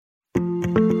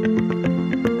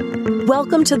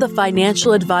Welcome to the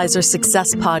Financial Advisor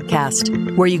Success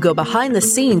Podcast, where you go behind the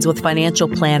scenes with financial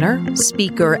planner,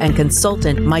 speaker, and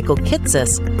consultant Michael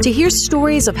Kitces to hear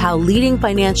stories of how leading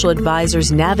financial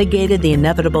advisors navigated the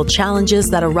inevitable challenges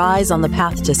that arise on the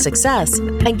path to success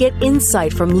and get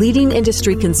insight from leading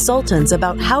industry consultants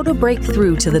about how to break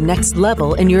through to the next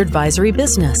level in your advisory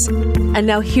business. And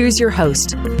now here's your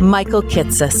host, Michael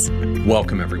Kitces.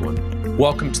 Welcome, everyone.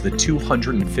 Welcome to the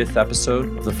 205th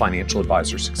episode of the Financial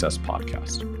Advisor Success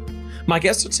Podcast. My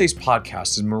guest on today's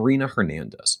podcast is Marina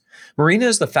Hernandez. Marina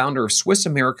is the founder of Swiss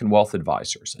American Wealth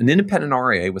Advisors, an independent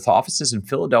RIA with offices in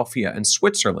Philadelphia and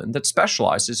Switzerland that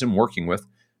specializes in working with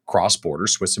cross-border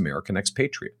Swiss American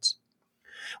expatriates.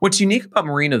 What's unique about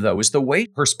Marina, though, is the way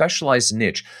her specialized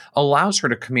niche allows her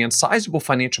to command sizable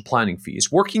financial planning fees,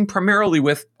 working primarily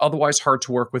with otherwise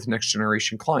hard-to-work with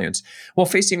next-generation clients, while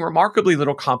facing remarkably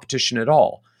little competition at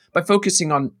all, by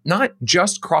focusing on not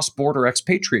just cross-border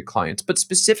expatriate clients, but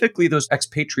specifically those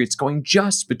expatriates going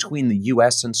just between the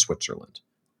U.S. and Switzerland.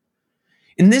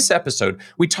 In this episode,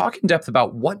 we talk in depth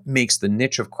about what makes the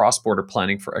niche of cross-border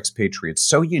planning for expatriates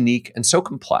so unique and so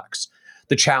complex,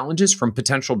 the challenges from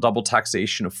potential double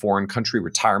taxation of foreign country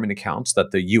retirement accounts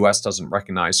that the U.S. doesn't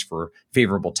recognize for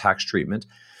favorable tax treatment,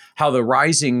 how the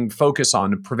rising focus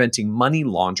on preventing money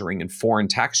laundering and foreign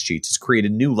tax cheats has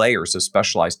created new layers of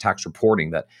specialized tax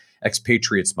reporting that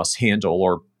expatriates must handle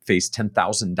or face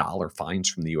 $10,000 fines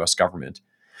from the U.S. government,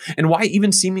 and why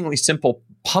even seemingly simple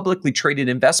publicly traded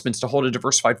investments to hold a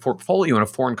diversified portfolio in a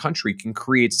foreign country can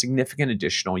create significant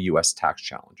additional U.S. tax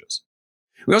challenges.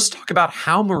 We also talk about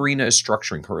how Marina is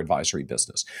structuring her advisory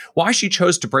business, why she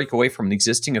chose to break away from an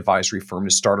existing advisory firm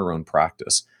to start her own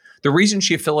practice, the reason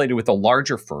she affiliated with a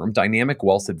larger firm, Dynamic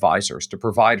Wealth Advisors, to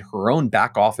provide her own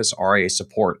back office RIA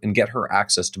support and get her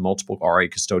access to multiple RIA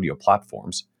custodial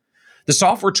platforms, the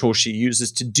software tool she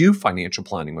uses to do financial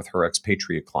planning with her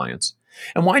expatriate clients,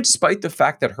 and why, despite the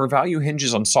fact that her value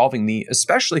hinges on solving the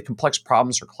especially complex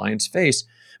problems her clients face,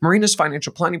 Marina's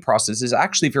financial planning process is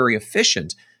actually very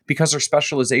efficient because her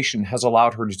specialization has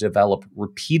allowed her to develop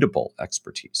repeatable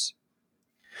expertise.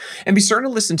 And be certain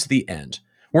to listen to the end,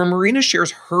 where Marina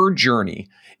shares her journey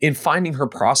in finding her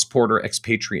cross-border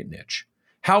expatriate niche,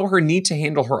 how her need to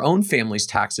handle her own family's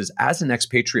taxes as an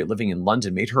expatriate living in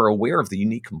London made her aware of the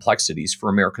unique complexities for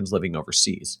Americans living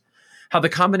overseas, how the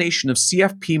combination of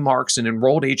CFP marks and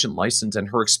enrolled agent license and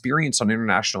her experience on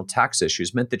international tax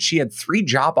issues meant that she had 3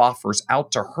 job offers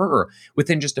out to her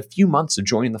within just a few months of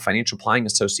joining the Financial Planning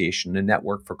Association and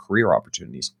Network for Career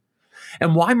Opportunities,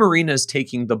 and why Marina is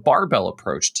taking the barbell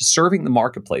approach to serving the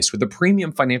marketplace with a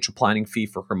premium financial planning fee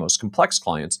for her most complex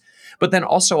clients, but then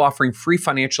also offering free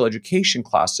financial education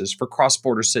classes for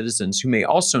cross-border citizens who may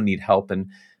also need help and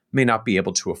may not be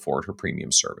able to afford her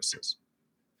premium services.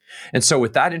 And so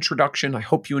with that introduction, I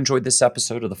hope you enjoyed this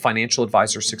episode of the Financial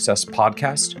Advisor Success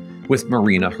Podcast with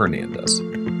Marina Hernandez.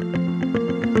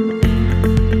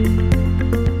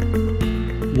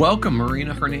 Welcome,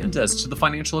 Marina Hernandez, to the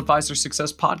Financial Advisor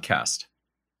Success Podcast.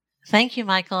 Thank you,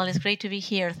 Michael. It's great to be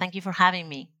here. Thank you for having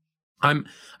me. I'm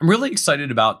really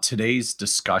excited about today's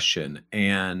discussion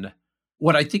and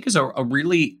what I think is a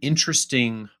really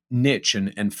interesting niche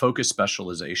and focus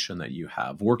specialization that you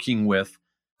have, working with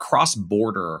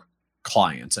cross-border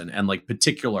clients and like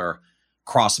particular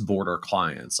cross-border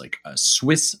clients, like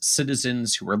Swiss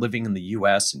citizens who are living in the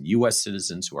U.S. and U.S.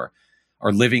 citizens who are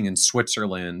living in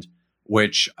Switzerland,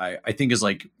 which I think is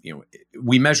like,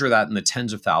 we measure that in the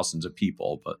tens of thousands of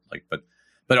people,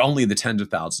 but only the tens of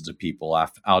thousands of people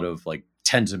out of like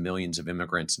tens of millions of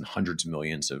immigrants and hundreds of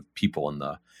millions of people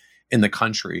in the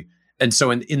country. And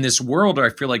so in this world, I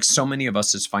feel like so many of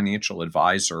us as financial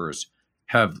advisors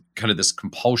have kind of this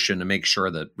compulsion to make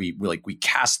sure that we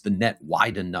cast the net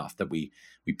wide enough, that we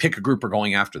pick a group we're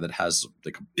going after that has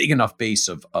like a big enough base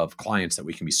of clients that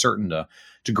we can be certain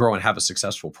to grow and have a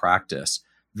successful practice.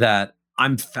 That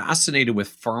I'm fascinated with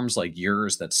firms like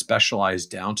yours that specialize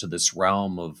down to this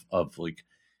realm of like,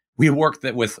 we work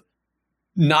with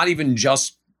not even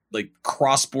just like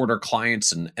cross-border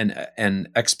clients and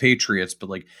expatriates, but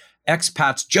like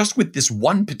expats just with this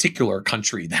one particular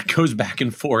country that goes back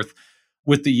and forth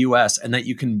with the US, and that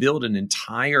you can build an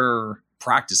entire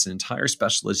practice, an entire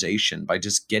specialization by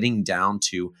just getting down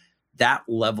to that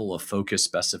level of focus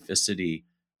specificity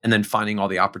and then finding all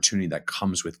the opportunity that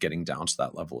comes with getting down to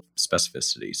that level of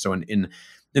specificity. So in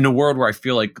a world where I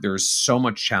feel like there's so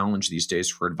much challenge these days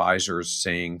for advisors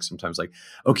saying sometimes like,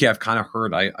 okay, I've kind of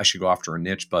heard I should go after a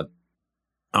niche, but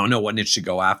I don't know what niche to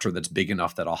go after that's big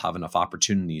enough that I'll have enough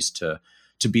opportunities to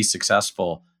be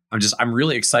successful. I'm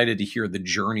really excited to hear the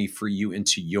journey for you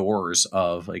into yours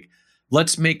of like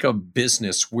let's make a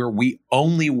business where we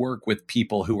only work with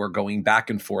people who are going back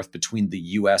and forth between the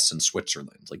US and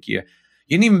Switzerland. Like you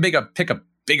didn't even pick a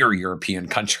bigger European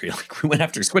country. Like we went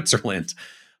after Switzerland.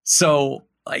 So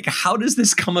like, how does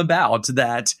this come about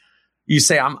that you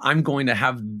say, I'm going to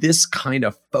have this kind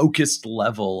of focused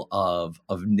level of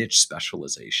niche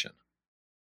specialization?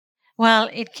 Well,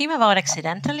 it came about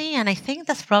accidentally, and I think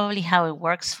that's probably how it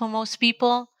works for most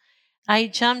people. I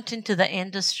jumped into the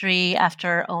industry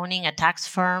after owning a tax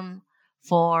firm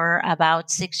for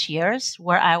about 6 years,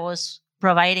 where I was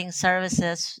providing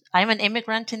services. I'm an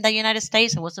immigrant in the United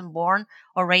States. I wasn't born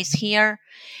or raised here.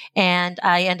 And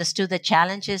I understood the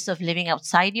challenges of living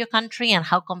outside your country and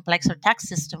how complex our tax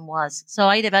system was. So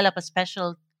I developed a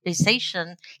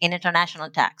specialization in international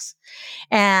tax.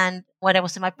 And when I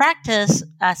was in my practice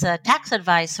as a tax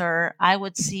advisor, I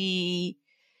would see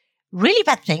really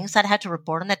bad things that I had to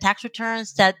report on the tax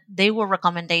returns, that they were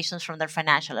recommendations from their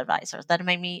financial advisors. That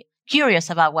made me curious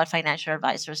about what financial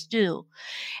advisors do.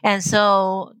 And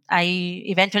so I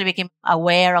eventually became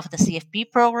aware of the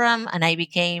CFP program, and I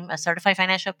became a certified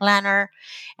financial planner.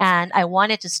 And I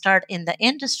wanted to start in the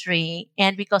industry.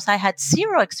 And because I had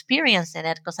zero experience in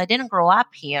it, because I didn't grow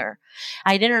up here,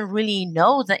 I didn't really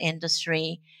know the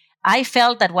industry. I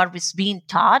felt that what was being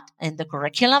taught in the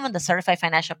curriculum and the certified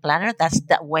financial planner, that's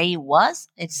the way it was.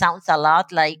 It sounds a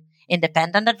lot like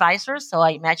independent advisors. So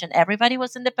I imagine everybody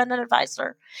was independent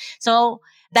advisor. So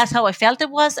that's how I felt it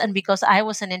was. And because I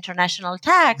was in international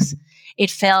tax,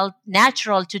 it felt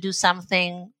natural to do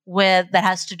something that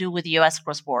has to do with U.S.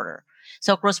 cross-border.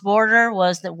 So cross-border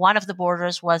was one of the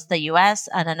borders was the U.S.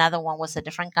 and another one was a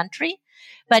different country.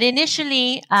 But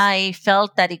initially, I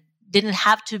felt that it didn't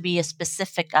have to be a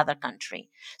specific other country.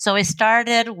 So I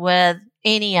started with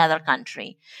any other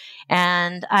country.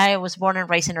 And I was born and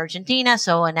raised in Argentina,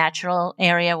 so a natural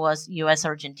area was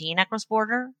U.S.-Argentina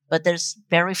cross-border, but there's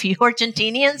very few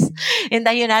Argentinians in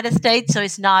the United States, so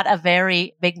it's not a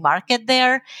very big market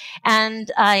there.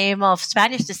 And I am of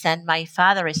Spanish descent. My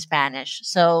father is Spanish,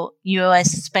 so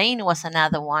U.S.-Spain was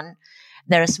another one.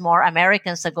 There's more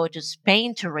Americans that go to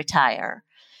Spain to retire.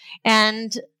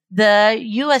 And the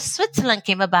U.S.-Switzerland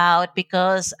came about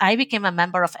because I became a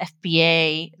member of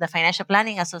FPA, the Financial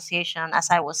Planning Association, as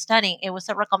I was studying. It was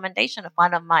a recommendation of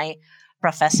one of my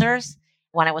professors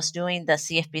when I was doing the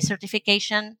CFP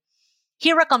certification.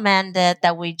 He recommended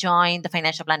that we join the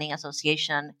Financial Planning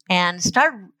Association and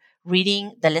start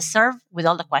reading the listserv with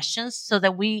all the questions so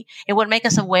that it would make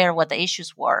us aware of what the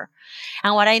issues were.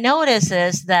 And what I noticed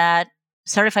is that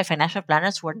certified financial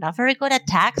planners were not very good at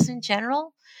tax in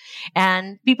general.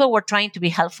 And people were trying to be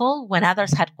helpful when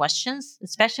others had questions,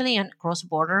 especially in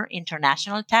cross-border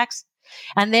international tax.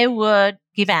 And they would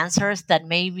give answers that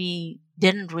maybe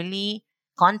didn't really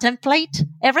contemplate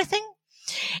everything.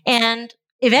 And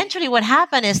eventually what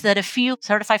happened is that a few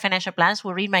certified financial planners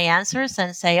will read my answers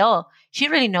and say, oh, she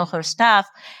really knows her stuff.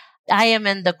 I am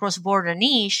in the cross-border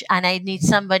niche and I need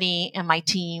somebody in my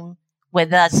team with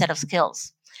that set of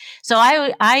skills. So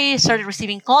I started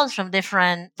receiving calls from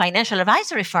different financial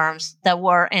advisory firms that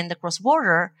were in the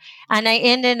cross-border, and I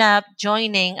ended up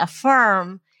joining a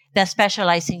firm that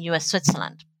specialized in U.S.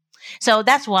 Switzerland. So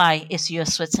that's why it's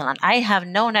U.S. Switzerland. I have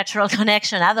no natural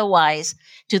connection otherwise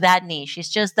to that niche. It's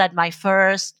just that my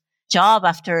first job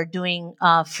after doing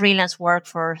freelance work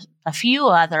for a few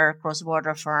other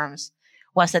cross-border firms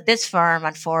was at this firm,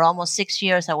 and for almost 6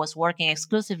 years I was working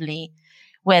exclusively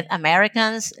with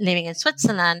Americans living in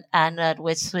Switzerland and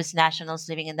with Swiss nationals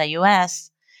living in the U.S.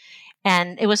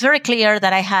 And it was very clear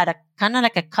that I had a kind of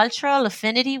like a cultural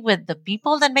affinity with the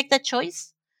people that make that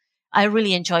choice. I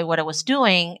really enjoyed what I was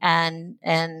doing. And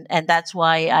that's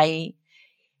why I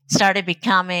started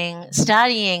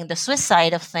studying the Swiss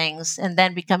side of things and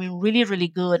then becoming really, really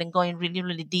good and going really,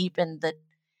 really deep in the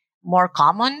more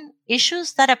common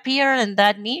issues that appear in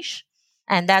that niche.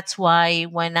 And that's why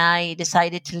when I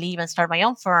decided to leave and start my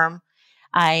own firm,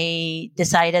 I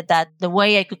decided that the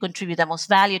way I could contribute the most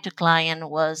value to client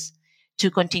was to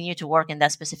continue to work in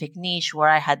that specific niche where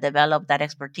I had developed that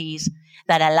expertise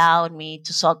that allowed me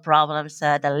to solve problems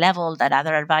at a level that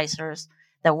other advisors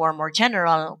that were more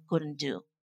general couldn't do.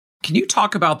 Can you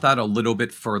talk about that a little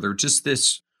bit further? Just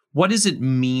this, what does it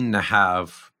mean to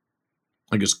have,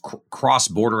 I guess,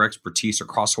 cross-border expertise or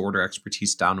cross-border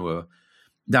expertise down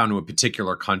to a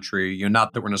particular country?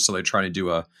 Not that we're necessarily trying to do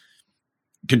a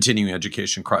continuing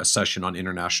education session on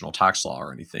international tax law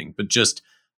or anything, but just,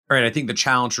 all right, I think the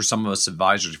challenge for some of us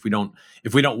advisors, if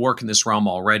we don't work in this realm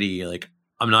already, like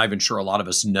I'm not even sure a lot of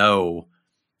us know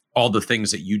all the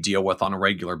things that you deal with on a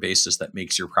regular basis that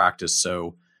makes your practice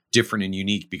so different and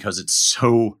unique because it's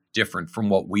so different from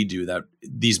what we do that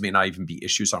these may not even be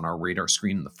issues on our radar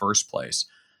screen in the first place.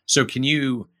 So can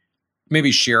you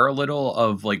maybe share a little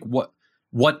of like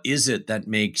what is it that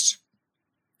makes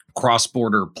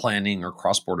cross-border planning or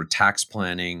cross-border tax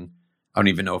planning? I don't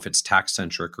even know if it's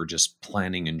tax-centric or just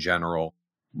planning in general.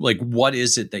 Like, what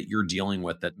is it that you're dealing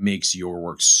with that makes your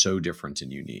work so different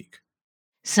and unique?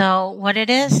 So what it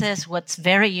is what's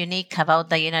very unique about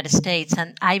the United States.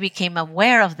 And I became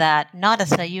aware of that not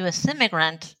as a U.S.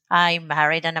 immigrant. I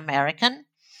married an American,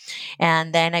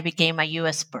 and then I became a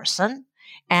U.S. person.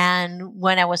 And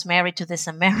when I was married to this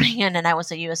American and I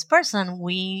was a U.S. person,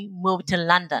 we moved to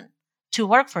London to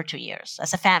work for 2 years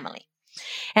as a family.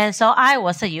 And so I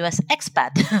was a U.S.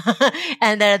 expat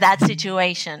under that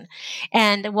situation.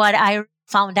 And what I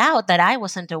found out that I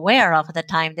wasn't aware of at the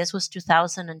time, this was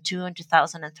 2002 and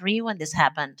 2003 when this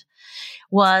happened,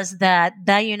 was that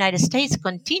the United States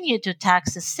continued to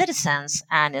tax its citizens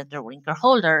and the green card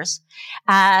holders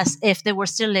as if they were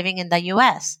still living in the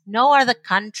U.S. No other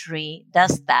country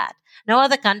does that. No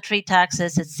other country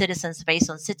taxes its citizens based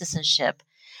on citizenship.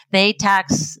 They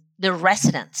tax the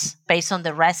residents based on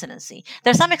the residency.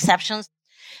 There's some exceptions.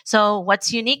 So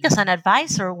what's unique as an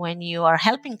advisor when you are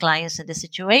helping clients in this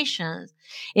situation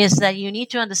is that you need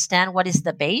to understand what is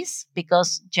the base,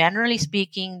 because generally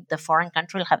speaking, the foreign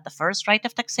country will have the first right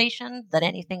of taxation than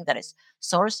anything that is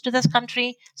sourced to this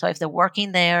country. So if they're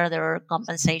working there, their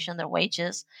compensation, their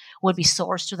wages would be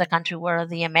sourced to the country where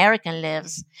the American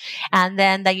lives. And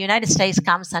then the United States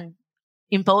comes and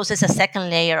imposes a second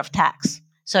layer of tax.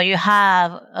 So you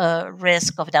have a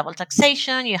risk of double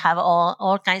taxation. You have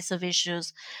all kinds of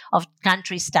issues of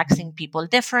countries taxing people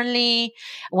differently.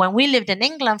 When we lived in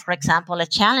England, for example, a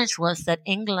challenge was that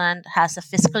England has a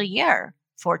fiscal year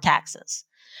for taxes.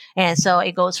 And so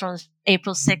it goes from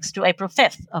April 6th to April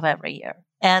 5th of every year.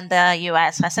 And the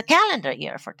US has a calendar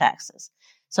year for taxes.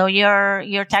 So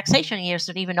your taxation years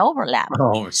don't even overlap.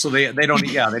 Oh, so they don't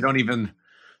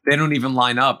even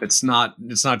line up. It's not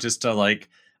just a like,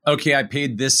 okay, I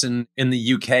paid this in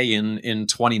the UK in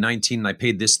 2019, and I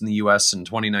paid this in the US in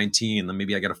 2019, and then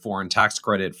maybe I get a foreign tax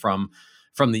credit from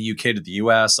the UK to the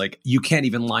US. Like, you can't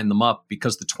even line them up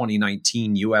because the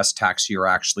 2019 US tax year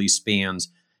actually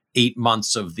spans 8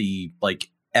 months of the like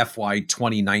FY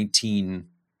 2019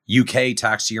 UK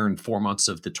tax year and 4 months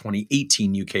of the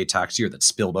 2018 UK tax year that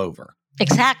spilled over.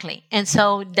 Exactly. And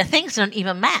so the things don't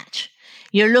even match.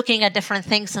 You're looking at different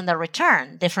things in the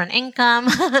return, different income,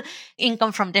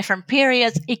 income from different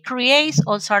periods. It creates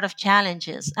all sorts of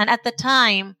challenges. And at the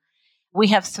time, we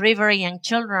have 3 very young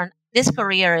children. This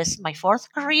career is my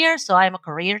 4th career, so I'm a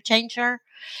career changer.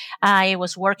 I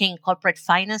was working in corporate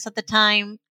finance at the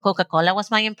time. Coca-Cola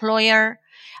was my employer.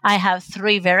 I have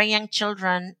 3 very young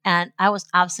children, and I was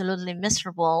absolutely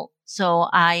miserable. So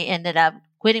I ended up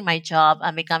quitting my job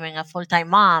and becoming a full-time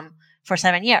mom for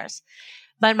 7 years.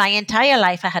 But my entire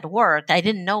life I had worked. I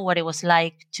didn't know what it was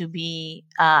like to be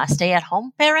a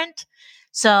stay-at-home parent.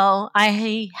 So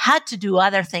I had to do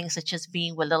other things, such as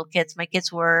being with little kids. My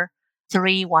kids were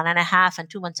 3, 1.5, and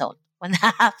 2 months old when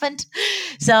that happened.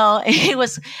 So it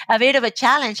was a bit of a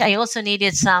challenge. I also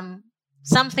needed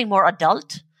something more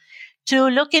adult to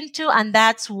look into. And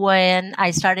that's when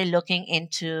I started looking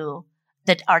into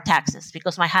our taxes,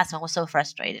 because my husband was so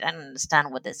frustrated. I don't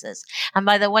understand what this is. And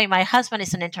by the way, my husband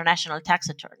is an international tax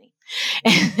attorney.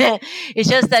 It's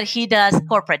just that he does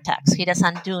corporate tax. He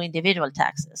doesn't do individual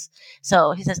taxes.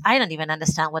 So he says, I don't even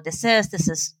understand what this is. This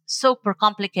is super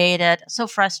complicated, so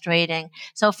frustrating.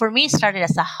 So for me, it started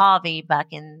as a hobby back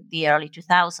in the early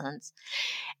 2000s.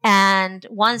 And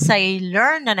once I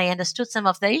learned and I understood some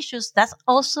of the issues, that's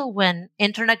also when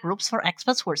internet groups for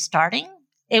expats were starting.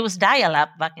 It was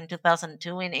dial-up back in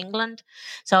 2002 in England.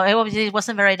 So it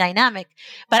wasn't very dynamic.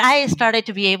 But I started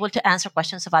to be able to answer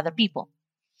questions of other people.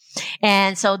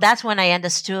 And so that's when I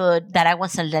understood that I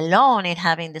wasn't alone in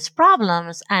having these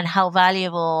problems and how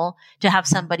valuable to have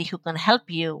somebody who can help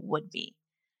you would be.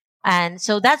 And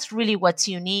so that's really what's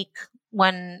unique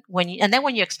when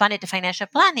you expand it to financial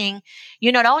planning,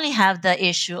 you not only have the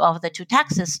issue of the 2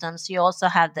 tax systems, you also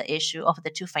have the issue of the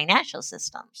 2 financial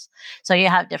systems. So you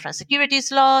have different securities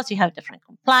laws, you have different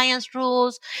compliance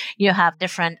rules, you have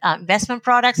different investment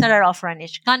products that are offered in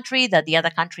each country that the other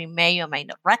country may or may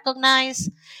not recognize.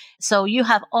 So you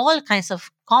have all kinds of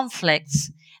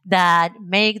conflicts that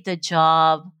make the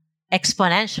job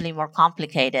exponentially more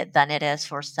complicated than it is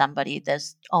for somebody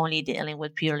that's only dealing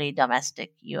with purely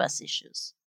domestic U.S.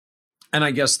 issues. And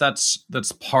I guess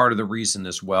that's part of the reason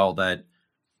as well that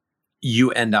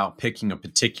you end up picking a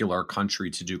particular country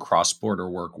to do cross-border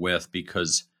work with,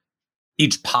 because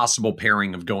each possible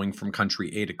pairing of going from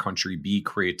country A to country B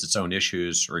creates its own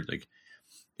issues. Or like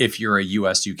if you're a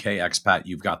US UK expat,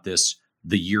 you've got this,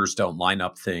 the years don't line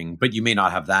up thing, but you may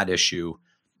not have that issue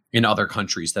in other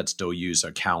countries that still use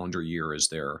a calendar year as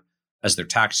their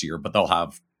tax year, but they'll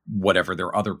have whatever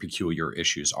their other peculiar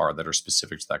issues are that are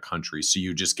specific to that country. So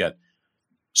you just get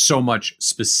so much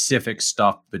specific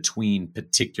stuff between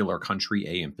particular country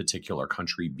A and particular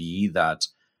country B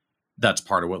that's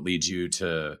part of what leads you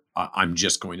to, I'm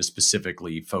just going to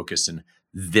specifically focus in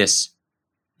this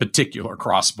particular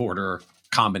cross-border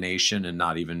combination and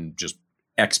not even just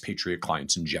expatriate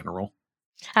clients in general.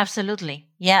 Absolutely.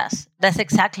 Yes, it's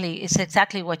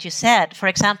exactly what you said. For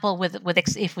example,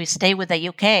 if we stay with the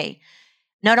UK,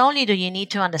 not only do you need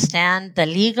to understand the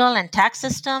legal and tax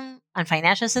system and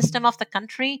financial system of the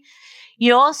country,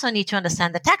 you also need to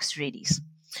understand the tax treaties.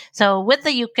 So with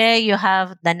the UK, you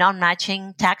have the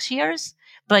non-matching tax years,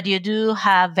 but you do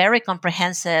have very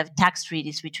comprehensive tax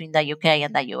treaties between the UK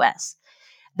and the US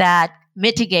that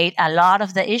mitigate a lot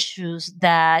of the issues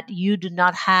that you do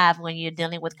not have when you're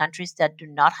dealing with countries that do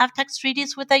not have tax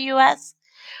treaties with the US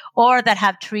or that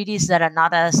have treaties that are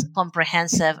not as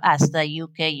comprehensive as the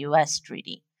UK-US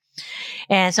treaty.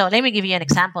 And so let me give you an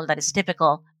example that is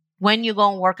typical. When you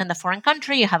go and work in the foreign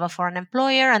country, you have a foreign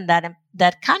employer, and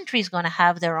that country is going to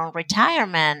have their own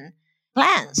retirement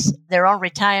plans, their own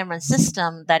retirement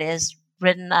system that is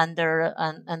written under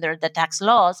the tax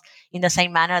laws in the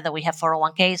same manner that we have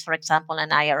 401ks, for example,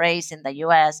 and IRAs in the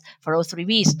US,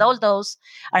 403bs. All those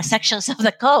are sections of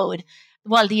the code.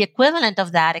 Well, the equivalent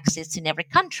of that exists in every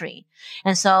country.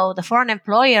 And so the foreign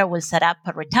employer will set up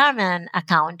a retirement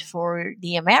account for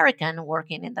the American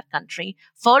working in that country,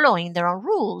 following their own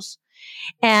rules.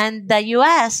 And the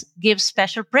US gives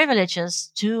special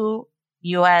privileges to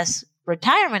US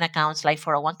retirement accounts like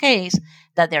 401ks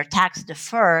that they're tax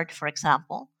deferred, for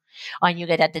example, and you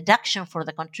get a deduction for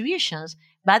the contributions,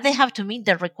 but they have to meet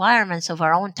the requirements of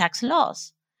our own tax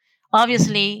laws.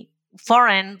 Obviously,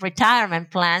 foreign retirement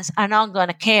plans are not going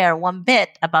to care one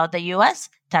bit about the US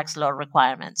tax law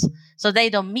requirements, so they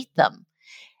don't meet them.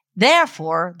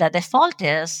 Therefore, the default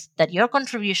is that your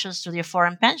contributions to your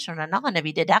foreign pension are not going to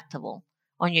be deductible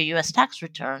on your US tax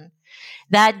return,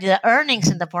 that the earnings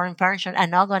in the foreign pension are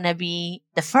not going to be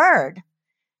deferred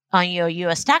on your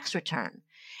US tax return.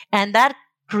 And that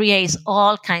creates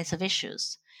all kinds of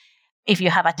issues. If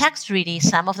you have a tax treaty,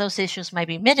 some of those issues might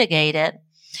be mitigated.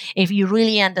 If you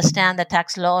really understand the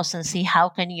tax laws and see how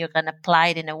can you can apply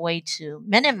it in a way to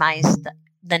minimize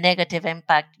the negative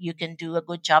impact, you can do a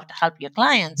good job to help your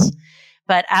clients.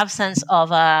 But absence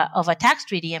of a tax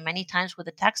treaty, and many times with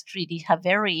the tax treaty have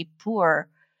very poor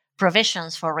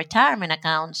provisions for retirement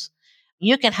accounts,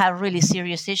 you can have really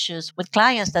serious issues with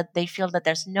clients that they feel that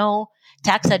there's no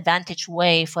tax advantage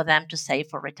way for them to save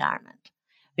for retirement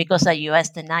because the U.S.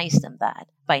 denies them that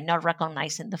by not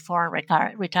recognizing the foreign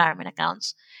retirement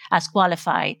accounts as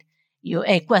qualified,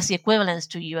 as the equivalents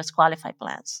to U.S. qualified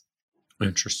plans.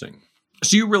 Interesting.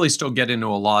 So you really still get into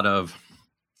a lot of,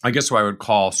 I guess, what I would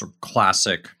call sort of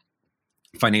classic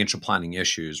financial planning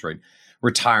issues, right?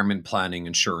 Retirement planning,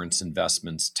 insurance,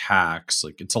 investments, tax,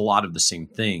 like it's a lot of the same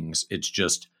things. It's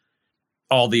just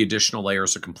all the additional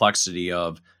layers of complexity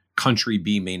of country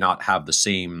B may not have the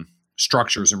same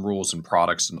structures and rules and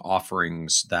products and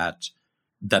offerings that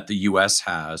the US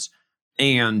has.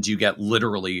 And you get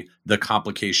literally the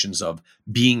complications of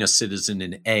being a citizen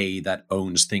in A that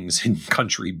owns things in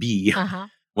country B,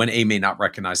 when A may not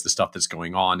recognize the stuff that's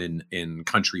going on in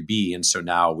country B. And so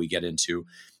now we get into,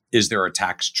 is there a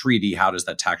tax treaty? How does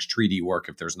that tax treaty work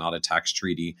if there's not a tax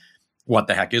treaty? What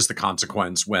the heck is the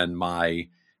consequence when my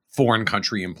foreign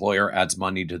country employer adds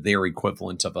money to their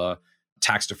equivalent of a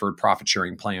tax-deferred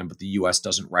profit-sharing plan, but the U.S.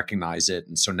 doesn't recognize it.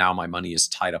 And so now my money is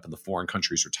tied up in the foreign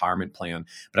country's retirement plan,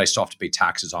 but I still have to pay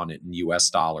taxes on it in U.S.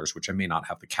 dollars, which I may not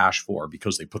have the cash for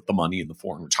because they put the money in the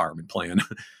foreign retirement plan.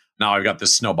 Now I've got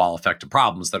this snowball effect of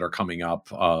problems that are coming up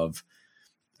of,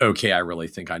 okay, I really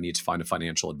think I need to find a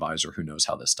financial advisor who knows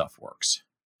how this stuff works.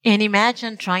 And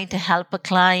imagine trying to help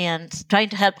clients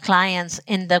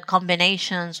in the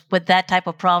combinations with that type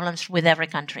of problems with every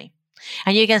country.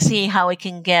 And you can see how it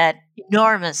can get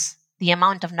enormous, the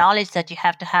amount of knowledge that you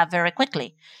have to have very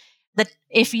quickly. That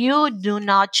if you do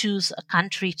not choose a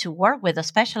country to work with or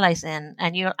specialize in,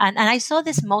 and I saw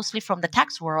this mostly from the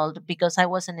tax world because I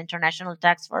was in international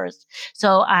tax first.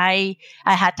 So I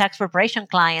had tax preparation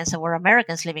clients that were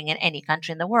Americans living in any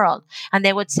country in the world. And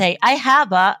they would say, I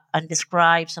have and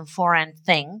describe some foreign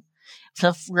thing,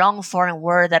 some long foreign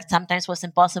word that sometimes was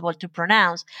impossible to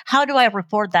pronounce. How do I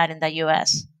report that in the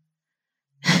US?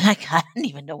 I don't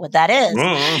even know what that is.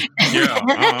 Yeah.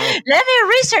 Let me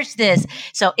research this.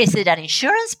 So is it an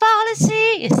insurance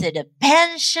policy? Is it a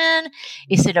pension?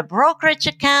 Is it a brokerage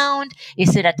account?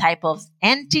 Is it a type of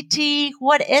entity?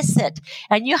 What is it?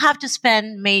 And you have to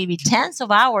spend maybe tens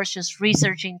of hours just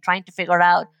researching, trying to figure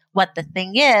out what the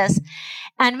thing is.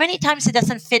 And many times it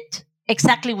doesn't fit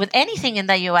exactly with anything in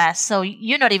the US. So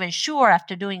you're not even sure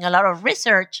after doing a lot of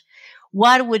research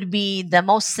what would be the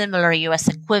most similar US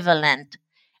equivalent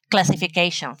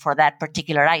classification for that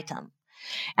particular item.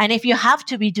 And if you have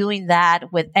to be doing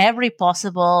that with every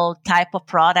possible type of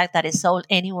product that is sold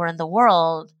anywhere in the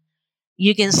world,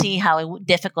 you can see how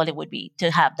difficult it would be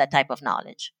to have that type of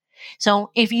knowledge.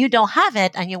 So if you don't have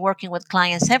it and you're working with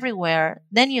clients everywhere,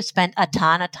 then you spend a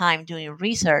ton of time doing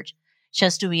research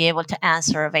just to be able to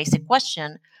answer a basic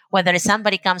question. Whether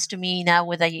somebody comes to me now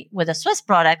with a Swiss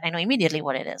product, I know immediately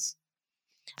what it is.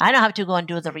 I don't have to go and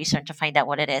do the research to find out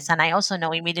what it is. And I also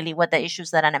know immediately what the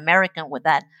issues that an American with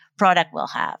that product will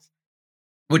have.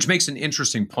 Which makes an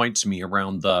interesting point to me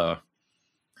around the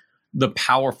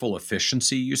powerful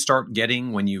efficiency you start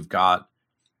getting when you've got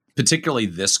particularly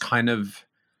this kind of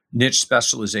niche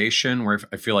specialization, where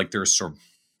I feel like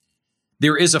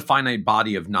there is a finite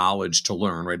body of knowledge to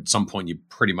learn, right? At some point, you've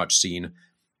pretty much seen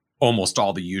almost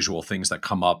all the usual things that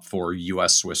come up for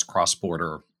US, Swiss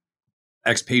cross-border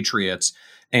expatriates,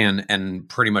 and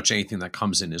pretty much anything that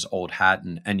comes in is old hat,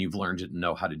 and you've learned it and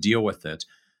know how to deal with it.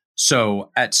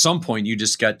 So at some point, you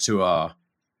just get to a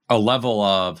level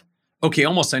of, okay,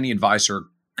 almost any advisor,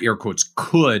 air quotes,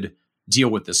 could deal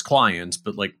with this client,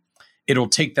 but like it'll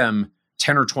take them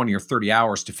 10 or 20 or 30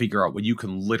 hours to figure out what you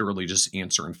can literally just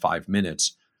answer in 5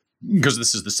 minutes, because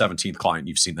this is the 17th client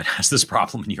you've seen that has this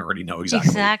problem and you already know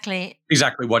exactly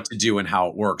what to do and how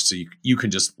it works. So you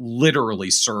can just literally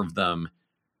serve them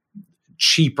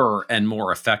cheaper and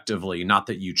more effectively. Not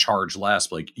that you charge less,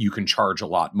 but like you can charge a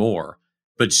lot more,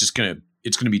 but it's going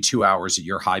to be 2 hours at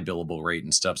your high billable rate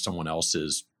instead of someone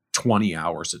else's 20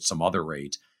 hours at some other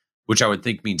rate, which I would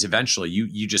think means eventually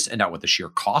you just end up with a sheer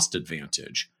cost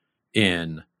advantage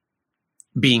in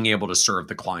being able to serve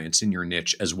the clients in your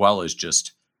niche, as well as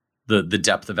just the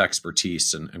depth of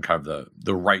expertise and kind of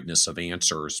the rightness of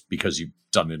answers, because you've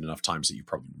done it enough times that you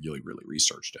probably really, really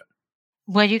researched it.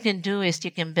 What you can do is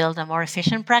you can build a more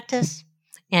efficient practice.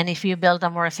 And if you build a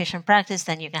more efficient practice,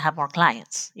 then you can have more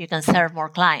clients. You can serve more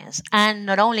clients. And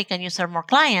not only can you serve more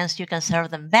clients, you can serve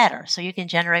them better. So you can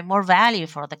generate more value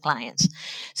for the clients.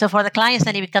 So for the clients,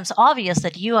 then it becomes obvious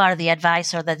that you are the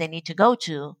advisor that they need to go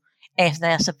to if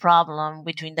there's a problem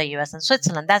between the US and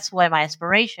Switzerland. That's where my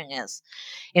aspiration is.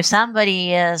 If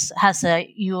somebody has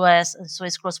a US and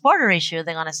Swiss cross-border issue,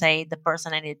 they're going to say the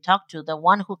person I need to talk to, the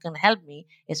one who can help me,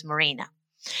 is Marina.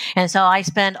 And so I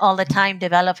spend all the time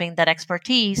developing that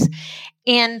expertise.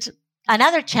 And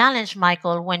another challenge,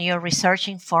 Michael, when you're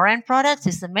researching foreign products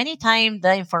is that many times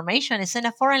the information is in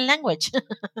a foreign language.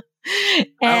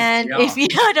 And if you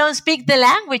don't speak the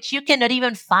language, you cannot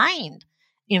even find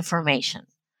information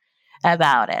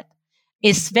about it.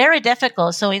 It's very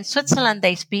difficult. So in Switzerland,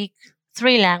 they speak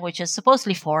 3 languages,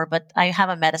 supposedly 4, but I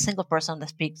haven't met a single person that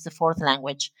speaks the 4th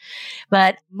language.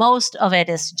 But most of it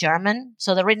is German.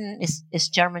 So the written is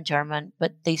German,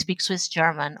 but they speak Swiss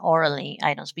German orally.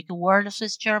 I don't speak a word of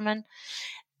Swiss German.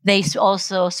 They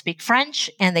also speak French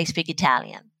and they speak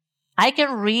Italian. I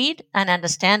can read and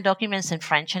understand documents in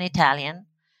French and Italian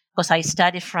because I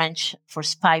studied French for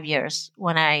 5 years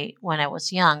when I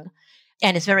was young.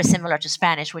 And it's very similar to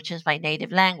Spanish, which is my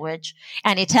native language,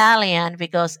 and Italian,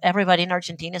 because everybody in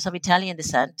Argentina is of Italian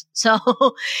descent. So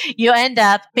you end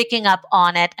up picking up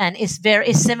on it, and it's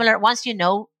similar. Once you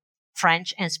know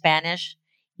French and Spanish,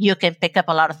 you can pick up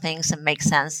a lot of things and make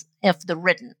sense of the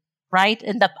written, right?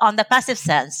 On the passive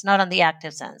sense, not on the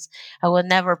active sense. I will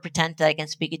never pretend that I can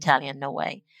speak Italian, no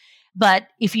way. But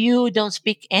if you don't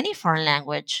speak any foreign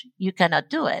language, you cannot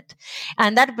do it.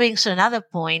 And that brings to another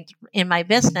point. In my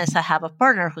business, I have a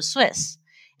partner who's Swiss,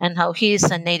 and how he's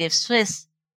a native Swiss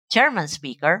German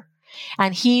speaker.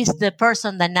 And he's the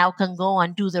person that now can go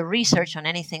and do the research on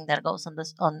anything that goes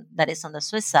that is on the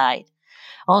Swiss side.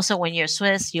 Also, when you're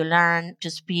Swiss, you learn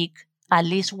to speak at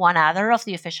least one other of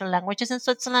the official languages in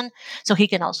Switzerland. So he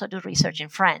can also do research in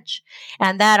French.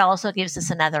 And that also gives us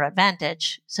another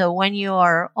advantage. So when you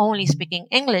are only speaking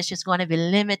English, it's going to be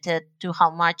limited to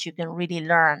how much you can really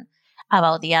learn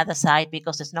about the other side,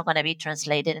 because it's not going to be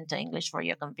translated into English for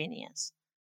your convenience.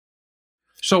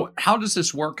 So how does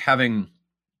this work, having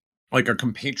like a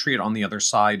compatriot on the other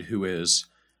side who is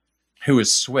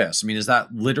Swiss? I mean, is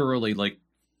that literally like,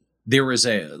 there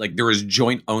is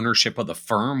joint ownership of the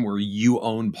firm where you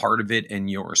own part of it and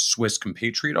your Swiss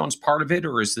compatriot owns part of it?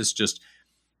 Or is this just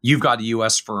you've got a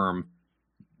US firm,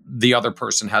 the other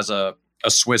person has a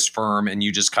Swiss firm, and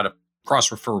you just kind of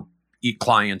cross-refer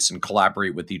clients and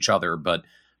collaborate with each other, but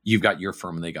you've got your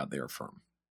firm and they got their firm.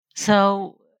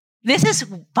 So this is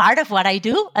part of what I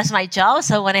do as my job.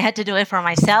 So when I had to do it for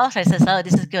myself, I said, oh,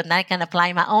 this is good. Now I can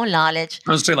apply my own knowledge.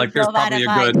 I was saying, like, there's probably a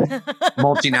good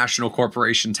multinational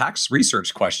corporation tax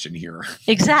research question here.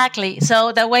 Exactly.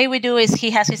 So the way we do is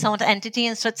he has his own entity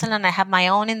in Switzerland. I have my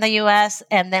own in the US.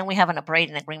 And then we have an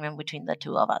operating agreement between the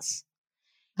two of us.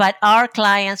 But our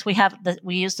clients, we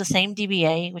use the same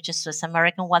DBA, which is Swiss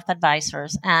American Wealth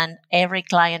Advisors. And every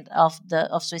client of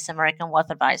Swiss American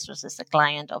Wealth Advisors is a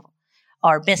client of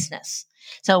our business.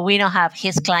 So we don't have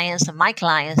his clients and my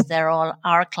clients. They're all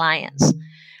our clients.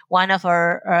 One of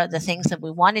the things that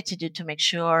we wanted to do to make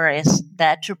sure is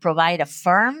that to provide a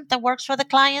firm that works for the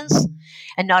clients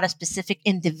and not a specific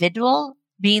individual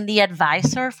being the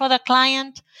advisor for the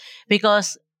client.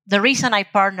 Because the reason I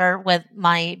partner with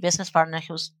my business partner,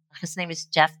 his name is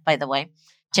Jeff, by the way,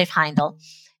 Jeff Heindel,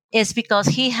 is because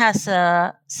he has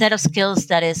a set of skills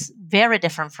that is very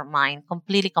different from mine,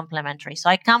 completely complementary. So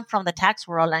I come from the tax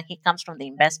world and he comes from the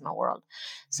investment world.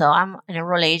 So I'm an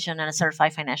enrolled agent and a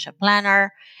certified financial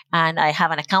planner, and I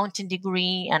have an accounting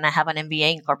degree and I have an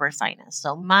MBA in corporate finance.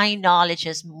 So my knowledge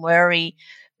is very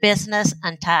business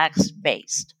and tax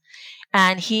based.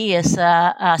 And he is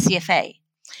a CFA.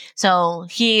 So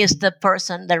he is the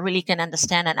person that really can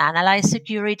understand and analyze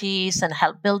securities and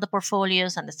help build the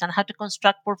portfolios, understand how to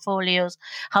construct portfolios,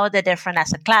 how the different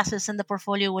asset classes in the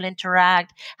portfolio will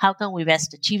interact, how can we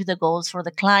best achieve the goals for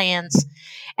the clients.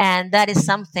 And that is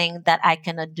something that I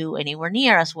cannot do anywhere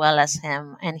near as well as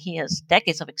him. And he has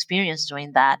decades of experience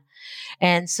doing that.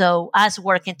 And so us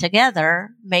working together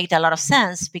made a lot of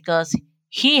sense because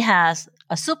he has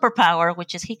a superpower,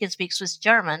 which is he can speak Swiss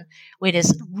German, which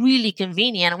is really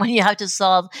convenient when you have to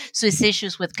solve Swiss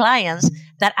issues with clients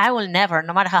that I will never,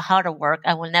 no matter how hard I work,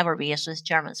 I will never be a Swiss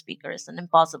German speaker. It's an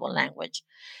impossible language.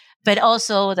 But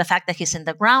also the fact that he's in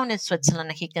the ground in Switzerland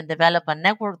and he can develop a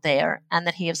network there and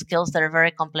that he has skills that are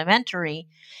very complementary,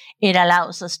 it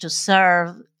allows us to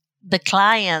serve the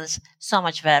clients so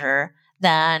much better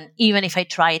than even if I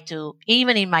try to,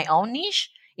 even in my own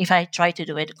niche, if I try to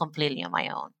do it completely on my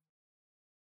own.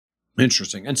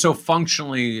 Interesting. And so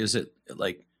functionally, is it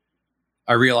like,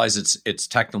 I realize it's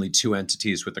technically two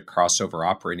entities with a crossover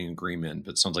operating agreement,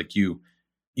 but it sounds like you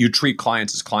treat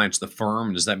clients as clients of the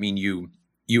firm. Does that mean you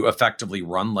effectively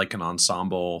run like an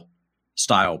ensemble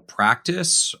style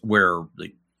practice where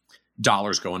like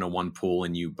dollars go into one pool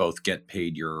and you both get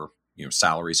paid your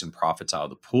salaries and profits out of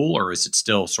the pool? Or is it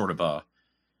still sort of a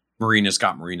Marina's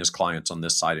got Marina's clients on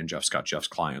this side and Jeff's got Jeff's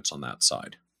clients on that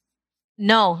side?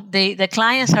 No, the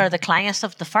clients are the clients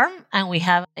of the firm, and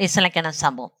it's like an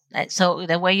ensemble. So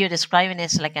the way you're describing it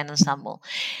is like an ensemble.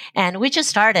 And we just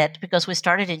started because we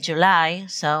started in July,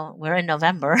 so we're in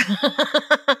November.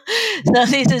 So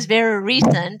this is very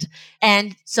recent.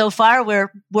 And so far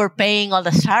we're paying all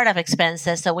the startup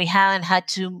expenses, so we haven't had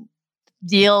to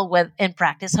deal with in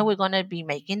practice how we're going to be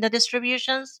making the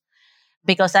distributions,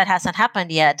 because that hasn't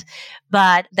happened yet.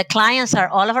 But the clients are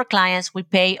all of our clients. We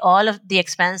pay all of the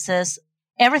expenses.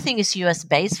 Everything is US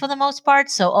based for the most part.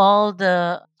 So all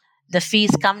the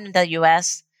fees come in the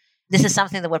US. This is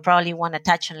something that we'll probably want to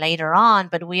touch on later on,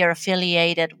 but we are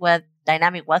affiliated with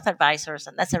Dynamic Wealth Advisors.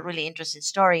 And that's a really interesting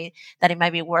story that it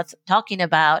might be worth talking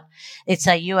about. It's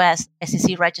a US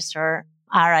SEC registered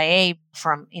RIA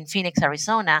in Phoenix,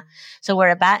 Arizona. So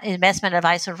we're investment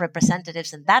advisor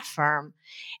representatives in that firm.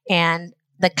 And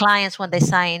the clients, when they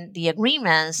sign the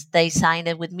agreements, they sign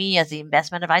it with me as the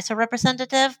investment advisor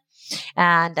representative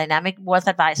and Dynamic Wealth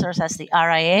Advisors as the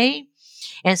RIA.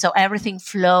 And so everything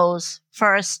flows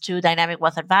first to Dynamic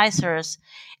Wealth Advisors,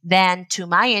 then to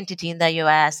my entity in the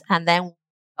US, and then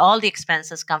all the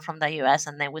expenses come from the US,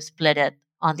 and then we split it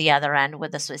on the other end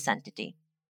with the Swiss entity.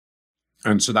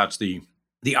 And so that's the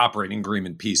operating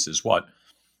agreement piece is what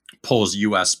pulls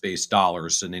US-based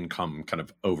dollars and income kind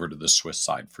of over to the Swiss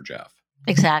side for Jeff.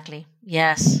 Exactly.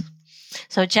 Yes.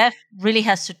 So Jeff really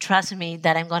has to trust me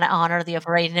that I'm going to honor the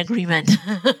operating agreement.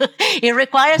 It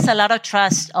requires a lot of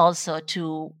trust also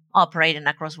to operate in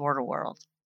a cross-border world.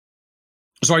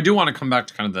 So I do want to come back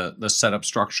to kind of the setup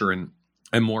structure and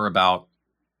more about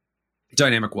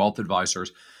Dynamic Wealth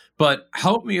Advisors, but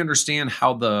help me understand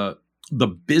how the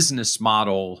business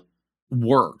model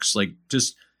works. Like,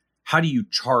 just how do you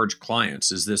charge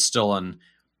clients? Is this still an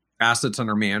assets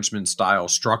under management style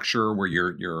structure where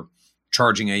you're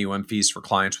charging AUM fees for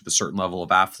clients with a certain level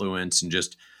of affluence, and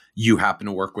just you happen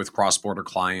to work with cross-border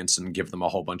clients and give them a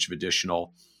whole bunch of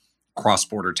additional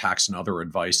cross-border tax and other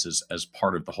advice as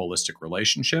part of the holistic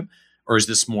relationship? Or is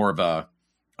this more of a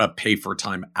pay for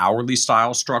time hourly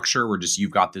style structure where just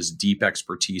you've got this deep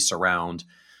expertise around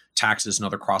taxes and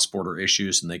other cross-border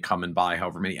issues, and they come and buy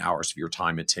however many hours of your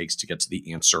time it takes to get to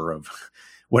the answer of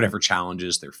whatever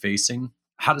challenges they're facing?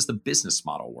 How does the business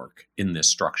model work in this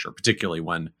structure, particularly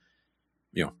when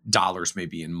dollars may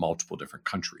be in multiple different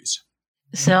countries?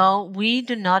 So we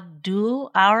do not do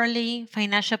hourly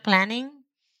financial planning.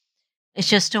 It's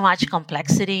just too much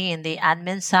complexity in the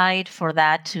admin side for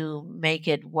that to make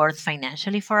it worth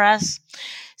financially for us.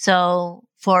 So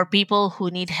for people who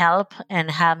need help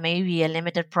and have maybe a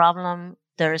limited problem,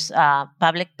 there's a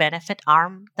public benefit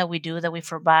arm that we do, that we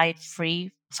provide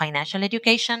free financial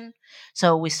education.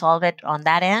 So we solve it on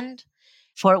that end.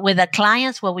 With the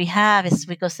clients, what we have is,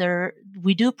 because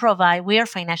we are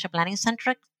financial planning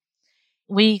centric.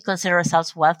 We consider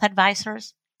ourselves wealth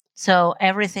advisors. So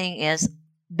everything is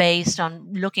based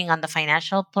on looking on the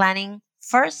financial planning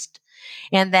first,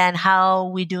 and then how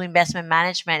we do investment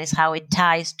management is how it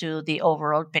ties to the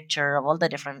overall picture of all the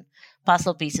different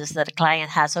puzzle pieces that a client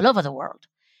has all over the world.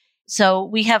 So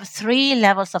we have 3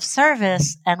 levels of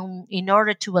service, and in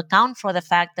order to account for the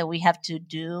fact that we have to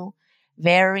do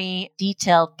very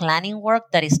detailed planning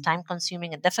work that is time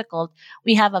consuming and difficult,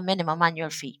 we have a minimum annual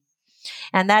fee.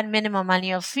 And that minimum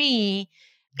annual fee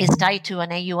is tied to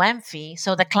an AUM fee.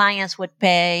 So the clients would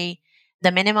pay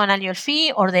the minimum annual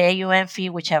fee or the AUM fee,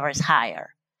 whichever is higher.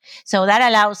 So that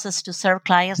allows us to serve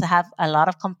clients that have a lot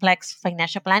of complex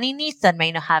financial planning needs that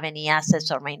may not have any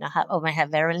assets, or may have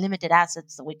very limited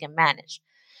assets that we can manage.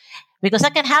 Because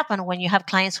that can happen when you have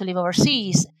clients who live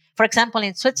overseas. For example,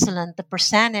 in Switzerland, the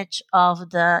percentage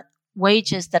of the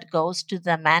wages that goes to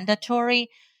the mandatory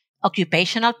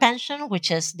occupational pension,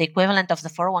 which is the equivalent of the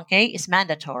 401k, is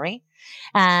mandatory.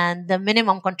 And the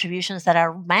minimum contributions that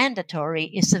are mandatory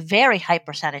is a very high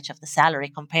percentage of the salary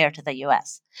compared to the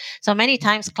US. So many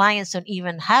times clients don't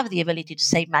even have the ability to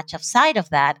save much outside of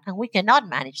that, and we cannot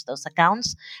manage those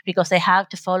accounts because they have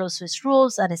to follow Swiss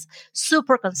rules, and it's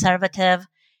super conservative,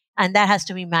 and that has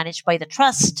to be managed by the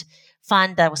trust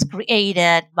fund that was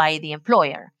created by the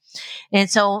employer. And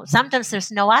so sometimes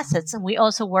there's no assets. And we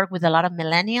also work with a lot of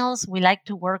millennials. We like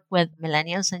to work with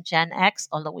millennials and Gen X,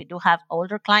 although we do have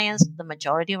older clients. The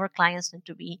majority of our clients tend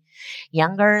to be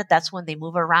younger. That's when they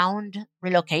move around.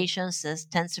 Relocations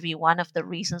tends to be one of the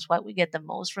reasons why we get the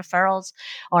most referrals,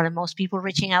 or the most people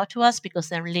reaching out to us, because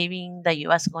they're leaving the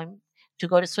US going to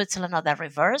go to Switzerland, or the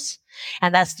reverse.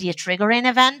 And that's the triggering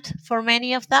event for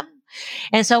many of them.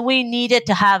 And so we needed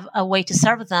to have a way to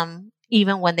serve them,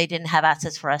 even when they didn't have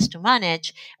assets for us to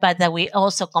manage, but that we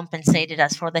also compensated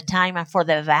us for the time and for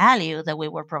the value that we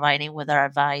were providing with our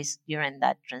advice during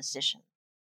that transition.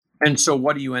 And so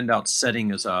what do you end up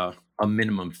setting as a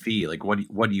minimum fee? Like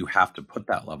what do you have to put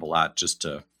that level at just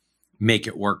to make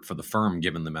it work for the firm,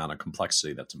 given the amount of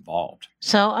complexity that's involved?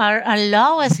 So our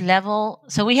lowest level,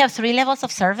 so we have 3 levels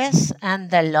of service, and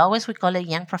the lowest, we call it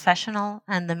young professional,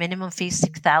 and the minimum fee is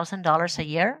 $6,000 a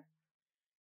year.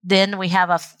 Then we have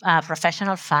a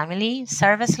professional family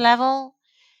service level.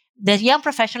 The young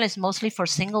professional is mostly for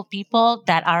single people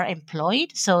that are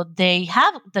employed. So they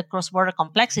have the cross-border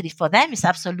complexity. For them, it's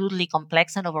absolutely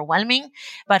complex and overwhelming.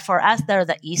 But for us, they're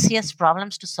the easiest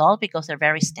problems to solve because they're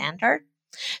very standard.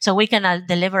 So we can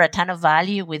deliver a ton of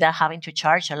value without having to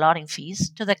charge a lot in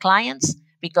fees to the clients,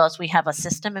 because we have a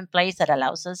system in place that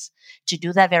allows us to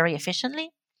do that very efficiently.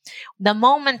 The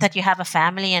moment that you have a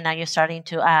family and now you're starting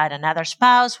to add another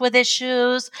spouse with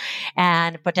issues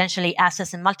and potentially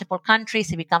assets in multiple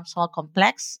countries, it becomes more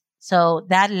complex. So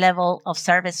that level of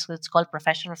service, it's called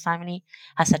professional family,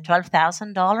 has a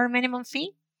 $12,000 minimum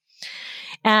fee.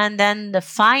 And then the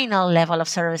final level of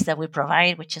service that we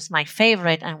provide, which is my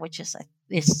favorite, and which is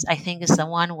I think is the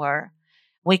one where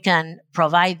we can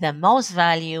provide the most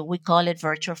value. We call it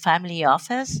virtual family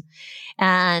office.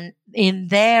 And in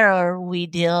there, we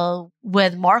deal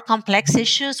with more complex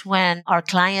issues when our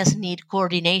clients need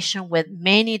coordination with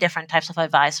many different types of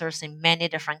advisors in many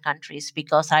different countries,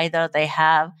 because either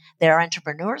they're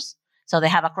entrepreneurs, so they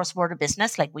have a cross-border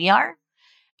business like we are,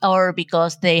 or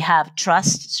because they have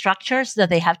trust structures that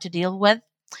they have to deal with.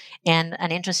 And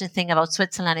an interesting thing about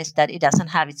Switzerland is that it doesn't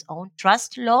have its own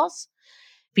trust laws.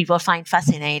 People find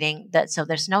fascinating that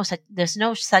there's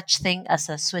no such thing as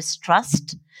a Swiss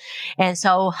trust. And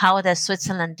so how does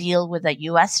Switzerland deal with a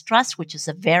US trust, which is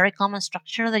a very common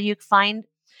structure that you find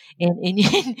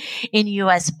in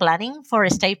US planning for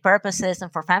estate purposes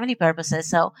and for family purposes.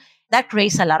 So that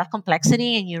creates a lot of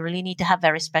complexity, and you really need to have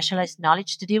very specialized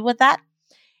knowledge to deal with that.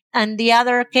 And the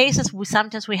other cases,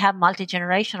 sometimes we have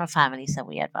multi-generational families that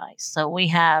we advise. So we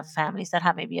have families that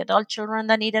have maybe adult children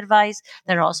that need advice.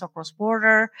 They're also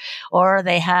cross-border, or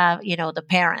they have, the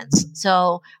parents.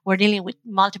 So we're dealing with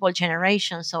multiple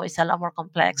generations. So it's a lot more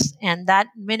complex. And that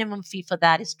minimum fee for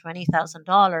that is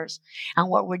 $20,000. And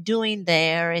what we're doing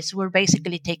there is we're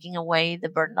basically taking away the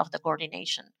burden of the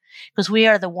coordination, because we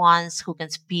are the ones who can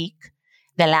speak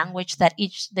the language that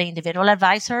the individual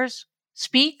advisors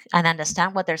speak and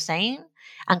understand what they're saying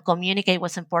and communicate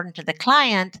what's important to the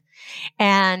client.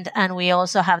 And we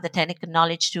also have the technical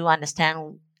knowledge to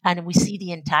understand, and we see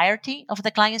the entirety of the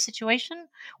client situation,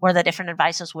 where the different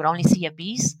advisors would only see a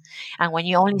piece. And when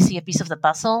you only see a piece of the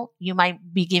puzzle, you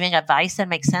might be giving advice that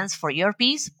makes sense for your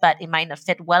piece, but it might not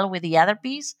fit well with the other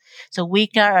piece. So we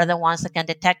are the ones that can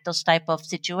detect those type of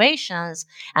situations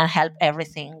and help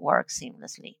everything work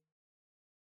seamlessly.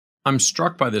 I'm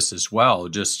struck by this as well,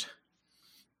 just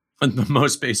on the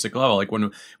most basic level. Like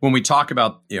when we talk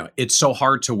about, it's so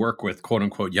hard to work with quote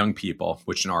unquote young people,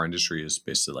 which in our industry is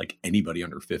basically like anybody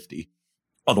under 50,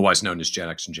 otherwise known as Gen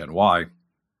X and Gen Y.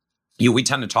 We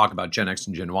tend to talk about Gen X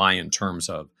and Gen Y in terms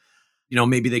of,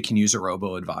 maybe they can use a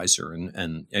robo-advisor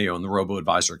and the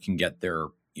robo-advisor can get their,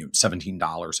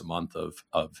 $17 a month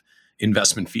of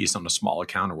investment fees on a small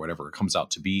account or whatever it comes out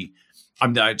to be.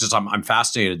 I'm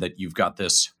fascinated that you've got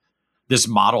this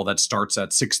model that starts at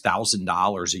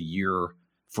 $6,000 a year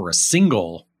for a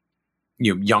single,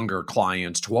 younger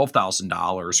clients,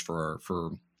 $12,000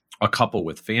 for a couple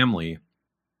with family.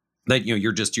 That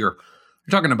you're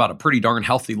talking about a pretty darn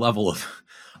healthy level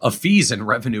of fees and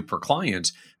revenue per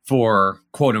client for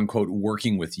quote unquote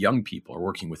working with young people or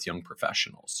working with young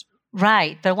professionals.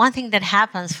 Right. But one thing that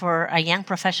happens for a young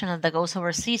professional that goes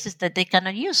overseas is that they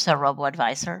cannot use a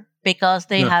robo-advisor because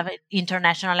they have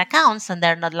international accounts and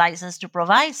they're not licensed to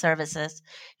provide services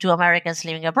to Americans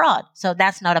living abroad. So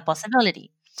that's not a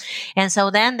possibility. And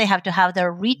so then they have to have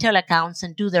their retail accounts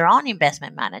and do their own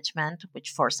investment management, which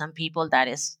for some people that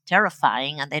is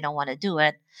terrifying and they don't want to do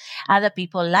it. Other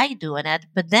people like doing it.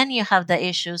 But then you have the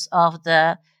issues of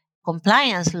the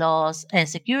compliance laws and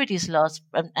securities laws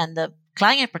and the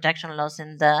client protection laws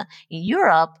in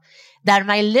Europe that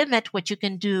might limit what you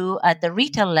can do at the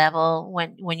retail level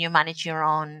when you manage your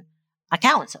own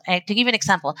accounts. To give you an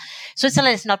example,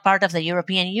 Switzerland is not part of the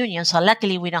European Union, so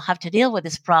luckily we don't have to deal with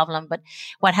this problem. But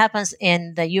what happens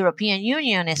in the European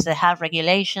Union is they have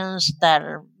regulations that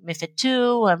are MiFID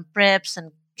II and PRIPS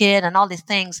and KID and all these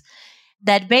things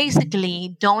that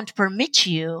basically don't permit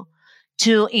you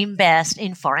to invest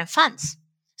in foreign funds.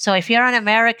 So if you're an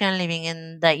American living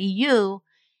in the EU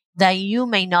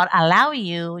may not allow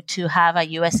you to have a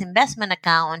U.S. investment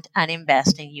account and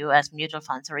invest in U.S. mutual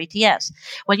funds or ETFs.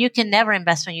 Well, you can never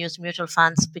invest in U.S. mutual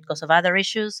funds because of other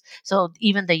issues. So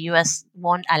even the U.S.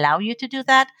 won't allow you to do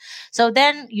that. So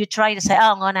then you try to say,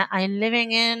 I'm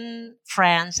living in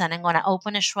France and I'm going to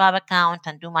open a Schwab account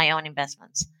and do my own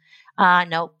investments.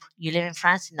 Nope, you live in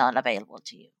France, it's not available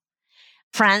to you.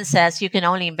 France says you can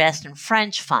only invest in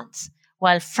French funds.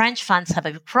 Well, French funds have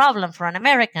a problem for an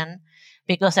American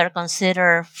because they're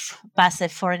considered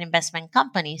passive foreign investment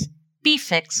companies,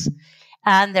 PFICs,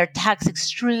 and they're taxed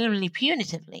extremely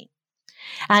punitively.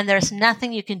 And there's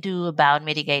nothing you can do about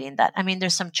mitigating that. I mean,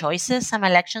 there's some choices, some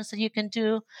elections that you can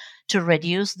do to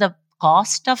reduce the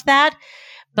cost of that.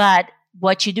 But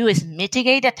what you do is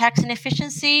mitigate a tax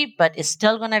inefficiency, but it's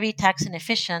still going to be tax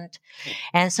inefficient.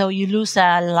 And so you lose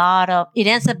it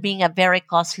ends up being a very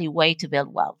costly way to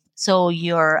build wealth. So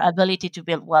your ability to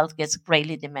build wealth gets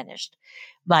greatly diminished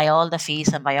by all the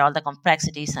fees and by all the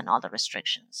complexities and all the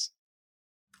restrictions.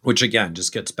 Which again,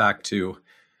 just gets back to,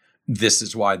 this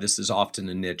is why this is often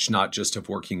a niche, not just of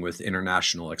working with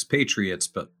international expatriates,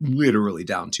 but literally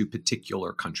down to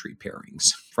particular country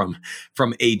pairings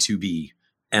from A to B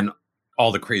and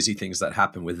all the crazy things that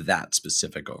happen with that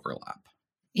specific overlap.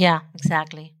 Yeah,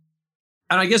 exactly.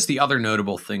 And I guess the other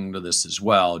notable thing to this as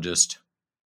well, just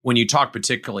when you talk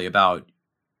particularly about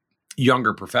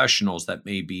younger professionals that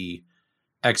may be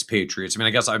expatriates, I mean,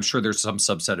 I guess I'm sure there's some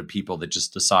subset of people that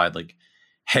just decide like,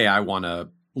 hey, I want to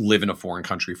live in a foreign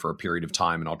country for a period of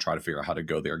time and I'll try to figure out how to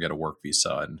go there, get a work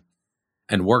visa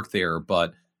and work there.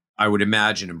 But I would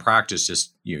imagine in practice,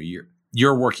 just,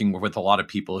 you're working with a lot of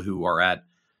people who are at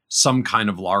some kind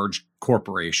of large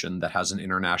corporation that has an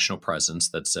international presence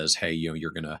that says, hey, you're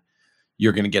going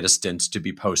to get a stint to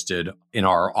be posted in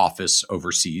our office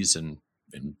overseas in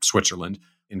Switzerland,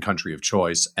 in country of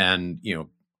choice. And,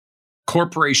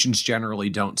 corporations generally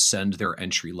don't send their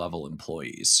entry-level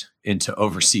employees into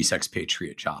overseas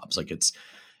expatriate jobs. Like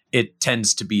it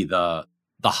tends to be the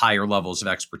the higher levels of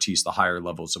expertise, the higher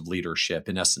levels of leadership,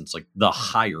 in essence, like the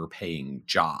higher paying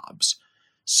jobs.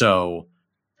 So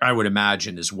I would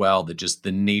imagine as well that just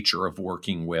the nature of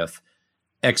working with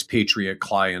expatriate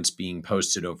clients being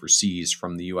posted overseas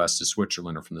from the US to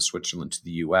Switzerland or from the Switzerland to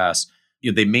the US,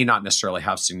 they may not necessarily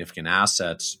have significant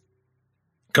assets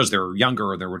because they're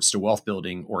younger or they're still wealth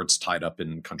building, or it's tied up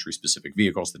in country specific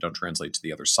vehicles that don't translate to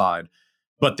the other side.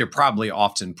 But they're probably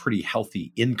often pretty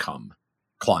healthy income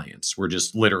clients. We're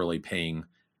just literally paying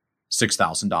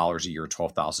 $6,000 a year,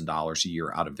 $12,000 a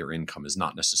year out of their income is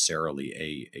not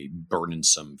necessarily a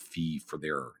burdensome fee for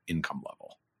their income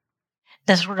level.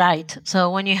 That's right.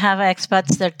 So when you have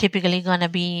expats, they're typically going to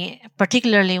be,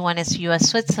 particularly when it's US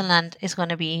Switzerland, it's going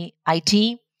to be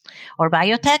IT or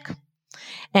biotech.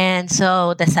 And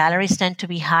so the salaries tend to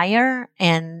be higher.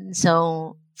 And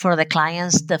so for the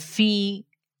clients, the fee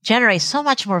generates so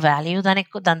much more value than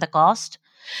the cost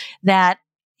that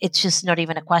it's just not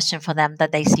even a question for them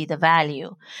that they see the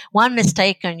value. One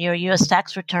mistake on your U.S.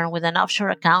 tax return with an offshore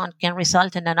account can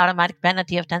result in an automatic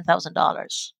penalty of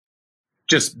 $10,000.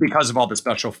 Just because of all the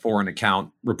special foreign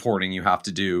account reporting you have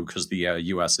to do because the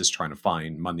U.S. is trying to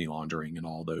find money laundering and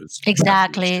all those.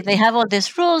 Exactly. They have all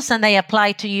these rules and they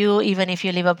apply to you even if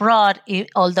you live abroad,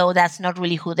 although that's not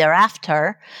really who they're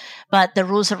after. But the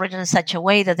rules are written in such a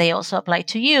way that they also apply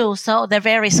to you. So they're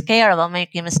very scared about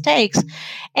making mistakes.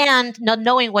 And not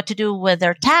knowing what to do with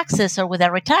their taxes or with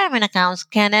their retirement accounts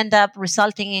can end up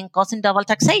resulting in causing double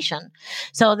taxation.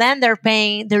 So then they're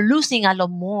losing a lot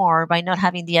more by not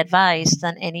having the advice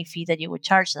than any fee that you would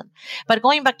charge them. But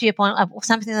going back to your point,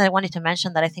 something that I wanted to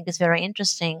mention that I think is very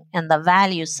interesting in the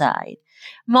value side.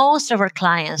 Most of our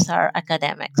clients are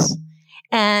academics,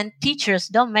 and teachers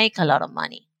don't make a lot of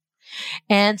money.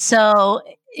 And so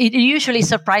it usually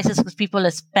surprises because people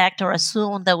expect or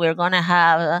assume that we're going to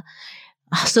have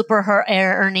super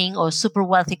earning or super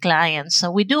wealthy clients. So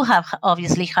we do have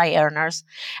obviously high earners,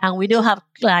 and we do have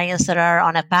clients that are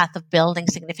on a path of building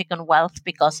significant wealth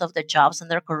because of their jobs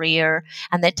and their career,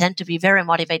 and they tend to be very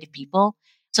motivated people.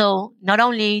 So not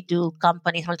only do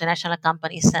companies, multinational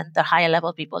companies, send their higher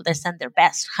level people, they send their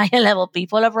best higher level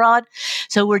people abroad.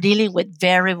 So we're dealing with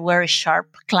very, very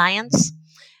sharp clients,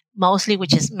 mostly,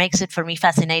 which makes it for me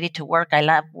fascinating to work. I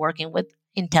love working with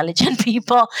intelligent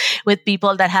people, with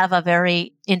people that have a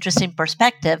very interesting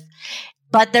perspective.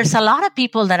 But there's a lot of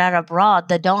people that are abroad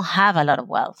that don't have a lot of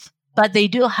wealth, but they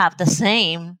do have the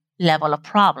same level of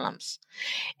problems.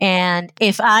 And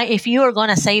if you are going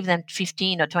to save them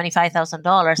 $15,000 or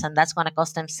 $25,000 and that's going to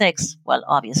cost them $6,000, well,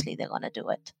 obviously they're going to do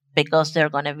it because they're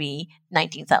going to be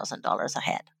 $19,000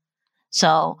 ahead.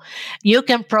 So you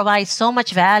can provide so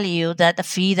much value that the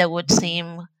fee that would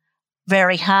seem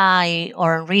very high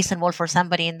or unreasonable for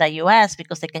somebody in the US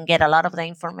because they can get a lot of the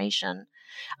information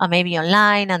maybe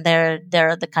online, and they're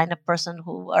the kind of person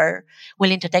who are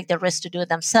willing to take the risk to do it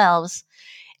themselves,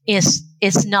 is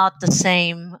not the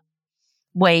same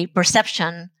way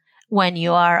perception when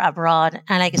you are abroad.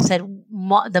 And like I said,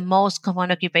 the most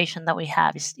common occupation that we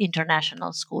have is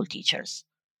international school teachers.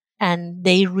 And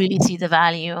they really see the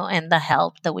value and the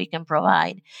help that we can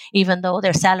provide, even though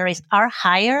their salaries are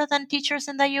higher than teachers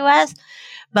in the US,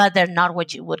 but they're not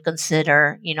what you would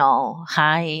consider,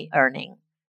 high earning.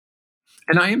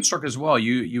 And I am struck as well.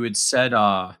 You had said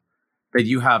that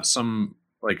you have some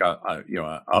like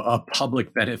a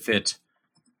public benefit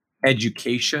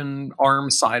education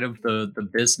arm side of the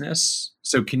business.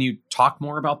 So can you talk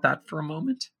more about that for a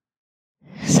moment?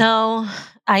 So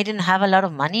I didn't have a lot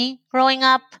of money growing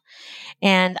up,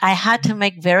 and I had to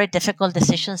make very difficult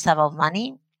decisions about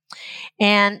money.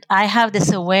 And I have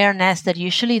this awareness that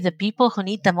usually the people who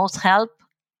need the most help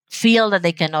feel that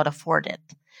they cannot afford it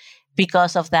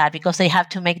because of that, because they have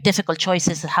to make difficult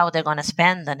choices of how they're going to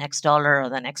spend the next dollar or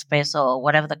the next peso or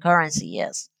whatever the currency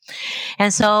is.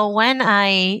 And so when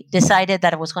I decided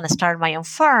that I was going to start my own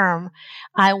firm,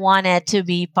 I wanted to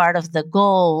be part of the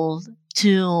goal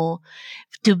to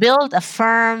build a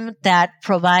firm that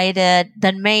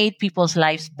made people's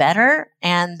lives better,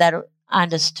 and that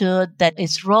understood that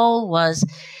its role was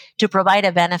to provide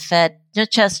a benefit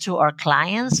not just to our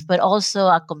clients, but also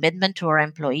a commitment to our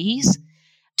employees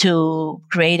to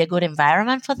create a good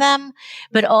environment for them,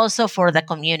 but also for the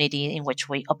community in which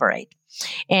we operate.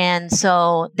 And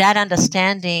so that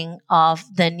understanding of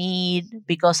the need,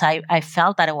 because I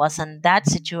felt that I was in that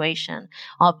situation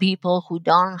of people who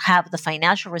don't have the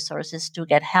financial resources to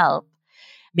get help,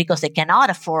 because they cannot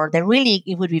afford,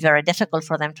 it would be very difficult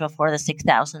for them to afford a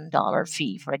 $6,000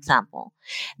 fee, for example,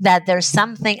 that there's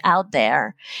something out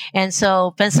there. And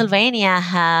so Pennsylvania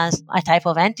has a type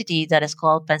of entity that is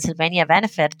called Pennsylvania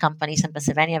Benefit Companies and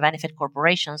Pennsylvania Benefit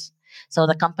Corporations. So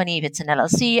the company, if it's an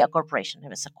LLC, a corporation,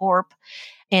 if it's a corp.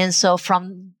 And so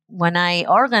from when I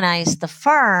organized the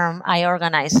firm, I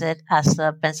organized it as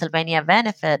a Pennsylvania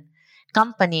Benefit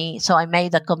Company. So I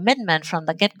made the commitment from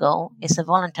the get-go. It's a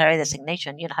voluntary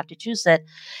designation. You don't have to choose it,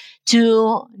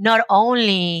 to not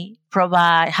only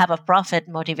have a profit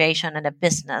motivation and a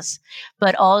business,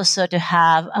 but also to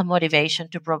have a motivation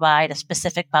to provide a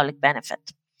specific public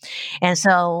benefit. And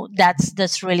so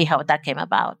that's really how that came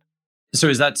about. So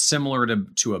is that similar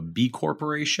to a B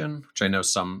corporation, which I know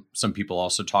some people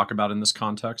also talk about in this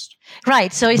context?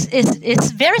 Right. So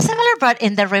it's very similar, but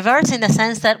in the reverse, in the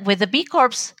sense that with the B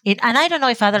Corps, and I don't know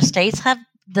if other states have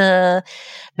the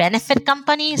benefit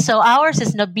company. So ours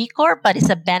is not B Corp, but it's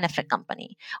a benefit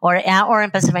company. Or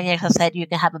in Pennsylvania, as I said, you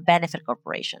can have a benefit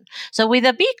corporation. So with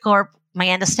a B Corp, my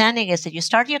understanding is that you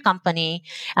start your company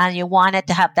and you want it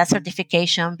to have that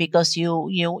certification because you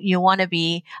want to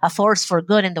be a force for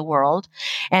good in the world.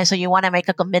 And so you want to make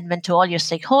a commitment to all your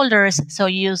stakeholders. So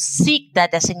you seek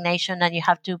that designation and you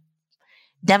have to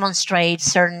demonstrate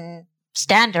certain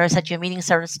standards, that you're meeting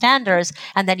certain standards,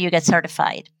 and then you get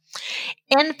certified.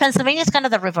 In Pennsylvania, it's kind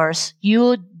of the reverse.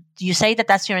 You say that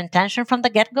that's your intention from the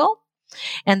get-go,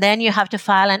 and then you have to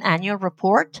file an annual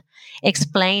report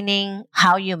explaining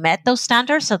how you met those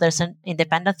standards. So there's an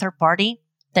independent third party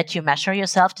that you measure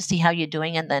yourself to see how you're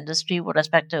doing in the industry with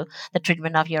respect to the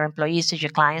treatment of your employees, to your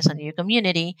clients, and your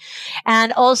community.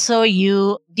 And also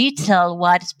you detail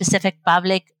what specific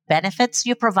public benefits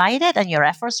you provided and your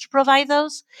efforts to provide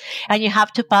those. And you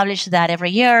have to publish that every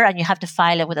year, and you have to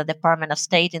file it with the Department of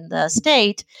State in the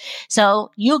state.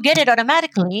 So you get it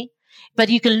automatically, but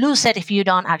you can lose it if you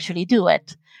don't actually do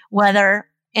it. Whether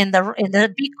in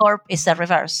the B Corp is the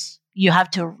reverse. You have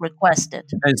to request it.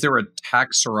 And is there a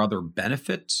tax or other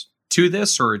benefit to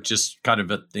this, or just kind of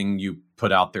a thing you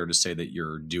put out there to say that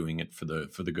you're doing it for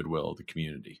the goodwill of the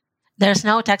community? There's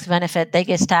no tax benefit. They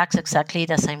get taxed exactly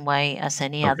the same way as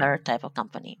any other type of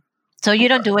company. So you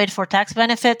don't do it for tax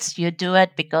benefits. You do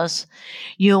it because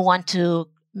you want to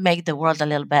make the world a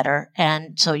little better.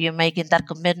 And so you're making that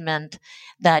commitment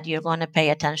that you're going to pay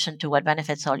attention to what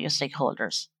benefits all your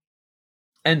stakeholders.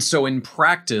 And so in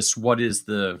practice, what is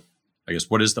the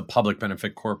public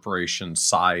benefit corporation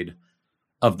side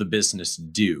of the business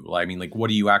do? I mean, like, what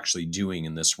are you actually doing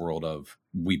in this world of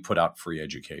we put out free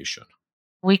education?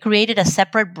 We created a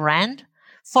separate brand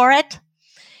for it.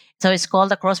 So it's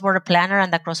called the Cross-Border Planner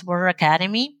and the Cross-Border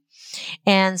Academy.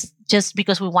 And just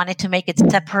because we wanted to make it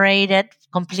separated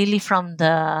completely from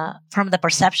the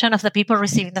perception of the people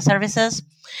receiving the services,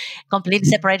 completely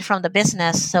separated from the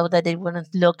business, so that it wouldn't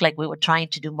look like we were trying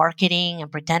to do marketing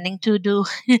and pretending to do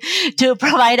to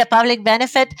provide a public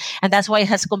benefit. And that's why it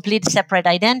has complete separate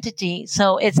identity.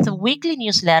 So it's a weekly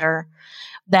newsletter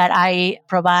that I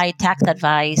provide tax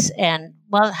advice and,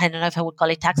 well, I don't know if I would call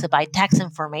it tax advice, tax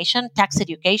information, tax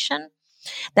education.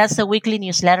 That's the weekly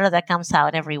newsletter that comes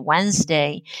out every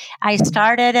Wednesday. I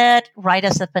started it right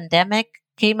as the pandemic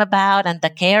came about and the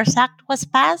CARES Act was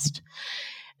passed,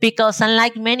 because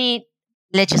unlike many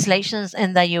legislations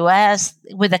in the U.S.,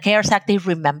 with the CARES Act, they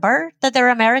remember that there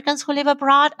are Americans who live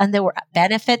abroad and there were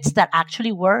benefits that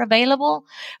actually were available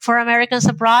for Americans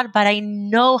abroad. But I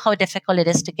know how difficult it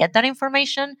is to get that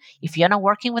information if you're not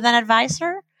working with an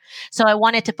advisor. So I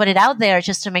wanted to put it out there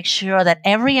just to make sure that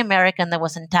every American that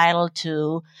was entitled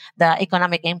to the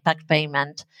economic impact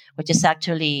payment, which is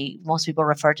actually, most people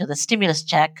refer to the stimulus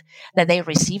check, that they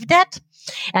received it.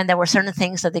 And there were certain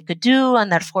things that they could do.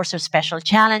 And that, of course, there's special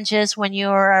challenges when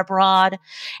you're abroad,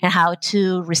 and how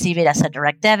to receive it as a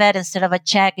direct debit instead of a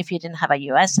check if you didn't have a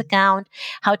U.S. account,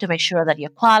 how to make sure that you're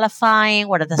qualifying,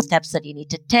 what are the steps that you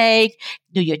need to take,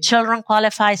 do your children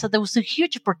qualify? So there was a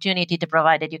huge opportunity to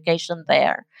provide education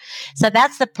there. So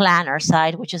that's the planner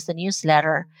side, which is the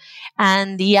newsletter.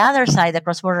 And the other side, the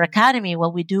Cross-Border Academy,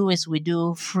 what we do is we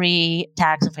do free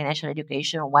tax and financial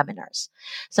education webinars.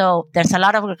 So there's a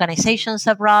lot of organizations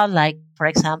abroad, like, for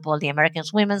example, the American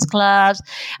Women's Clubs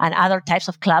and other types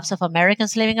of clubs of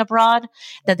Americans living abroad,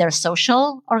 that they're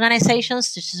social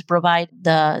organizations to just provide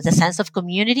the sense of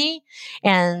community.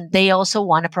 And they also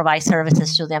want to provide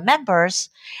services to their members.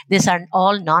 These are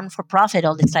all non-for-profit,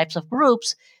 all these types of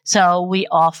groups. So we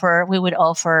would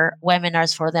offer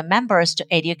webinars for the members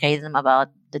to educate them about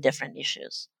the different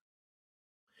issues.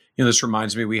 You know, this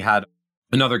reminds me, we had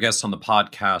another guest on the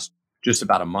podcast just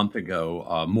about a month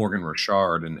ago, Morgan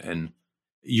Richard, and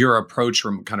your approach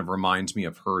kind of reminds me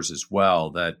of hers as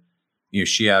well, that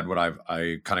she had what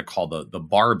I kind of call the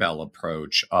barbell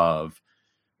approach of,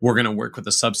 we're going to work with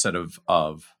a subset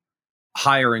of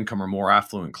higher income or more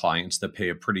affluent clients that pay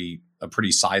a pretty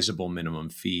sizable minimum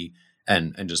fee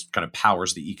and just kind of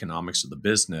powers the economics of the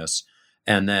business.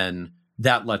 And then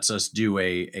that lets us do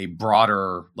a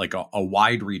broader, like a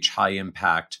wide reach, high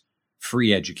impact,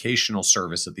 free educational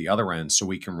service at the other end. So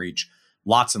we can reach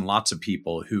lots and lots of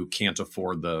people who can't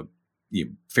afford the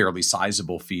fairly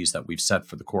sizable fees that we've set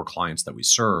for the core clients that we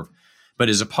serve. But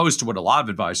as opposed to what a lot of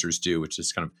advisors do, which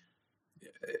is kind of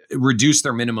reduce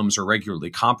their minimums or regularly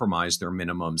compromise their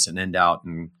minimums and end out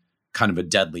in kind of a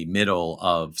deadly middle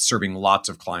of serving lots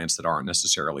of clients that aren't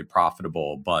necessarily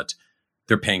profitable, but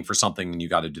they're paying for something and you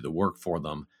got to do the work for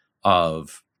them,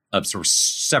 of sort of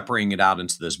separating it out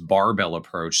into this barbell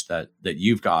approach that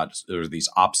you've got. There's these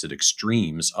opposite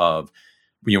extremes of,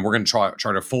 we're going to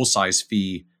charge a full size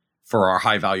fee for our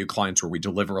high value clients where we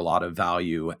deliver a lot of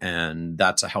value, and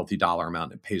that's a healthy dollar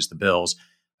amount that pays the bills.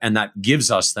 And that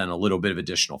gives us then a little bit of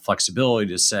additional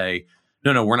flexibility to say,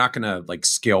 no, we're not going to like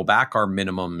scale back our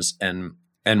minimums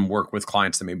and work with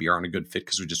clients that maybe aren't a good fit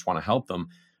because we just want to help them.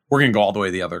 We're going to go all the way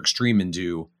to the other extreme and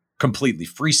do completely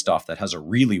free stuff that has a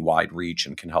really wide reach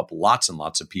and can help lots and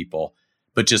lots of people,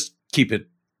 but just keep it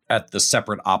at the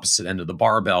separate opposite end of the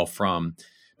barbell from,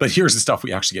 but here's the stuff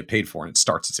we actually get paid for, and it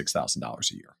starts at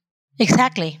 $6,000 a year.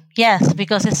 Exactly. Yes,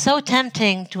 because it's so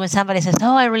tempting to when somebody says,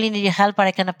 "Oh, I really need your help, but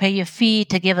I cannot pay you a fee,"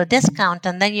 to give a discount.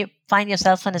 And then you find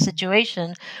yourself in a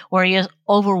situation where you're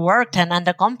overworked and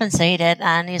undercompensated,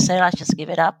 and you say, "Let's just give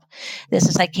it up.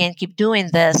 I can't keep doing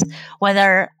this."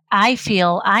 Whether I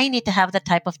feel I need to have the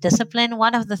type of discipline,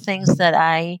 one of the things that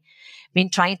I've been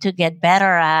trying to get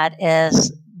better at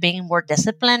is being more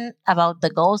disciplined about the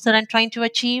goals that I'm trying to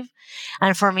achieve.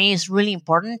 And for me, it's really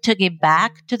important to give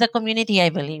back to the community. I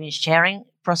believe in sharing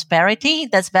prosperity.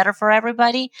 That's better for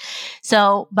everybody.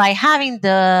 So by having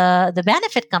the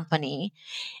benefit company,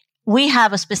 we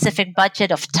have a specific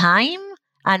budget of time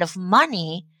and of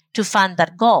money to fund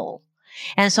that goal.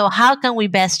 And so how can we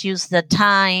best use the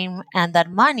time and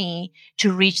that money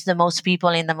to reach the most people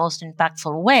in the most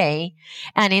impactful way?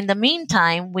 And in the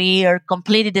meantime, we are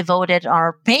completely devoted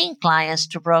our paying clients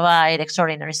to provide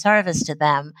extraordinary service to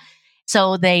them.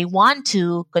 So they want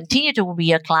to continue to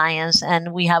be our clients,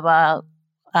 and we have a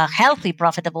healthy,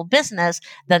 profitable business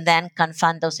that then can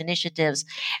fund those initiatives.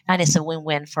 And it's a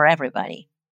win-win for everybody.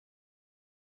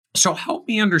 So help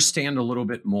me understand a little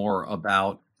bit more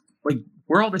about like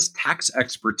where all this tax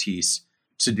expertise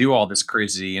to do all this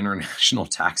crazy international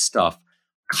tax stuff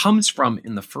comes from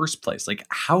in the first place. Like,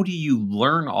 how do you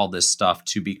learn all this stuff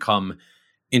to become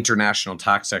international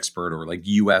tax expert, or like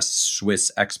U.S. Swiss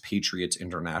expatriates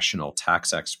international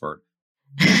tax expert?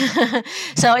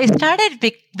 So it started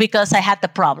because I had the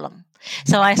problem.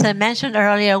 So as I mentioned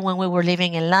earlier, when we were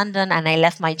living in London and I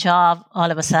left my job,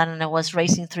 all of a sudden I was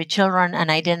raising 3 children and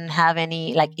I didn't have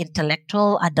any like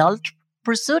intellectual adult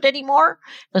pursuit anymore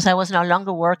because I was no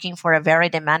longer working for a very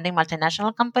demanding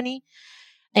multinational company.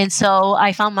 And so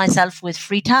I found myself with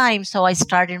free time. So I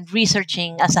started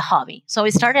researching as a hobby. So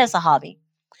it started as a hobby.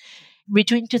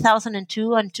 Between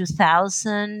 2002 and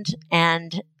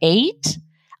 2008,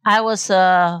 I was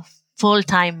a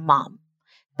full-time mom.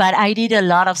 But I did a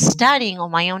lot of studying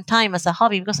on my own time as a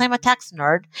hobby because I'm a tax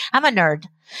nerd. I'm a nerd.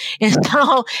 And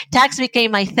so tax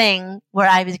became my thing where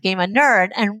I became a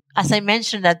nerd. And as I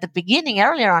mentioned at the beginning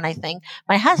earlier on, I think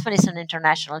my husband is an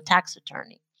international tax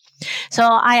attorney. So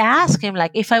I asked him,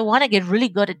 like, if I want to get really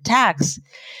good at tax,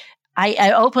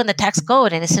 I open the tax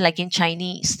code and it's like in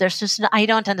Chinese. There's just, I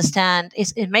don't understand.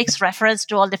 It makes reference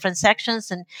to all different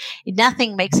sections and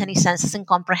nothing makes any sense. It's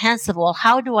incomprehensible.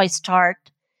 How do I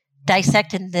start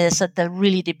dissecting this at the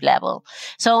really deep level?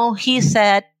 So he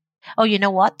said, oh, you know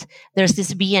what? There's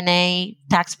this B&A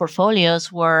tax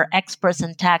portfolios where experts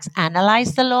in tax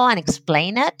analyze the law and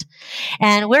explain it.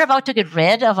 And we're about to get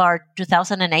rid of our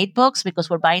 2008 books because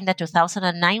we're buying the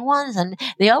 2009 ones and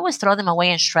they always throw them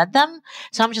away and shred them.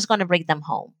 So I'm just going to bring them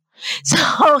home.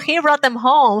 So he brought them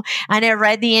home and I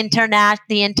read the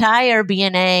entire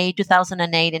B&A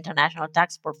 2008 international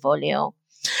tax portfolio.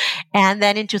 And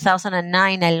then in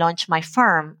 2009, I launched my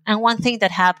firm. And one thing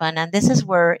that happened, and this is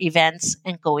where events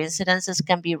and coincidences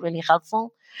can be really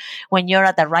helpful when you're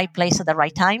at the right place at the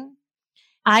right time.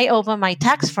 I opened my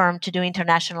tax firm to do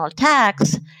international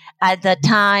tax at the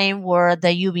time where the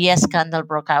UBS scandal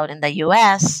broke out in the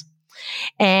US.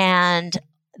 And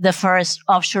the first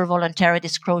offshore voluntary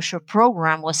disclosure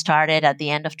program was started at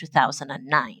the end of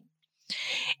 2009.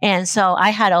 And so I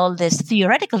had all this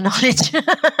theoretical knowledge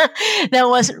that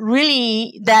was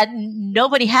really that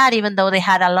nobody had, even though they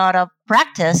had a lot of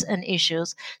practice and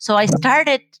issues. So I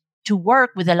started to work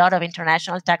with a lot of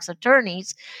international tax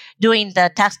attorneys doing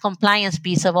the tax compliance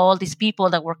piece of all these people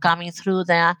that were coming through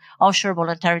the offshore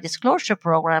voluntary disclosure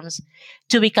programs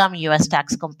to become U.S.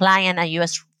 tax compliant and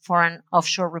U.S. foreign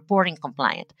offshore reporting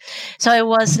compliant. So it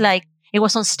was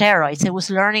on steroids. It was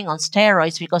learning on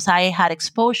steroids because I had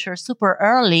exposure super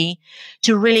early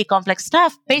to really complex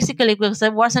stuff, basically because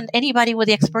there wasn't anybody with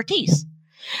the expertise.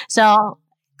 So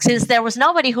since there was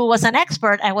nobody who was an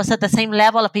expert, I was at the same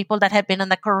level of people that had been in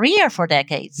the career for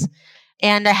decades.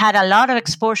 And I had a lot of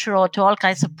exposure to all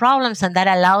kinds of problems, and that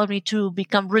allowed me to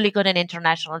become really good in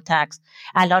international tax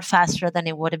a lot faster than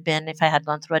it would have been if I had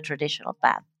gone through a traditional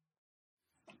path.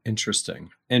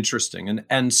 Interesting.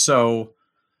 And so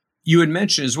you had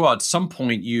mentioned as well, at some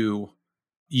point you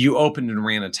opened and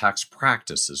ran a tax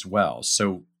practice as well.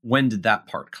 So when did that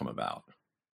part come about?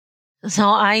 So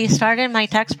I started my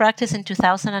tax practice in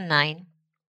 2009.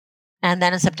 And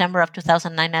then in September of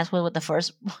 2009, as well, with the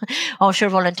first offshore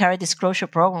voluntary disclosure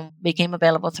program became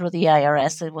available through the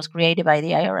IRS. It was created by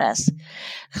the IRS.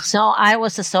 So I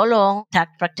was a solo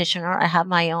tax practitioner. I have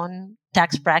my own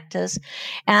tax practice.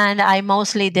 And I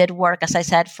mostly did work, as I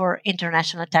said, for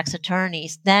international tax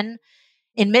attorneys. Then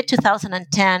in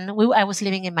mid-2010, I was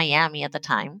living in Miami at the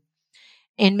time.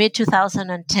 In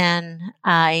mid-2010,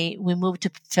 we moved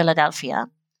to Philadelphia.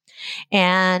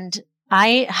 And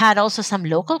I had also some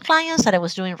local clients that I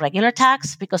was doing regular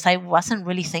tax because I wasn't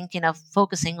really thinking of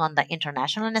focusing on the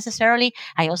international necessarily.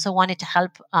 I also wanted to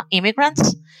help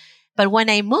immigrants. But when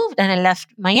I moved and I left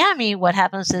Miami, what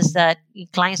happens is that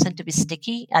clients tend to be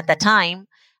sticky at the time.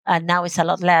 Now it's a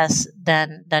lot less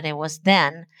than it was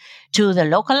then to the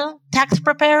local tax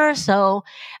preparer. So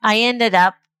I ended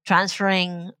up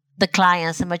transferring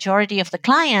the majority of the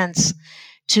clients,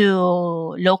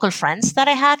 to local friends that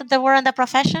I had that were in the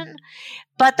profession.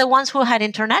 But the ones who had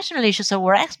international issues or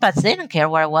were expats, they didn't care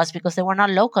where I was because they were not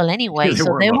local anyway.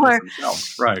 So they were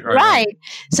themselves. Right.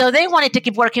 So they wanted to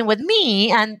keep working with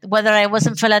me. And whether I was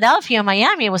in Philadelphia or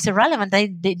Miami, it was irrelevant. They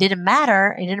didn't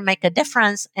matter. It didn't make a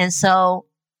difference. And so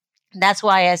that's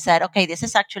why I said, okay, this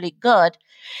is actually good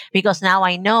because now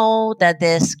I know that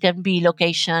this can be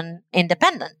location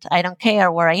independent. I don't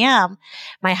care where I am.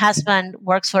 My husband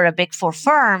works for a Big Four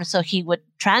firm, so he would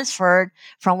transfer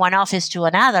from one office to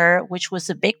another, which was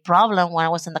a big problem when I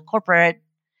was in the corporate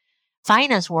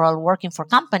finance world working for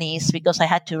companies because I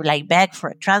had to beg for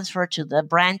a transfer to the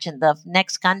branch in the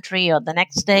next country or the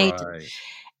next state. Right.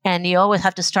 And you always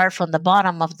have to start from the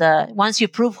bottom once you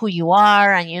prove who you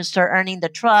are and you start earning the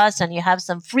trust and you have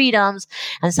some freedoms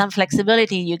and some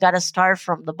flexibility, you got to start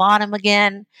from the bottom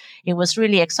again. It was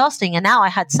really exhausting. And now I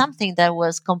had something that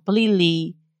was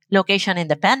completely location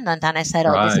independent. And I said,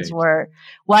 this is what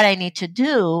I need to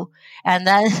do. And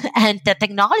the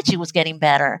technology was getting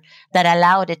better that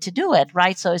allowed it to do it,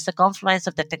 right? So it's the confluence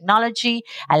of the technology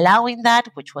allowing that,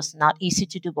 which was not easy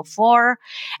to do before,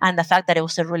 and the fact that it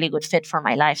was a really good fit for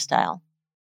my lifestyle.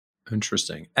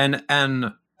 Interesting. And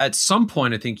at some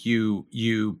point, I think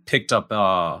you picked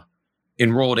up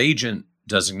enrolled agent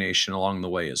designation along the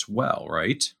way as well,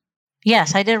 right?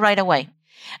 Yes, I did right away.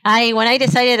 When I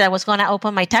decided I was going to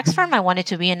open my tax firm, I wanted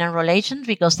to be an enrolled agent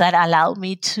because that allowed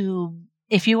me to,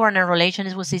 if you were an enrolled agent,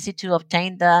 it was easy to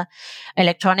obtain the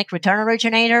electronic return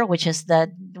originator, which is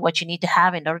what you need to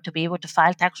have in order to be able to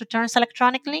file tax returns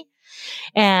electronically.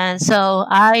 And so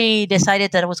I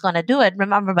decided that I was going to do it.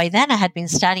 Remember, by then I had been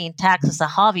studying tax as a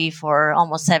hobby for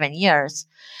almost 7 years.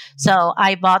 So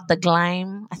I bought the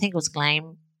GLIME, I think it was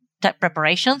GLIME,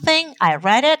 preparation thing. I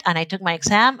read it and I took my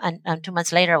exam, and 2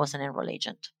 months later I was an enrolled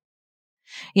agent.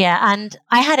 Yeah, and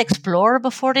I had explored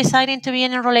before deciding to be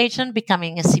an enrolled agent,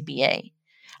 becoming a CPA.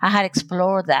 I had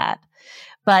explored that.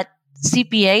 But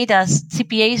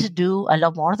CPAs do a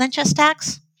lot more than just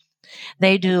tax.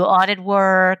 They do audit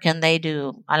work and they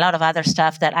do a lot of other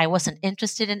stuff that I wasn't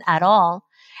interested in at all.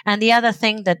 And the other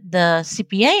thing that the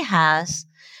CPA has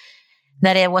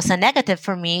that it was a negative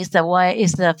for me is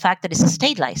the fact that it's a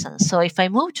state license. So if I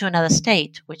moved to another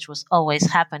state, which was always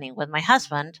happening with my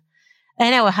husband,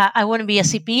 and I wouldn't be a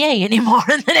CPA anymore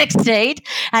in the next state,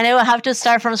 and I would have to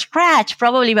start from scratch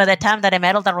probably by the time that I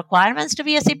met all the requirements to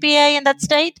be a CPA in that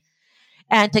state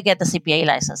and to get the CPA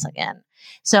license again.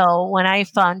 So when I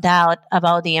found out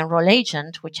about the enroll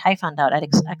agent, which I found out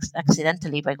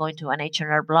accidentally by going to an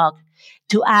H&R blog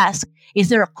to ask, is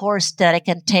there a course that I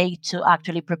can take to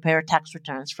actually prepare tax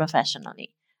returns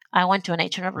professionally? I went to an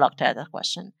H&R blog to ask that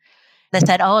question. They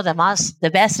said, oh,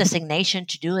 the best designation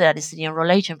to do that is the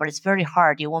enroll agent, but it's very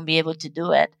hard. You won't be able to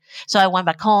do it. So I went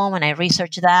back home and I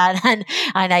researched that and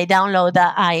I downloaded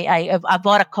that. I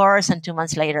bought a course, and 2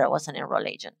 months later I was an enroll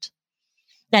agent.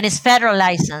 And it's federal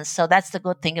license. So that's the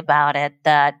good thing about it,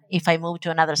 that if I move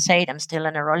to another state, I'm still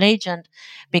an enroll agent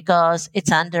because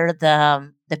it's under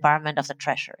the Department of the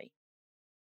Treasury.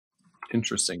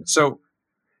 Interesting. So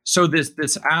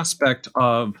this aspect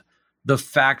of the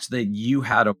fact that you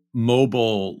had a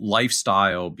mobile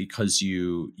lifestyle because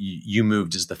you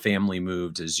moved as the family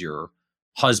moved, as your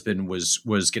husband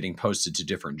was getting posted to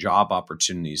different job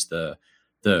opportunities, the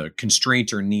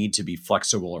constraint or need to be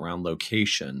flexible around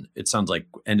location, it sounds like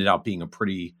ended up being a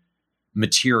pretty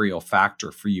material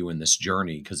factor for you in this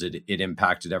journey, because it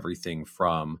impacted everything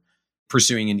from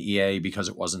pursuing an EA because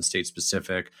it wasn't state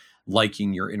specific,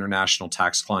 liking your international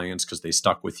tax clients because they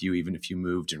stuck with you even if you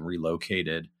moved and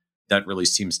relocated. That really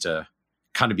seems to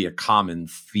kind of be a common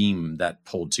theme that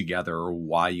pulled together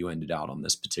why you ended out on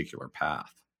this particular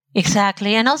path.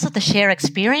 Exactly. And also the shared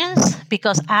experience,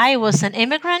 because I was an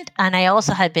immigrant and I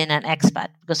also had been an expat,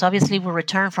 because obviously we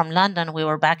returned from London, we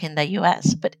were back in the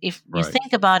US. But if you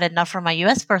think about it, not from a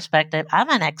US perspective, I'm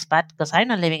an expat because I'm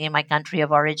not living in my country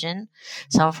of origin.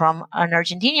 So from an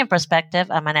Argentinian perspective,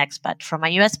 I'm an expat. From a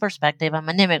US perspective, I'm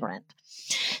an immigrant.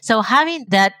 So having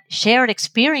that shared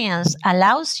experience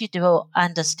allows you to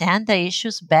understand the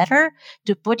issues better,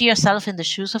 to put yourself in the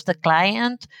shoes of the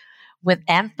client with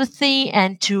empathy,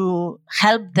 and to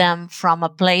help them from a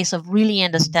place of really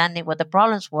understanding what the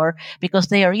problems were, because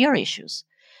they are your issues.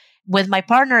 With my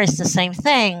partner, it's the same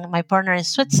thing. My partner in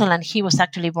Switzerland, he was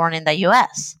actually born in the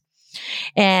US.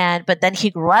 But then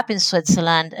he grew up in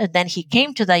Switzerland, and then he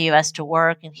came to the US to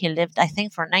work, and he lived, I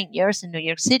think, for 9 years in New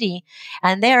York City.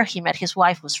 And there he met his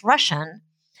wife, who's Russian.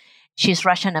 She's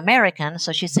Russian American,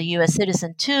 so she's a US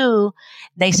citizen too.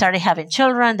 They started having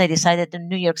children. They decided that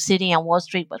New York City and Wall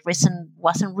Street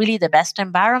wasn't really the best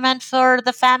environment for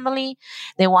the family.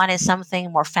 They wanted something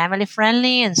more family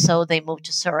friendly, and so they moved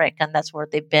to Zurich, and that's where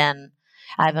they've been,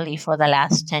 I believe, for the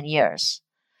last 10 years.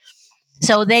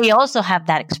 So they also have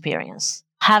that experience,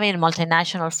 having a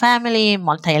multinational family,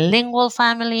 multilingual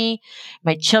family.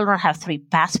 My children have 3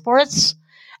 passports.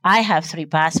 I have 3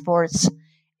 passports.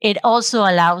 It also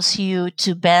allows you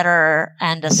to better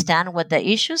understand what the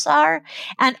issues are.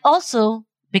 And also,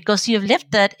 because you've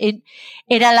lived it,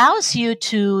 it allows you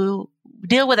to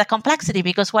deal with the complexity,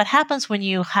 because what happens when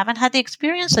you haven't had the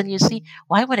experience and you see,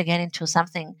 why would I get into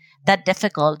something that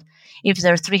difficult if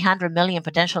there are 300 million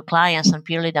potential clients on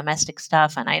purely domestic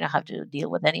stuff and I don't have to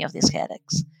deal with any of these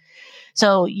headaches?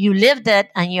 So you lived it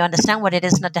and you understand what it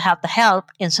is not to have the help.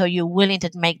 And so you're willing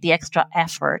to make the extra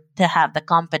effort to have the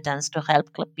competence to help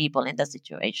people in the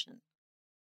situation.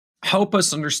 Help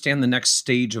us understand the next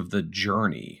stage of the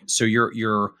journey. So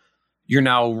you're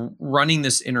now running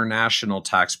this international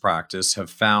tax practice, have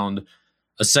found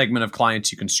a segment of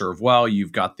clients you can serve well.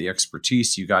 You've got the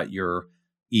expertise, you got your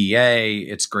EA.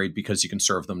 It's great because you can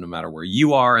serve them no matter where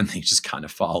you are, and they just kind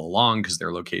of follow along because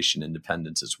they're location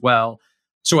independent as well.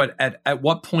 So at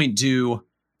what point do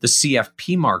the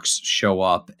CFP marks show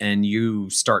up and you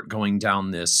start going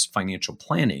down this financial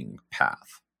planning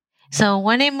path? So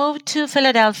when I moved to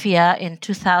Philadelphia in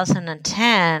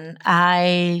 2010,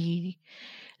 I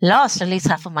lost at least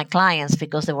half of my clients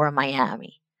because they were in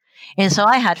Miami. And so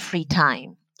I had free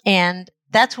time. And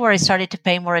that's where I started to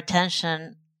pay more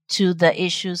attention to the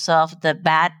issues of the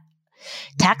bad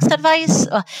tax advice,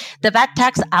 the bad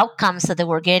tax outcomes that they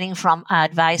were getting from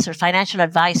financial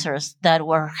advisors that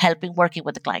were working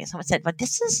with the clients. And I said, but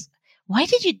why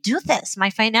did you do this?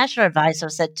 My financial advisor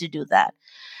said to do that.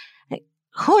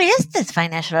 Who is this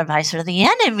financial advisor? The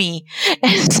enemy.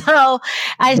 And so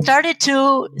I started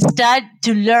to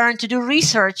learn, to do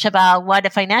research about what a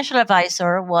financial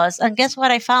advisor was. And guess what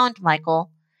I found,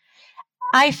 Michael?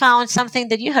 I found something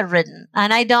that you had written,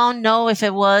 and I don't know if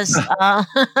it was, I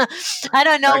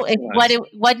don't know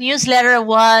what newsletter it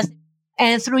was.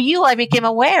 And through you, I became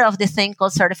aware of this thing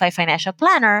called Certified Financial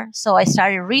Planner. So I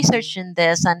started researching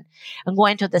this and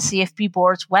going to the CFP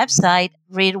board's website,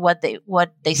 read what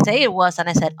they say it was. And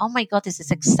I said, oh my God, this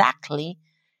is exactly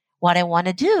what I want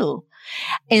to do.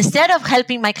 Instead of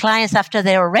helping my clients after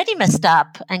they're already messed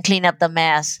up and clean up the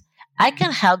mess, I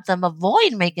can help them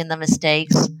avoid making the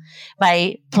mistakes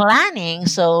by planning.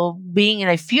 So being in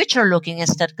a future looking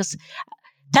instead, because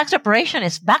tax preparation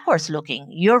is backwards looking.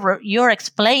 You're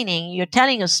explaining, you're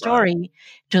telling a story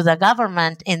to the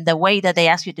government in the way that they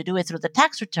ask you to do it through the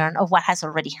tax return of what has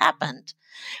already happened.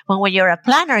 When you're a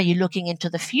planner, you're looking into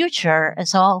the future. And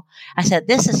so I said,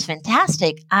 this is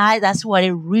fantastic. That's what I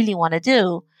really want to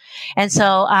do. And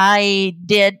so I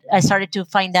started to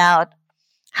find out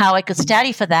how I could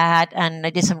study for that. And I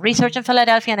did some research in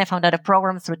Philadelphia, and I found out a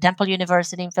program through Temple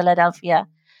University in Philadelphia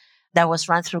that was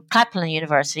run through Kaplan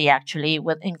University, actually,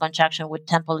 in conjunction with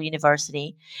Temple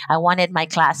University. I wanted my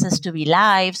classes to be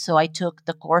live, so I took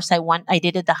the course. I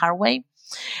did it the hard way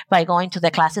by going to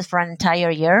the classes for an entire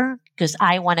year because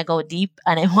I want to go deep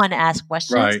and I want to ask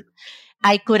questions. Right.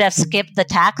 I could have skipped the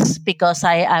tax because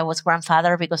I was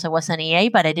grandfather because I was an EA,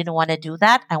 but I didn't want to do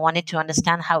that. I wanted to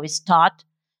understand how it's taught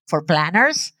for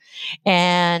planners.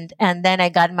 And then I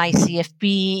got my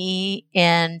CFP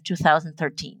in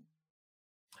 2013.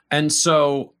 And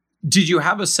so did you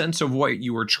have a sense of what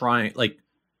you were trying, like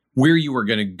where you were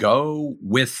going to go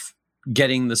with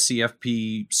getting the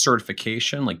CFP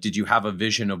certification? Like, did you have a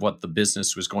vision of what the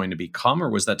business was going to become, or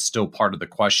was that still part of the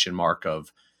question mark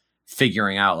of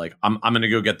figuring out, like, I'm going to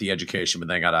go get the education, but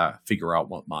then I got to figure out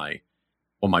what my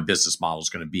business model is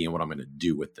going to be and what I'm going to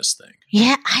do with this thing?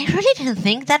 Yeah, I really didn't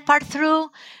think that part through.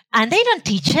 And they don't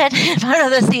teach it part of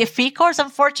the CFP course,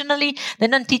 unfortunately. They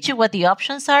don't teach you what the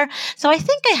options are. So I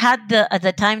think I had at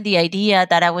the time the idea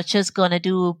that I was just going to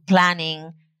do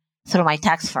planning through my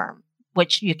tax firm,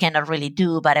 which you cannot really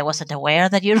do, but I wasn't aware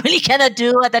that you really cannot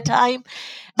do at the time.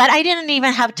 But I didn't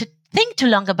even have to think too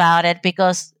long about it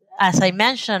because, as I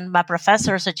mentioned, my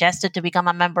professor suggested to become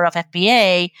a member of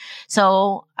FPA.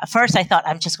 So at first I thought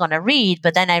I'm just going to read,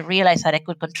 but then I realized that I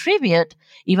could contribute,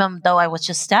 even though I was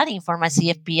just studying for my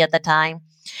CFP at the time.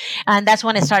 And that's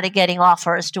when I started getting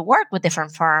offers to work with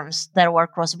different firms that were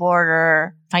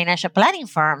cross-border financial planning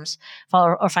firms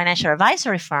or financial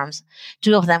advisory firms.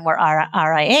 Two of them were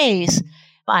RIAs,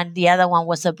 and the other one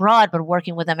was abroad, but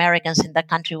working with Americans in the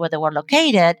country where they were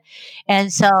located.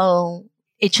 And so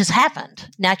it just happened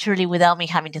naturally without me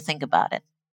having to think about it.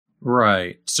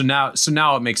 Right. So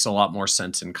now it makes a lot more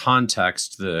sense in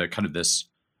context, the kind of this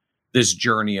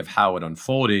journey of how it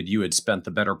unfolded. You had spent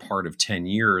the better part of 10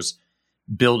 years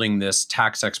building this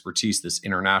tax expertise, this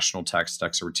international tax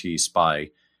expertise, by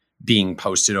being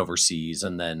posted overseas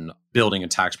and then building a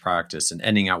tax practice and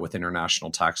ending out with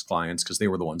international tax clients because they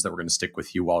were the ones that were going to stick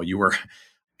with you while you were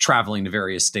traveling to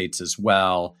various states as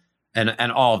well.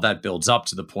 And all of that builds up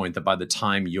to the point that by the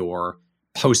time you're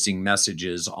posting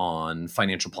messages on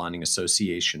Financial Planning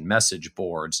Association message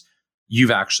boards,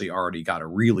 you've actually already got a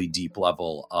really deep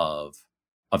level of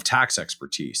tax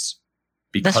expertise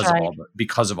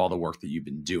because of all the work that you've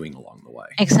been doing along the way.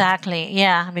 Exactly.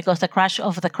 Yeah, because the crash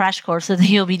course of the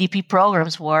UBDP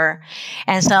programs were.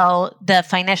 And so the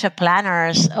financial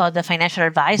planners or the financial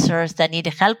advisors that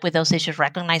needed help with those issues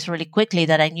recognized really quickly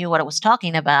that I knew what I was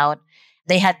talking about.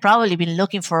 They had probably been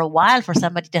looking for a while for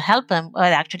somebody to help them. Well,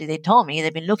 actually, they told me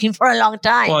they've been looking for a long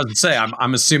time. Well, I'd say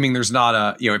I'm assuming there's not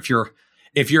a,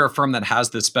 if you're a firm that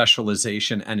has this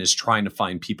specialization and is trying to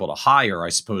find people to hire, I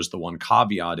suppose the one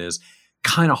caveat is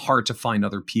kind of hard to find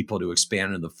other people to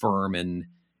expand in the firm. And,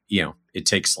 it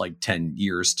takes like 10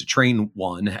 years to train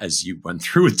one, as you went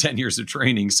through with 10 years of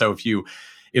training. So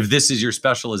if this is your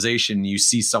specialization, you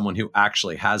see someone who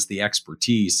actually has the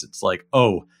expertise, it's like,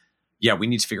 oh, yeah, we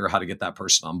need to figure out how to get that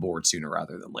person on board sooner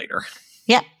rather than later.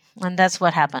 Yeah, and that's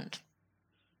what happened.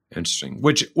 Interesting.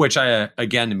 Which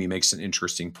again, to me makes an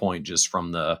interesting point just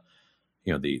from the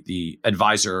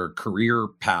advisor career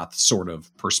path sort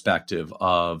of perspective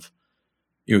of,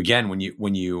 again, when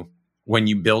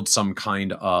you build some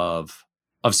kind of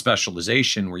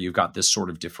specialization where you've got this sort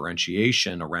of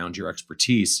differentiation around your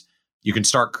expertise, you can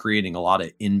start creating a lot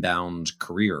of inbound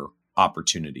career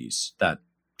opportunities that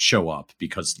show up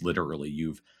because literally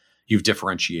you've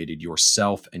differentiated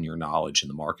yourself and your knowledge in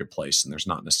the marketplace, and there's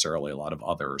not necessarily a lot of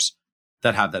others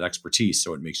that have that expertise,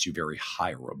 so it makes you very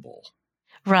hireable.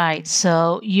 Right.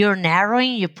 So you're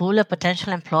narrowing your pool of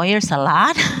potential employers a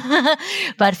lot,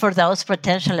 but for those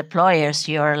potential employers,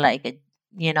 you're like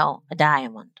a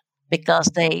diamond because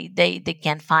they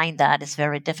can't find that. It's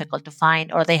very difficult to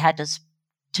find, or they had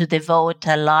to devote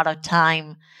a lot of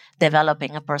time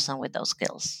developing a person with those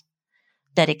skills.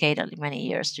 Dedicated many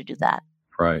years to do that.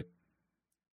 Right.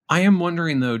 I am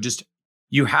wondering though, just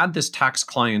you had this tax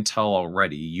clientele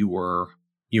already. You were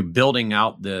building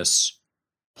out this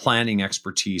planning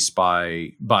expertise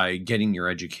by getting your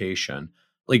education.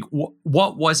 Like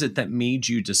what was it that made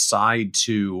you decide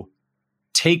to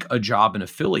take a job and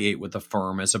affiliate with a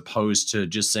firm as opposed to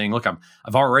just saying, look,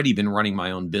 I've already been running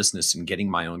my own business and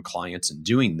getting my own clients and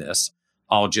doing this.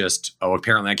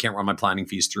 Apparently I can't run my planning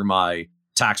fees through my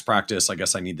tax practice. I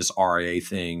guess I need this RIA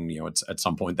thing. It's at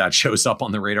some point that shows up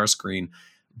on the radar screen,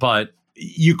 but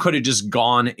you could have just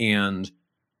gone and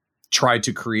tried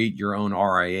to create your own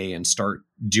RIA and start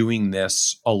doing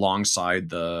this alongside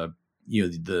the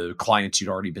the clients you'd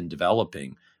already been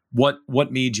developing.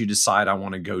 What made you decide I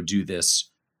want to go do this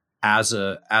as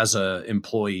a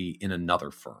employee in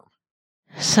another firm?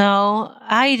 So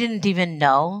I didn't even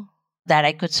know that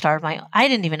I could start I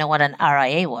didn't even know what an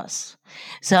RIA was.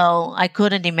 So I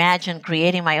couldn't imagine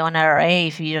creating my own RIA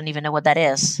if you don't even know what that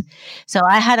is. So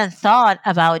I hadn't thought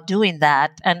about doing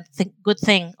that. And good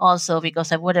thing also,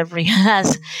 because I would have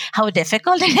realized how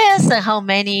difficult it is and how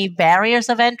many barriers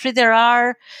of entry there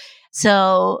are.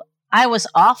 So I was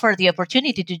offered the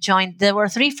opportunity to join. There were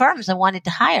 3 firms that wanted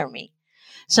to hire me.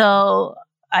 So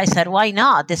I said, why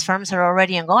not? These firms are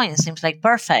already ongoing. It seems like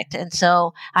perfect. And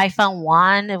so I found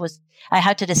one. I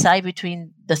had to decide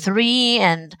between the 3,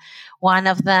 and one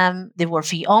of them, they were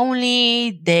fee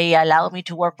only. They allowed me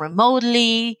to work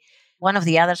remotely. One of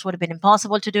the others would have been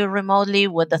impossible to do remotely.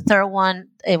 With the third one,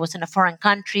 it was in a foreign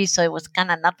country, so it was kind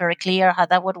of not very clear how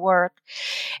that would work.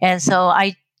 And so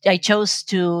I chose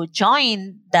to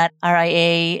join that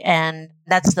RIA, and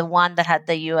that's the one that had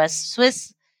the US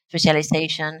Swiss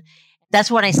specialization.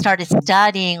 That's when I started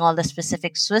studying all the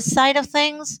specific Swiss side of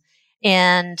things.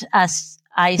 And as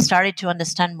I started to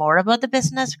understand more about the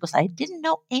business, because I didn't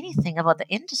know anything about the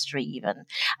industry even.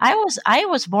 I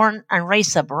was born and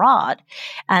raised abroad.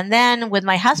 And then with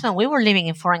my husband, we were living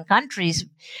in foreign countries.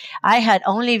 I had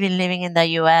only been living in the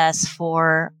US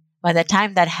by the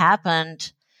time that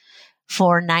happened,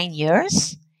 for 9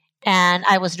 years. And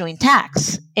I was doing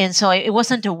tax. And so it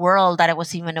wasn't a world that I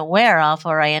was even aware of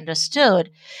or I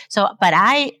understood. But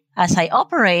as I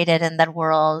operated in that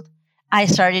world, I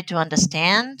started to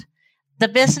understand the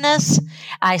business.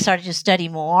 I started to study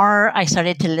more. I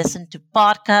started to listen to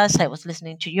podcasts. I was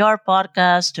listening to your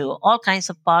podcast, to all kinds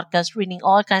of podcasts, reading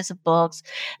all kinds of books,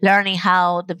 learning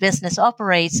how the business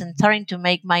operates, and starting to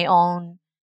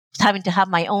having to have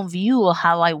my own view of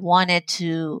how I wanted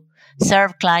to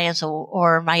serve clients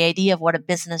or my idea of what a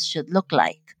business should look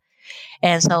like.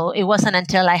 And so it wasn't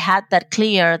until I had that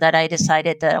clear that I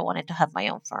decided that I wanted to have my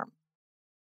own firm.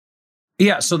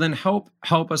 Yeah. So then help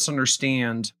us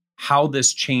understand how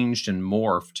this changed and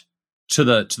morphed to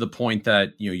the point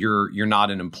that you're not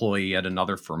an employee at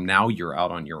another firm. Now you're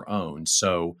out on your own.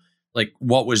 So like,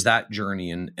 what was that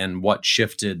journey and what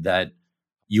shifted that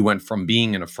you went from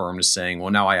being in a firm to saying,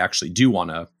 well, now I actually do want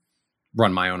to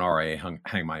run my own RIA,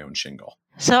 hang my own shingle?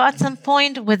 So at some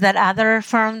point with that other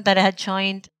firm that I had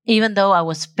joined, even though I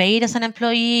was paid as an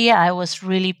employee, I was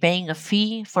really paying a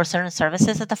fee for certain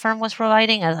services that the firm was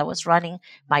providing, as I was running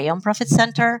my own profit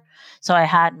center. So I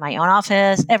had my own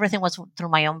office. Everything was through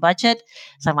my own budget.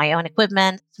 So my own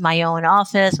equipment, my own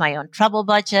office, my own travel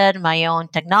budget, my own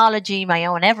technology, my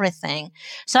own everything.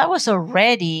 So I was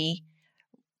already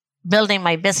building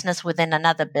my business within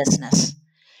another business.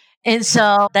 And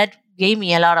so that gave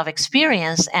me a lot of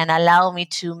experience and allowed me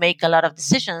to make a lot of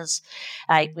decisions.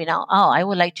 Like, I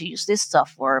would like to use this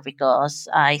software because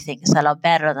I think it's a lot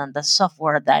better than the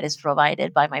software that is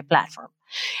provided by my platform.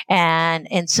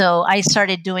 And so I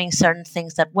started doing certain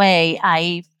things that way.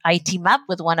 I team up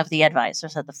with one of the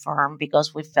advisors at the firm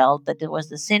because we felt that there was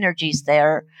the synergies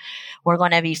there were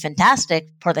going to be fantastic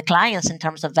for the clients in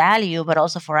terms of value, but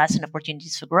also for us in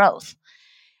opportunities for growth.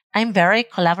 I'm very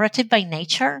collaborative by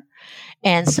nature.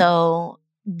 And so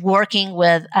working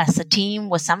as a team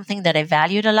was something that I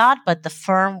valued a lot, but the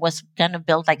firm was going to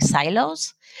build like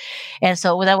silos. And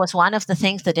so that was one of the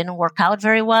things that didn't work out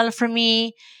very well for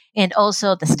me. And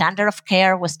also the standard of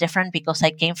care was different because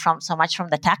I came so much from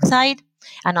the tax side.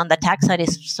 And on the tax side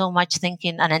is so much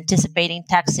thinking and anticipating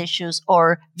tax issues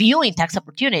or viewing tax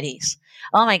opportunities.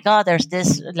 Oh my God, there's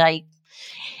this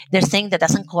thing that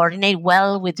doesn't coordinate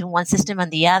well with one system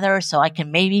and the other, so I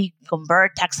can maybe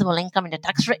convert taxable income into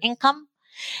tax-free income.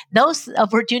 Those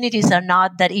opportunities are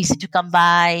not that easy to come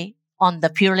by on the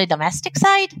purely domestic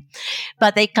side,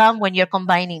 but they come when you're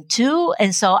combining two.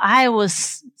 And so I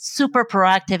was super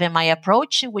proactive in my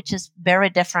approach, which is very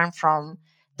different from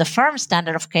the firm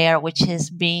standard of care, which is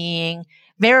being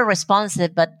very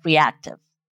responsive but reactive.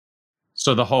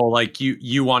 So the whole,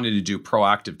 you wanted to do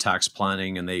proactive tax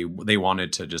planning, and they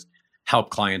wanted to just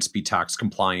help clients be tax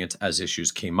compliant as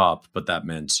issues came up, but that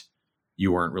meant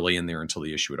you weren't really in there until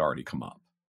the issue had already come up.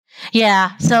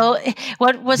 Yeah. So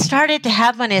what started to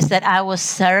happen is that I was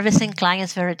servicing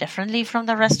clients very differently from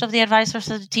the rest of the advisors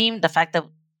of the team. The fact that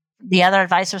the other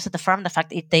advisors at the firm, the fact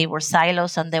that they were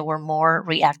silos and they were more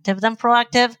reactive than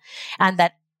proactive, and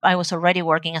that I was already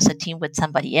working as a team with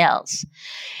somebody else.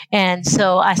 And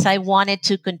so as I wanted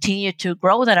to continue to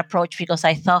grow that approach because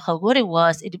I thought how good it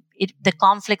was, the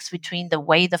conflicts between the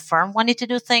way the firm wanted to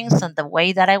do things and the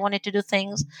way that I wanted to do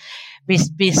things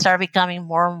started becoming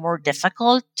more and more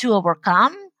difficult to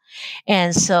overcome.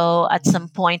 And so at some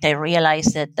point I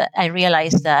realized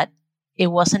that it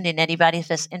wasn't in anybody's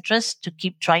best interest to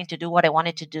keep trying to do what I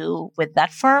wanted to do with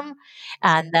that firm,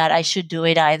 and that I should do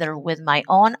it either with my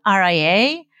own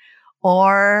RIA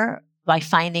or by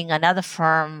finding another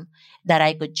firm that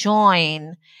I could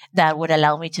join that would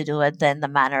allow me to do it in the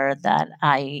manner that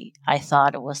I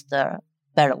thought was the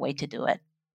better way to do it.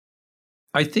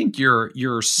 I think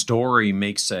your story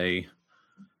makes an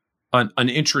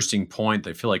interesting point.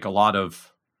 I feel like a lot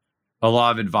of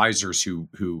advisors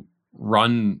who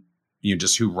run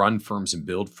who run firms and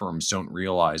build firms don't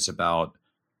realize about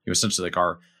essentially like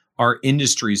our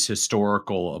industry's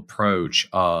historical approach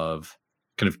of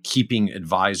kind of keeping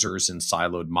advisors in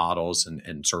siloed models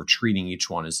and sort of treating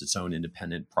each one as its own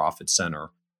independent profit center.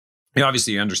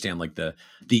 Obviously you understand like the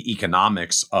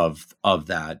economics of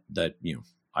that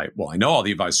I know all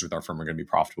the advisors with our firm are going to be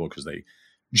profitable because they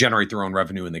generate their own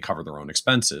revenue and they cover their own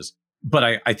expenses.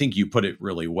 But I think you put it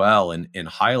really well in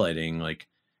highlighting like,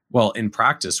 well, in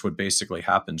practice, what basically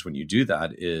happens when you do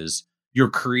that is you're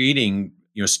creating,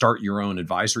 start your own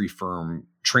advisory firm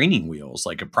training wheels,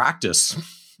 like a practice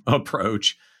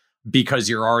approach, because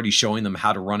you're already showing them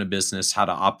how to run a business, how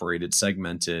to operate it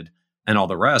segmented, and all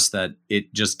the rest, that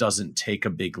it just doesn't take a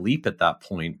big leap at that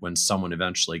point when someone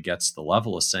eventually gets to the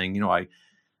level of saying, I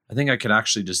think I could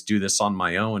actually just do this on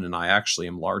my own. And I actually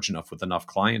am large enough with enough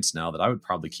clients now that I would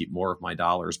probably keep more of my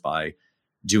dollars by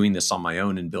doing this on my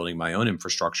own and building my own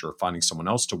infrastructure or finding someone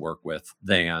else to work with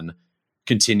than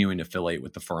continuing to affiliate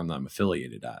with the firm that I'm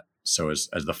affiliated at. So as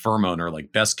the firm owner,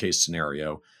 like best case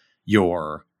scenario,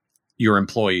 your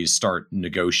employees start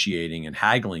negotiating and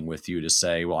haggling with you to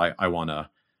say, well, I want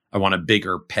a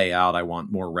bigger payout. I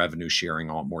want more revenue sharing.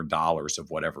 I want more dollars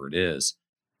of whatever it is.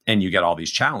 And you get all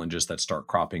these challenges that start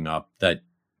cropping up that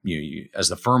you as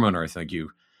the firm owner, I think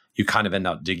you kind of end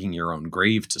up digging your own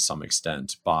grave to some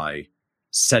extent by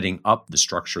setting up the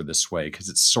structure this way, because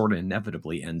it sort of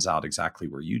inevitably ends out exactly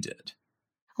where you did.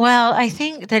 Well, I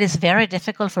think that it's very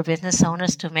difficult for business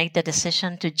owners to make the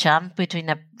decision to jump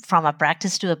from a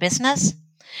practice to a business.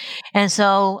 And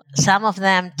so some of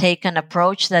them take an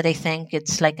approach that they think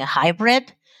it's like a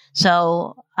hybrid.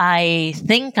 So I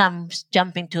think I'm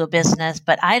jumping to a business,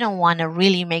 but I don't want to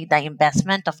really make the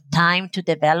investment of time to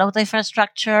develop the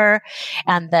infrastructure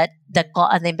and the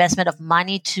investment of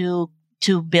money to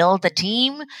build the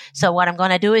team. So what I'm going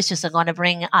to do is just I'm going to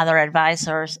bring other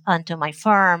advisors onto my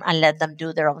firm and let them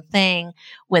do their own thing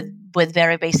with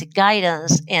very basic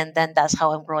guidance. And then that's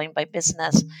how I'm growing my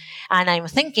business. And I'm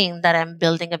thinking that I'm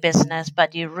building a business,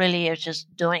 but you really are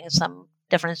just doing some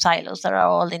different silos that are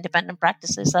all independent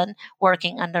practices and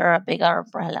working under a bigger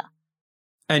umbrella.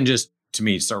 And just to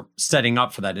me, start setting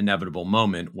up for that inevitable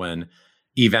moment when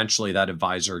eventually that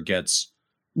advisor gets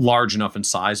large enough and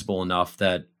sizable enough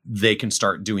that they can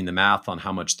start doing the math on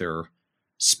how much they're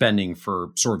spending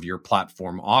for sort of your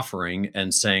platform offering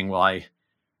and saying, well, I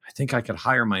think I could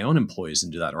hire my own employees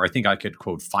and do that. Or I think I could,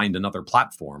 quote, find another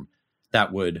platform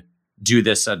that would do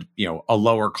this at a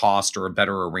lower cost or a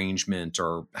better arrangement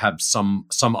or have some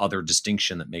other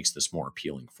distinction that makes this more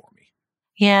appealing for me.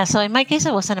 Yeah. So in my case,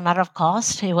 it wasn't a matter of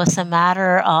cost. It was a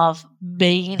matter of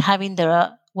having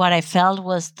what I felt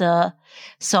was the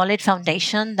solid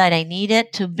foundation that I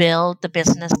needed to build the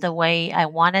business the way I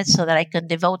wanted, so that I could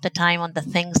devote the time on the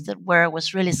things where I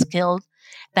was really skilled,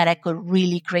 that I could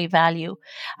really create value.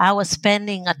 I was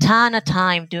spending a ton of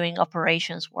time doing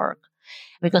operations work,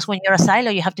 because when you're a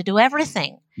silo, you have to do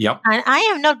everything. Yep. And I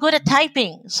am not good at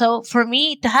typing. So for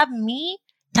me, to have me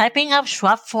typing up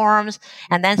Schwab forms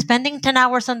and then spending 10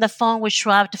 hours on the phone with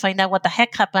Schwab to find out what the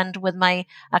heck happened with my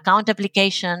account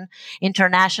application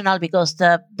international, because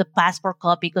the passport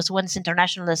copy, because when it's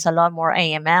international, there's a lot more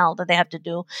AML that they have to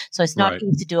do. So it's not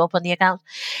easy to open the account.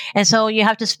 And so you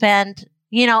have to spend,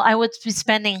 I would be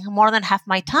spending more than half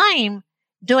my time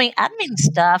doing admin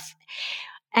stuff.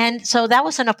 And so that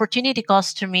was an opportunity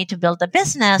cost to me to build a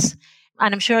business.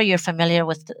 And I'm sure you're familiar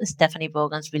with Stephanie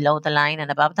Bogan's below the line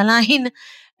and above the line.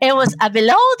 It was a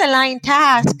below the line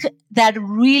task that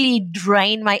really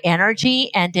drained my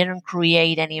energy and didn't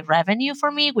create any revenue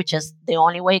for me, which is the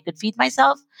only way I could feed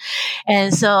myself.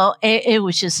 And so it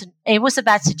was a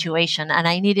bad situation. And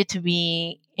I needed to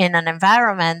be in an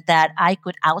environment that I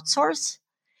could outsource.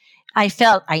 I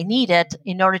felt I needed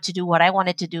in order to do what I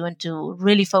wanted to do and to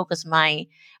really focus my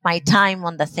time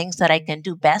on the things that I can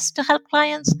do best to help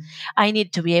clients. I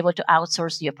needed to be able to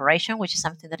outsource the operation, which is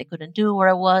something that I couldn't do where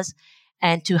I was.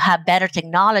 and to have better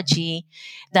technology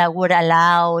that would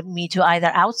allow me to either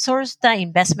outsource the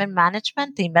investment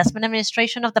management, the investment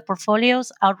administration of the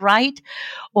portfolios outright,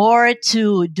 or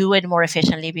to do it more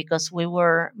efficiently because we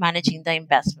were managing the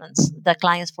investments, the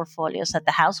clients' portfolios at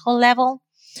the household level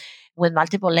with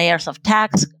multiple layers of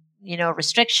tax,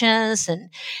 restrictions.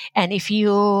 And if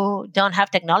you don't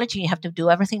have technology, you have to do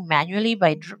everything manually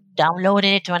by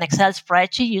downloading it to an Excel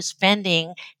spreadsheet. You're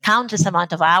spending countless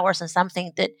amount of hours on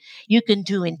something that you can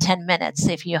do in 10 minutes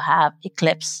if you have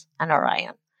Eclipse and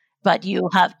Orion. But you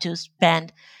have to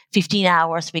spend 15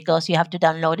 hours because you have to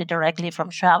download it directly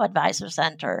from Schwab Advisor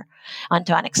Center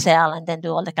onto an Excel and then do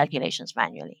all the calculations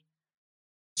manually.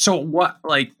 So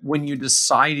when you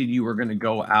decided you were going to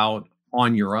go out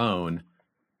on your own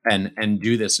and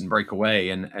do this and break away,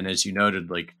 and as you noted,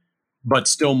 but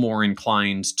still more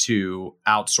inclined to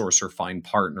outsource or find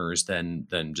partners than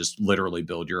just literally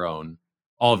build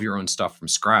all of your own stuff from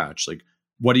scratch.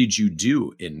 What did you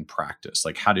do in practice?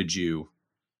 How did you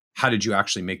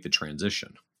actually make the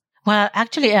transition? Well,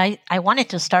 actually, I wanted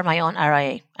to start my own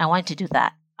RIA. I wanted to do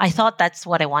that. I thought that's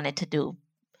what I wanted to do.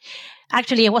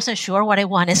 Actually, I wasn't sure what I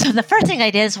wanted. So the first thing I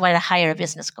did is I hired a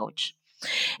business coach.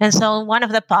 And so one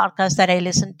of the podcasts that I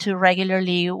listened to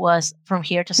regularly was From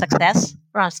Here to Success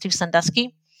from Steve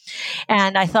Sandusky.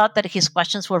 And I thought that his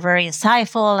questions were very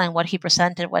insightful and what he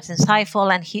presented was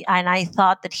insightful. And I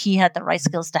thought that he had the right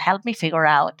skills to help me figure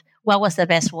out what was the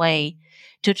best way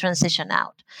to transition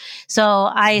out. So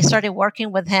I started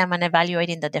working with him and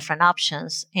evaluating the different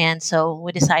options. And so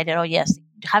we decided, oh yes,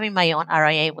 having my own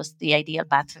RIA was the ideal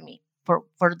path for me.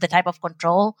 For the type of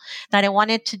control that I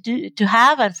wanted to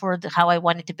have and for how I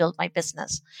wanted to build my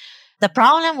business. The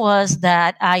problem was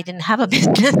that I didn't have a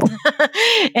business.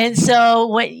 And so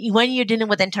when you're dealing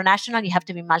with international, you have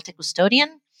to be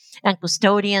multi-custodian. And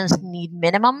custodians need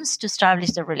minimums to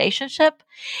establish the relationship.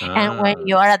 And when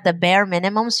you are at the bare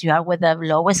minimums, you are with the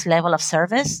lowest level of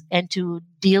service. And to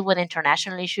deal with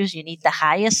international issues, you need the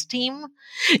highest team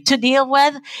to deal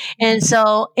with. And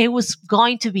so it was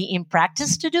going to be, in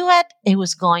practice to do it, it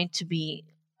was going to be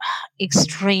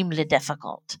extremely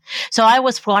difficult. So I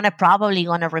was probably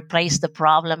going to replace the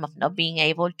problem of not being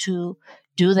able to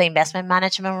do the investment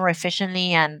management more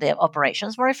efficiently and the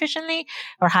operations more efficiently,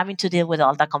 or having to deal with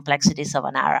all the complexities of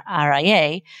an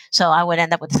RIA. So I would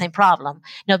end up with the same problem.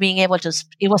 Not being able to,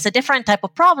 it was a different type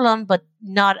of problem, but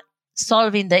not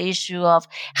solving the issue of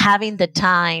having the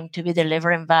time to be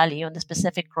delivering value and the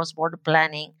specific cross-border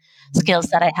planning skills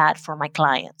that I had for my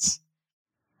clients.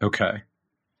 Okay.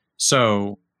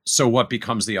 So what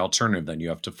becomes the alternative then? You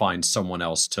have to find someone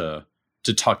else to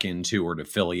tuck into or to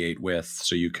affiliate with,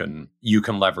 so you can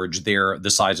leverage the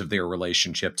size of their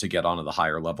relationship to get onto the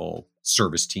higher level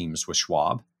service teams with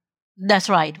Schwab. That's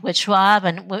right, with Schwab,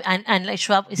 and like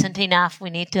Schwab isn't enough. We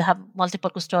need to have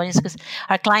multiple custodians because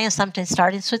our clients sometimes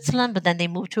start in Switzerland, but then they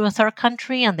move to a third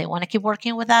country and they want to keep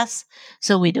working with us.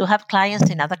 So we do have clients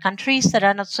in other countries that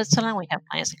are not Switzerland. We have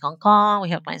clients in Hong Kong. We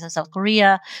have clients in South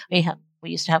Korea.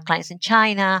 We used to have clients in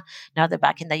China. Now they're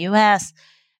back in the US.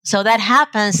 So that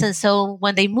happens. And so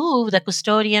when they move, the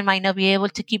custodian might not be able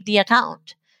to keep the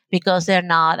account because there's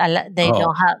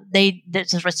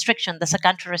a restriction. There's a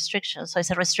country restriction. So it's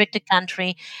a restricted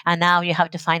country. And now you have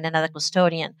to find another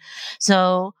custodian.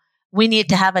 So we need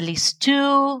to have at least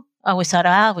two. We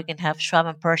thought, we can have Schwab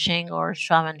and Pershing or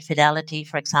Schwab and Fidelity,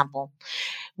 for example.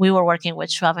 We were working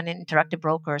with Schwab and Interactive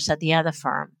Brokers at the other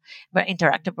firm, but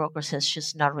Interactive Brokers is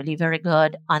just not really very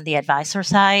good on the advisor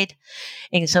side.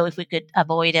 And so if we could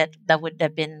avoid it,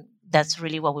 that's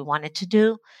really what we wanted to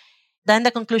do. Then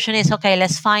the conclusion is, okay,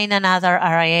 let's find another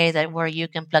RIA where you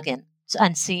can plug in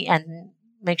and see and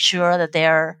make sure that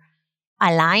they're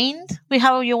aligned with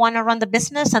how you want to run the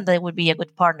business and they would be a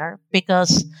good partner.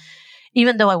 Because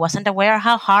even though I wasn't aware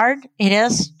how hard it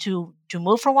is to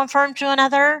move from one firm to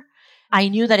another, I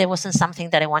knew that it wasn't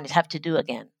something that I wanted to have to do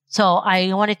again. So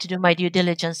I wanted to do my due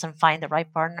diligence and find the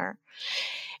right partner.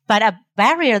 But a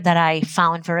barrier that I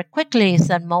found very quickly is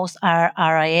that most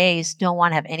RIAs don't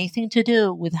want to have anything to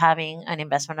do with having an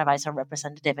investment advisor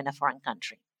representative in a foreign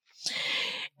country.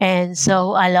 And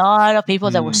so a lot of people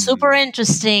that were super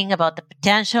interesting about the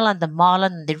potential and the model,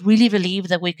 and they really believe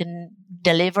that we can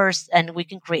deliver and we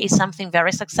can create something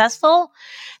very successful.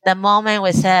 The moment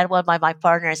we said, well, my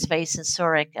partner is based in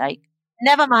Zurich,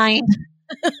 never mind.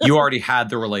 You already had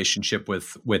the relationship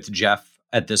with Jeff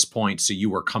at this point, so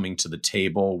you were coming to the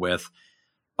table with,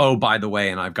 oh, by the way,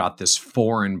 and I've got this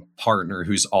foreign partner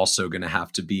who's also going to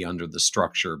have to be under the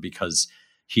structure because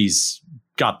he's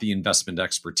got the investment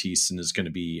expertise and is going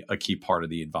to be a key part of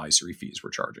the advisory fees we're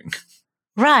charging.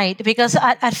 Right, because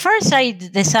at first I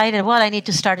decided, well, I need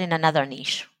to start in another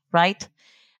niche. right?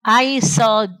 I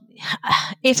saw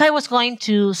if I was going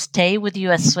to stay with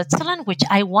US Switzerland, which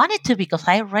I wanted to because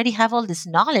I already have all this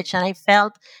knowledge, and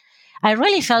I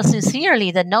really felt sincerely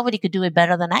that nobody could do it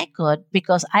better than I could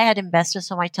because I had invested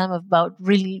so much time about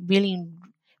really, really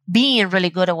being really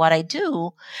good at what I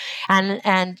do,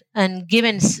 and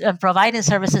giving and providing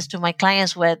services to my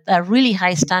clients with a really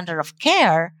high standard of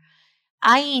care.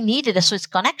 I needed a Swiss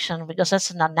connection because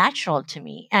that's not natural to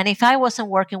me. And if I wasn't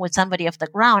working with somebody off the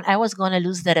ground, I was going to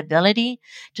lose that ability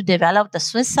to develop the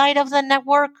Swiss side of the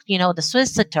network. The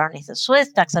Swiss attorneys, the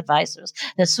Swiss tax advisors,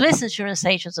 the Swiss insurance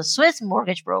agents, the Swiss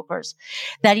mortgage brokers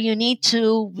that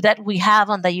we have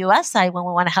on the US side when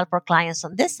we want to help our clients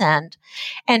on this end.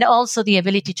 And also the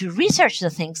ability to research the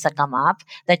things that come up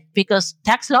because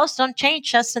tax laws don't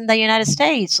change just in the United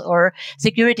States, or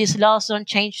securities laws don't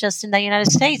change just in the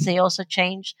United States. They also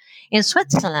change in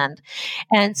Switzerland.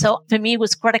 And so for me, it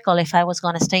was critical if I was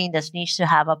going to stay in this niche to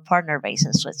have a partner base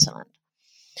in Switzerland.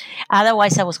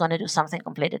 Otherwise, I was going to do something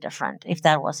completely different if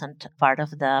that wasn't part of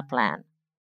the plan.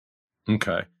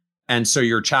 Okay. And so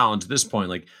your challenge at this point,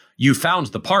 like you found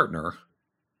the partner,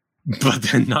 but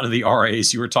then none of the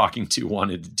RAs you were talking to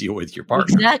wanted to deal with your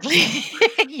partner. Exactly.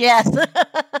 Yes.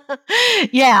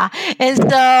 Yeah. And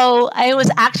so it was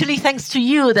actually thanks to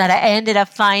you that I ended up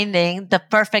finding the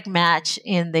perfect match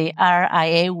in the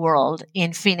RIA world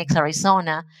in Phoenix,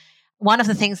 Arizona. One of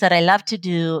the things that I love to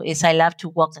do is I love to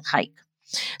walk and hike.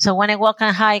 So when I walk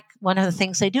and hike, one of the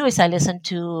things I do is I listen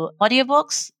to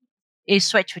audiobooks. I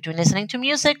switch between listening to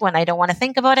music when I don't want to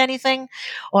think about anything,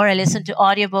 or I listen to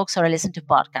audiobooks, or I listen to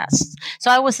podcasts.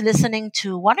 So I was listening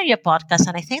to one of your podcasts,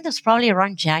 and I think it was probably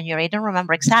around January. I don't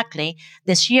remember exactly,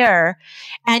 this year.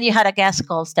 And you had a guest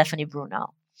called Stephanie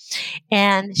Bruno.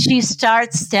 And she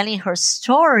starts telling her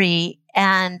story.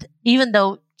 And even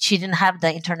though she didn't have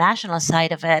the international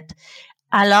side of it,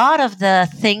 a lot of the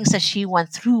things that she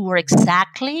went through were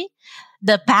exactly,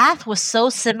 the path was so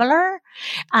similar.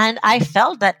 And I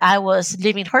felt that I was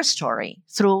living her story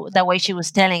through the way she was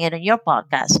telling it in your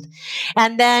podcast.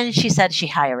 And then she said she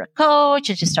hired a coach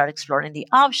and she started exploring the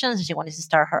options. She wanted to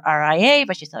start her RIA,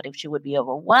 but she thought if she would be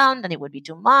overwhelmed and it would be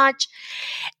too much.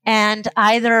 And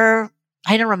I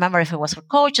don't remember if it was her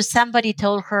coach or somebody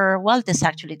told her, well,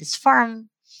 this firm.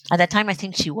 At that time, I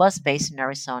think she was based in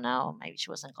Arizona, or maybe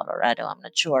she was in Colorado. I'm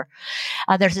not sure.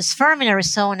 There's this firm in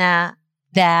Arizona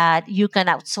that you can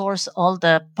outsource all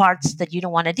the parts that you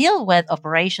don't want to deal with,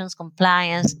 operations,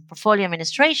 compliance, portfolio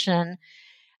administration,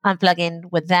 and plug in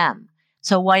with them.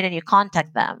 So why don't you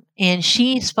contact them? And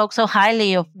she spoke so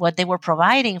highly of what they were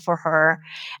providing for her,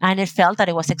 and it felt that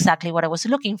it was exactly what I was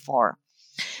looking for.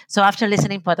 So after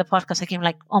listening to the podcast, I came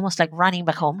almost like running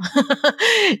back home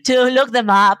to look them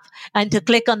up and to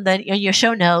click on your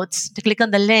show notes, to click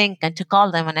on the link and to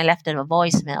call them, and I left them a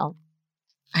voicemail.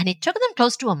 And it took them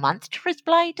close to a month to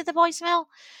reply to the voicemail.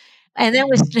 And then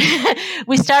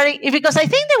we started, because I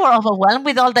think they were overwhelmed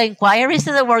with all the inquiries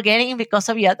that they were getting because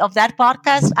of that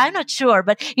podcast. I'm not sure,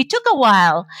 but it took a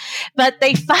while. But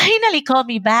they finally called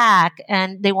me back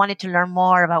and they wanted to learn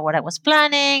more about what I was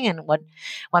planning and what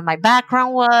my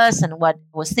background was and what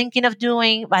I was thinking of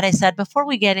doing. But I said, before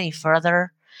we get any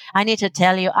further, I need to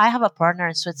tell you, I have a partner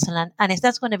in Switzerland, and if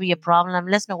that's going to be a problem,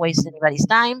 let's not waste anybody's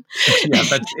time. Yeah,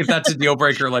 if that's a deal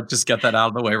breaker, let's just get that out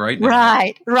of the way right now.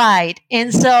 Right.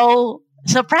 And so,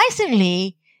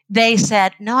 surprisingly, they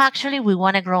said, no, actually, we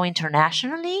want to grow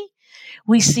internationally.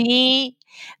 We see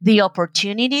the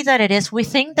opportunity that it is. We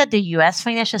think that the U.S.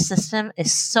 financial system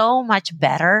is so much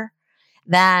better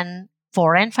than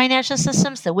foreign financial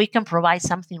systems, that we can provide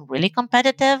something really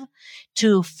competitive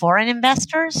to foreign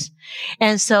investors.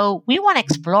 And so we want to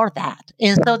explore that.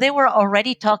 And so they were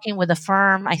already talking with a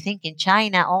firm, I think in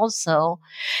China also.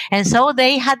 And so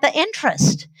they had the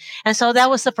interest. And so that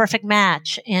was the perfect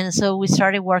match. And so we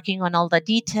started working on all the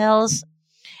details.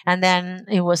 And then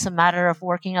it was a matter of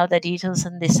working out the details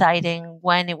and deciding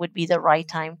when it would be the right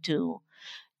time to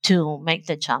make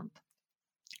the jump.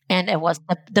 And it was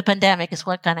the pandemic is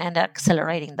what kind of ended up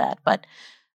accelerating that.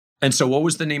 And so what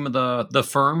was the name of the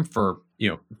firm for,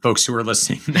 folks who are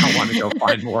listening now want to go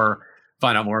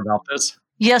find out more about this?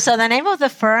 Yeah, so the name of the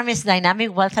firm is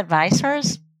Dynamic Wealth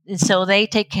Advisors. And so they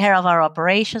take care of our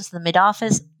operations, the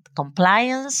mid-office,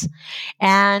 compliance,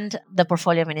 and the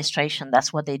portfolio administration.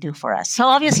 That's what they do for us. So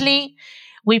obviously,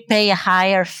 we pay a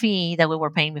higher fee than we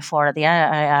were paying before at the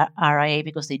RIA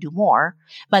because they do more,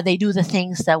 but they do the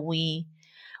things that we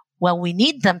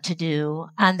need them to do,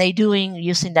 and they're doing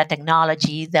using that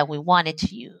technology that we wanted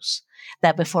to use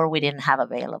that before we didn't have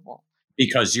available.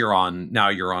 Because you're on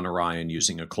Orion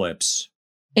using Eclipse.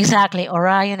 Exactly.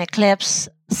 Orion, Eclipse,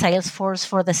 Salesforce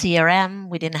for the CRM.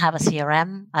 We didn't have a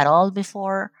CRM at all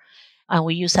before. And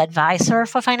we use Advisor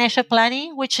for financial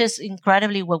planning, which is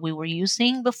incredibly what we were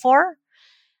using before.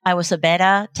 I was a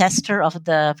beta tester of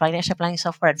the financial planning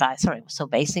software Advisor. It was so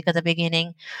basic at the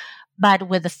beginning. But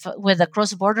with the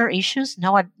cross border issues,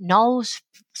 no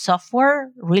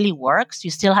software really works.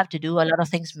 You still have to do a lot of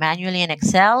things manually in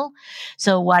Excel.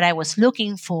 So what I was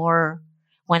looking for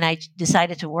when I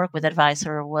decided to work with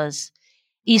Advisor was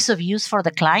ease of use for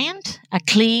the client, a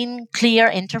clean, clear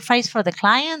interface for the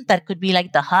client that could be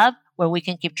like the hub where we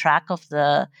can keep track of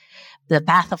the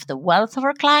path of the wealth of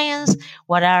our clients,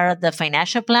 what are the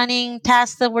financial planning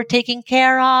tasks that we're taking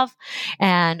care of,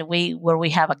 and where we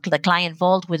have the client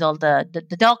vault with all the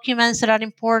documents that are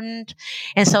important.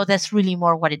 And so that's really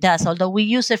more what it does. Although we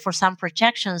use it for some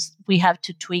projections, we have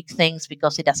to tweak things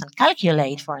because it doesn't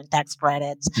calculate foreign tax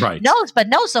credits. Right. But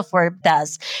no software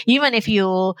does. Even if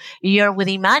you're with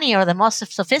Imani or the most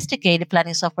sophisticated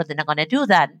planning software, they're not going to do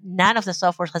that. None of the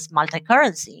software has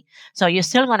multi-currency. So you're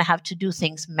still going to have to do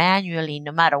things manually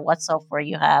no matter what software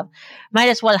you have. Might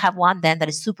as well have one then that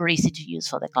is super easy to use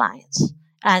for the clients.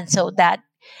 And so that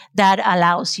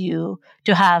allows you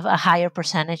to have a higher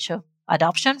percentage of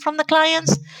adoption from the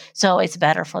clients. So it's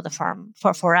better for the firm.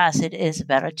 For us, it is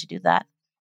better to do that.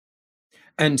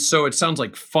 And so it sounds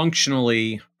like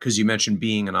functionally, because you mentioned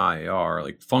being an IAR,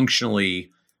 like functionally,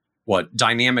 what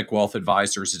Dynamic Wealth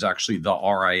Advisors is actually the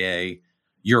RIA.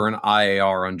 You're an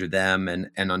IAR under them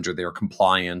and under their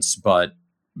compliance, but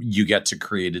you get to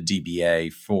create a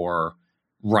DBA for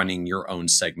running your own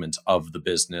segment of the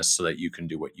business so that you can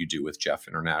do what you do with Jeff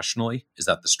internationally. Is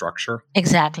that the structure?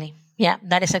 Exactly. Yeah,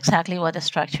 that is exactly what the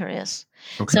structure is.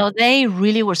 Okay. So they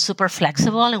really were super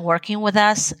flexible in working with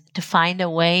us to find a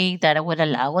way that would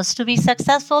allow us to be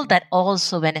successful that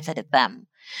also benefited them.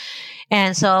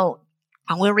 And so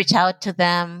when we reached out to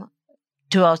them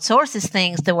to outsource these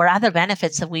things, there were other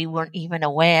benefits that we weren't even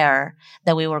aware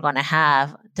that we were going to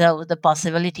have. The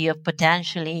possibility of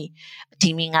potentially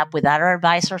teaming up with other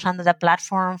advisors under the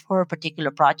platform for particular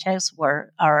projects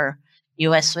where our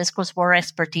U.S. Swiss cross-border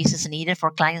expertise is needed for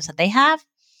clients that they have.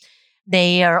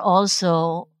 They are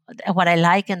also, what I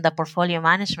like in the portfolio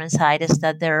management side is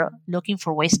that they're looking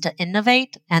for ways to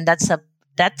innovate. And that's a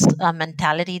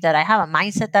mentality that I have, a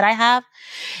mindset that I have.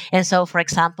 And so, for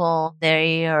example,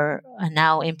 they are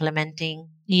now implementing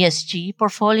ESG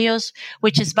portfolios,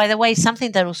 which is, by the way,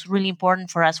 something that was really important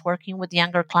for us working with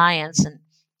younger clients. And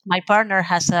my partner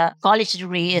has a college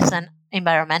degree in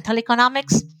environmental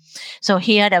economics. So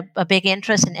he had a big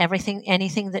interest in everything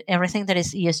that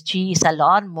is ESG is a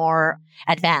lot more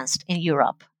advanced in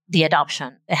Europe. The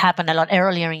adoption, it happened a lot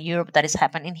earlier in Europe than is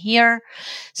happening here.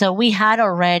 So we had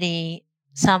already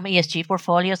some ESG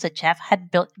portfolios that Jeff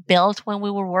had built when we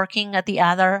were working at the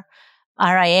other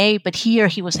RIA, but here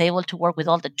he was able to work with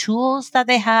all the tools that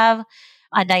they have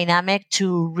at Dynamic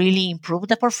to really improve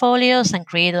the portfolios and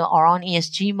create our own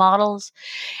ESG models.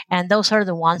 And those are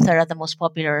the ones that are the most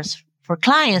popular for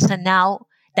clients. And now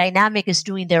Dynamic is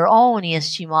doing their own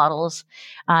ESG models.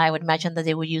 I would imagine that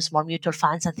they would use more mutual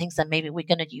funds and things that maybe we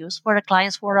cannot use for the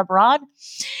clients who are abroad.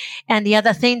 And the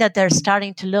other thing that they're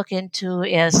starting to look into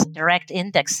is direct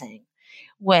indexing,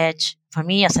 which for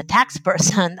me as a tax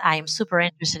person, I'm super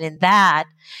interested in that.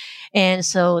 And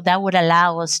so that would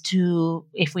allow us to,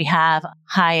 if we have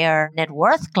higher net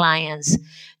worth clients,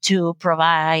 to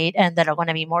provide, and that are going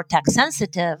to be more tax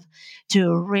sensitive,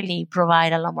 to really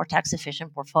provide a lot more tax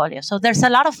efficient portfolio. So there's a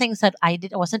lot of things that I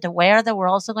wasn't aware that were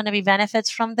also going to be benefits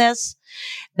from this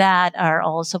that are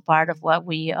also part of what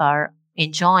we are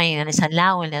enjoying, and it's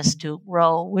allowing us to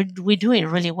grow. We're doing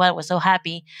really well. We're so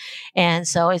happy. And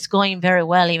so it's going very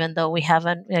well, even though we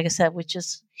haven't, like I said, we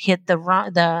just hit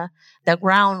the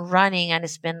ground running, and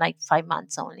it's been like 5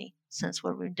 months only since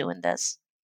we were doing this.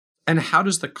 And how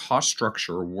does the cost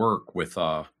structure work with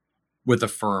a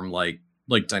firm like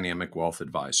Dynamic Wealth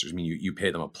Advisors? I mean, you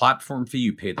pay them a platform fee,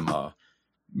 you pay them a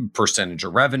percentage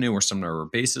of revenue or some number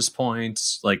of basis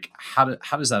points. Like, how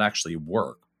does that actually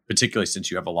work? Particularly since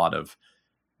you have a lot of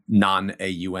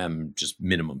non-AUM, just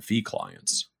minimum fee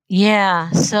clients.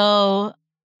 Yeah. So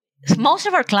most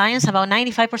of our clients, about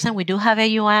 95%, we do have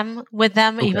AUM with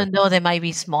them, okay, even though they might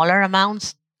be smaller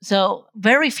amounts. So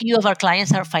very few of our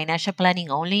clients are financial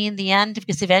planning only in the end,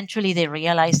 because eventually they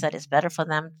realize that it's better for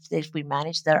them if we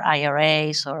manage their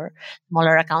IRAs or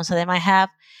smaller accounts that they might have.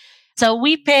 So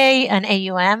we pay an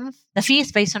AUM. The fee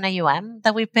is based on AUM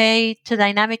that we pay to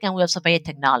Dynamic, and we also pay a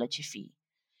technology fee.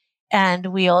 And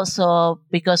we also,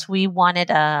 because we wanted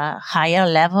a higher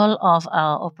level of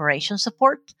operation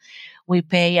support, we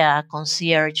pay a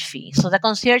concierge fee. So the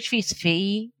concierge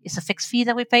fee is a fixed fee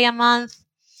that we pay a month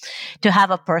to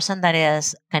have a person that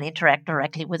can interact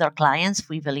directly with our clients.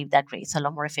 We believe that creates a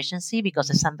lot more efficiency because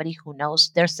it's somebody who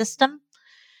knows their system.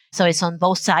 So it's on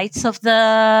both sides so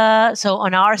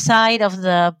on our side of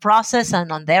the process and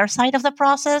on their side of the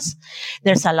process,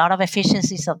 there's a lot of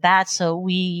efficiencies of that. So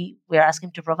we're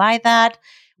asking to provide that.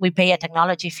 We pay a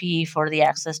technology fee for the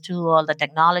access to all the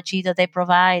technology that they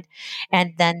provide.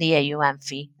 And then the AUM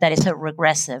fee, that is a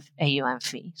regressive AUM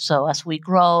fee. So as we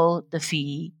grow the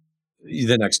fee,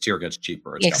 the next tier gets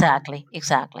cheaper. Exactly.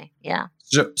 Yeah.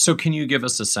 So can you give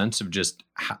us a sense of just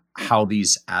how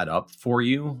these add up for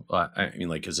you? I mean,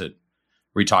 like, are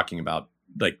we talking about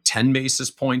like 10 basis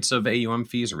points of AUM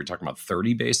fees? Are we talking about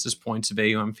 30 basis points of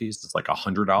AUM fees? It's like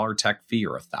 $100 tech fee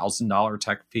or $1,000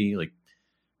 tech fee. Like,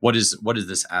 what does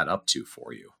this add up to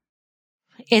for you?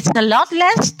 It's a lot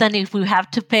less than if we have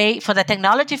to pay for the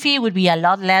technology fee. It would be a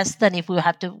lot less than if we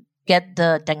have to get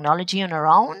the technology on our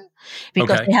own,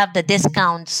 because we have the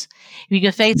discounts.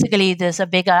 Because basically there's a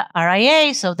big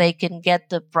RIA, so they can get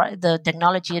the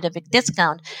technology at a big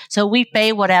discount. So we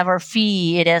pay whatever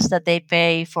fee it is that they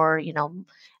pay for,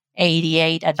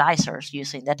 88 advisors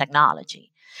using the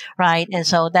technology, right? And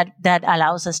so that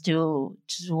allows us to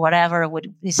whatever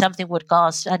something would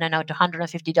cost, I don't know,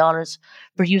 $250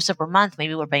 per user per month.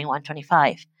 Maybe we're paying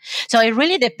 $125. So it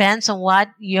really depends on what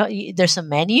there's a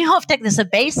menu of there's a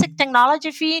basic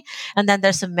technology fee, and then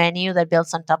there's a menu that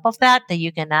builds on top of that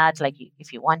you can add. Like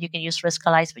if you want, you can use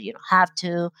Riskalyze, but you don't have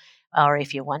to. Or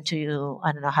if you want to,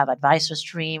 have Advisor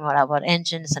Stream or about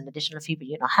Engines, an additional fee, but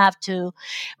you don't have to.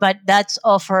 But that's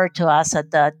offered to us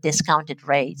at the discounted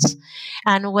rates.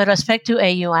 And with respect to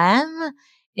AUM,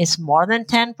 it's more than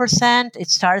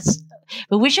 10%.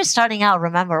 But we're just starting out.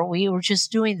 Remember, we were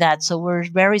just doing that. So we're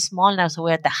very small now. So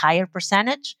we're at the higher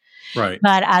percentage. Right.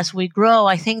 But as we grow,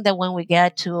 I think that when we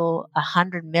get to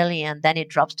 100 million, then it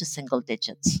drops to single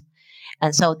digits.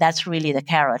 And so that's really the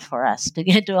carrot for us to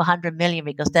get to 100 million,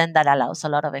 because then that allows a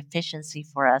lot of efficiency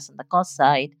for us on the cost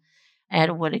side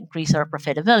and would increase our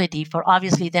profitability. For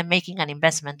obviously they're making an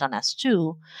investment on us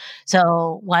too.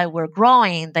 So while we're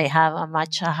growing, they have a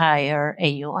much higher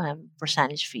AUM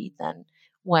percentage fee than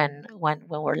when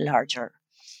we're larger.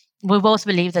 We both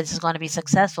believe that this is going to be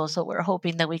successful, so we're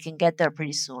hoping that we can get there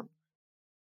pretty soon.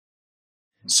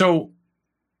 So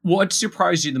what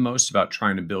surprised you the most about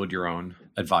trying to build your own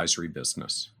advisory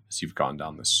business as you've gone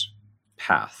down this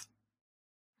path?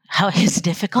 How it's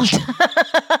difficult.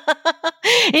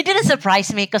 It didn't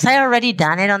surprise me because I already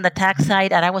done it on the tax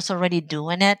side and I was already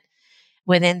doing it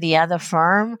within the other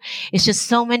firm. It's just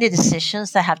so many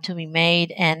decisions that have to be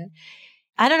made. And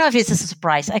I don't know if it's a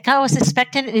surprise. I kind of was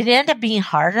expecting it ended up being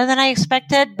harder than I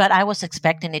expected, but I was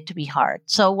expecting it to be hard.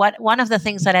 So one of the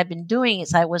things that I've been doing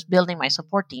is I was building my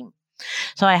support team.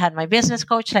 So I had my business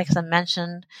coach, like I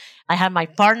mentioned. I had my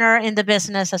partner in the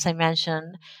business, as I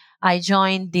mentioned. I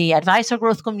joined the advisor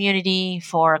growth community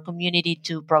for a community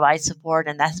to provide support,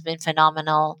 and that's been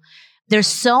phenomenal. There's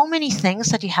so many things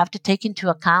that you have to take into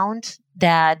account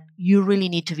that you really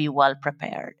need to be well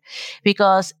prepared,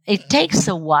 because it takes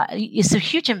a while. It's a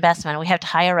huge investment. We have to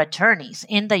hire attorneys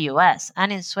in the US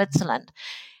and in Switzerland.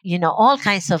 All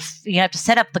kinds of, you have to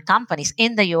set up the companies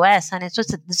in the US, and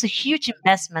it's a huge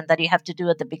investment that you have to do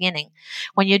at the beginning.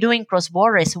 When you're doing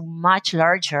cross-border, it's much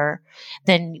larger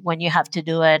than when you have to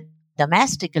do it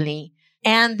domestically.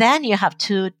 And then you have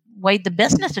to wait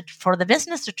for the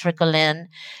business to trickle in.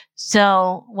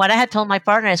 So what I had told my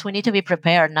partner is we need to be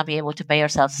prepared, not be able to pay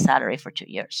ourselves a salary for 2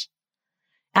 years.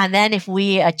 And then if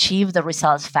we achieve the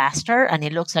results faster, and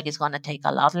it looks like it's going to take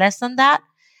a lot less than that,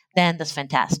 then that's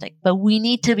fantastic. But we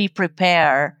need to be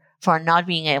prepared for not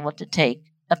being able to take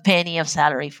a penny of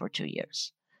salary for 2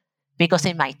 years, because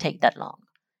it might take that long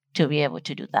to be able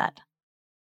to do that.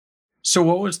 So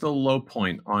what was the low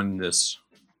point on this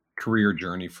career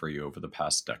journey for you over the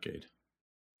past decade?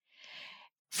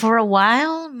 For a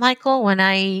while, Michael, when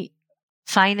I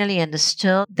finally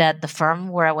understood that the firm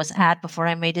where I was at before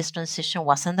I made this transition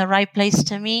wasn't the right place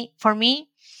for me,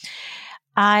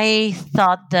 I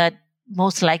thought that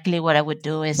most likely what I would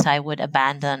do is I would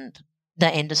abandon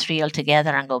the industry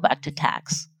altogether and go back to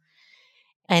tax.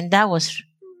 And that was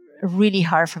really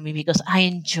hard for me because I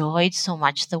enjoyed so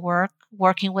much the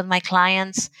working with my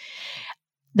clients.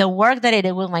 The work that I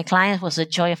did with my clients was the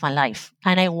joy of my life.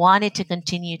 And I wanted to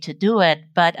continue to do it,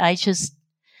 but I just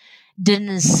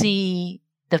didn't see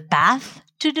the path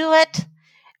to do it.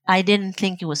 I didn't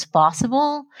think it was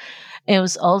possible. It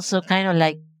was also kind of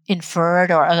like,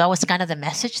 inferred, or that was kind of the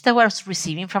message that I was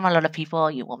receiving from a lot of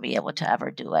people. You won't be able to ever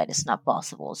do it. It's not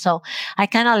possible. So I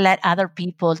kind of let other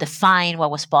people define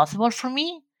what was possible for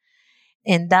me.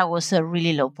 And that was a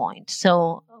really low point.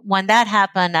 So when that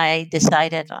happened, I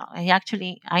decided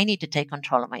I need to take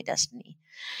control of my destiny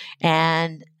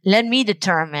and let me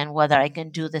determine whether I can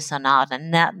do this or not,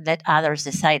 and not let others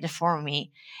decide it for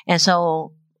me. And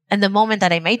so, and the moment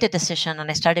that I made the decision and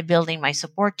I started building my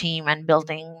support team and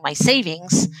building my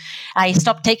savings, I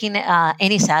stopped taking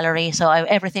any salary. So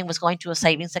everything was going to a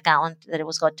savings account that it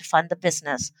was going to fund the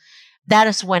business. That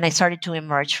is when I started to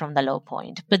emerge from the low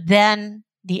point. But then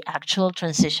the actual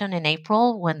transition in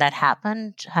April, when that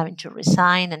happened, having to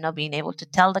resign and not being able to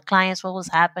tell the clients what was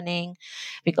happening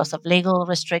because of legal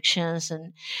restrictions.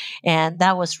 And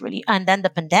that was really, and then the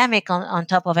pandemic on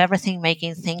top of everything,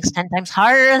 making things 10 times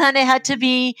harder than it had to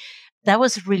be. That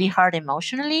was really hard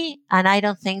emotionally. And I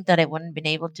don't think that I wouldn't have been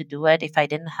able to do it if I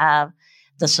didn't have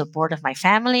the support of my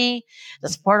family, the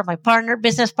support of my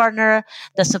business partner,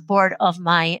 the support of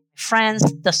my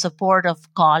friends, the support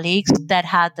of colleagues that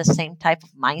had the same type of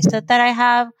mindset that I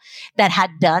have, that had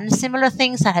done similar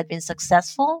things, that had been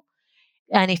successful.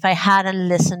 And if I hadn't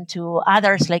listened to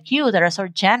others like you that are so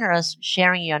generous,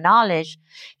 sharing your knowledge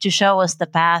to show us the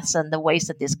paths and the ways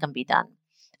that this can be done,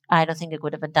 I don't think I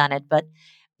would have done it. But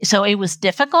so it was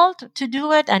difficult to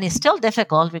do it, and it's still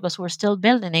difficult because we're still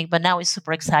building it, but now it's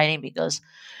super exciting because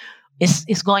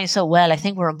it's going so well. I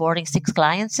think we're onboarding 6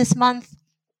 clients this month.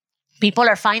 People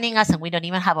are finding us, and we don't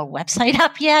even have a website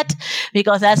up yet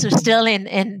because that's still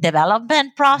in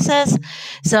development process.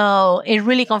 So it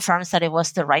really confirms that it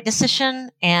was the right decision.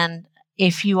 And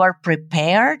if you are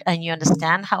prepared and you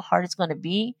understand how hard it's going to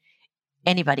be,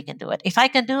 anybody can do it. If I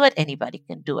can do it, anybody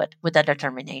can do it with that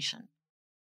determination.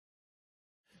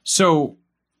 So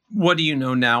what do you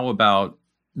know now about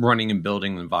running and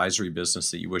building an advisory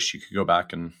business that you wish you could go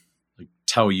back and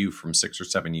tell you from 6 or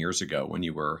 7 years ago when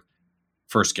you were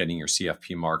first getting your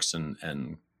CFP marks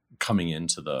and coming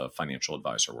into the financial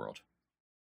advisor world?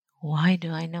 Why do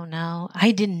I know now?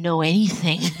 I didn't know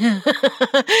anything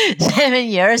 7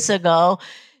 years ago.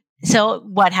 So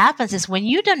what happens is when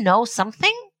you don't know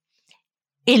something,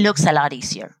 it looks a lot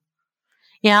easier.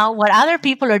 What other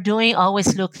people are doing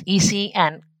always looks easy,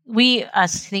 and we,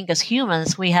 as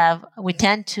humans, we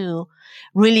tend to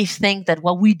really think that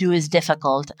what we do is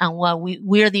difficult, and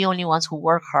we're the only ones who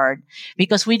work hard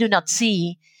because we do not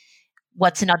see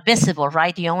what's not visible,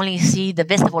 right? You only see the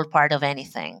visible part of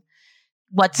anything.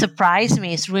 What surprised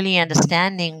me is really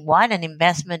understanding what an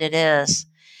investment it is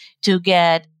to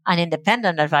get an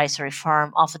independent advisory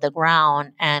firm off the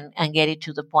ground and get it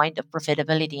to the point of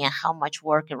profitability and how much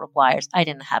work it requires. I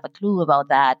didn't have a clue about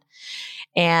that.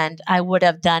 And I would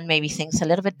have done maybe things a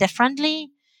little bit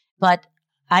differently, but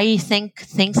I think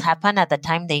things happen at the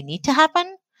time they need to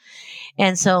happen.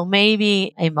 And so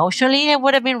maybe emotionally I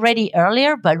would have been ready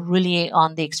earlier, but really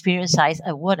on the experience side,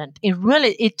 I wouldn't.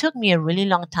 It took me a really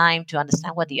long time to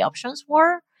understand what the options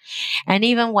were. And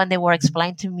even when they were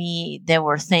explained to me, there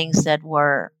were things that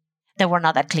were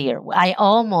not that clear. I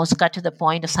almost got to the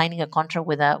point of signing a contract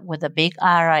with a big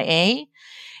RIA.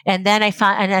 And then I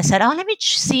said, let me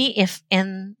see if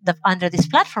under this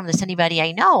platform there's anybody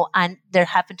I know. And there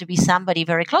happened to be somebody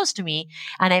very close to me.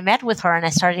 And I met with her and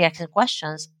I started asking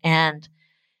questions. And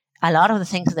a lot of the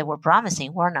things that they were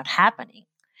promising were not happening.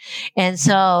 And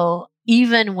so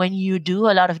even when you do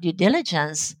a lot of due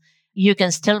diligence, you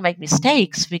can still make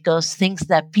mistakes because things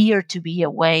that appear to be a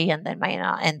way and they might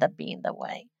not end up being the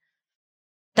way.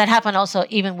 That happened also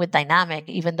even with Dynamic,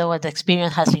 even though the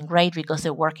experience has been great because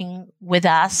they're working with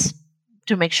us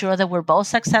to make sure that we're both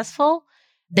successful.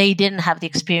 They didn't have the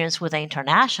experience with the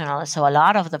international. So a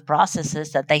lot of the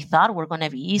processes that they thought were going to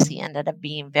be easy ended up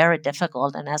being very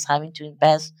difficult, and us having to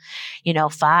invest,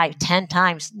 5, 10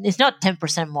 times. It's not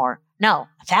 10% more. No,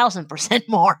 1,000%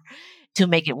 more to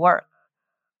make it work.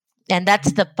 And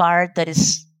that's the part that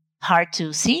is hard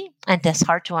to see and that's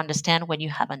hard to understand when you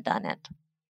haven't done it.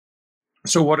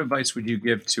 So what advice would you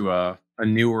give to a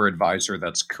newer advisor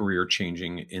that's career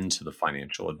changing into the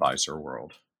financial advisor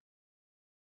world?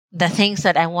 The things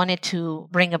that I wanted to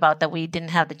bring about that we didn't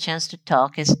have the chance to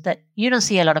talk is that you don't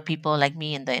see a lot of people like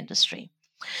me in the industry.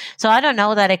 So I don't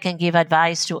know that I can give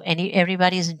advice to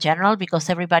everybody's in general because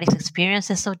everybody's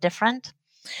experience is so different.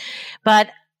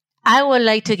 But I would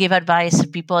like to give advice to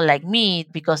people like me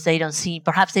because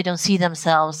perhaps they don't see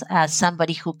themselves as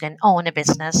somebody who can own a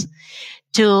business,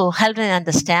 to help them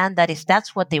understand that if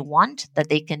that's what they want, that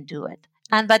they can do it.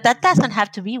 But that doesn't have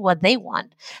to be what they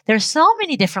want. There's so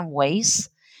many different ways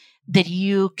that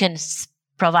you can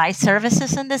provide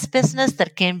services in this business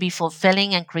that can be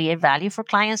fulfilling and create value for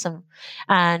clients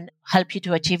and help you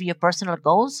to achieve your personal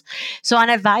goals. So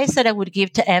an advice that I would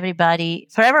give to everybody,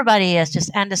 is just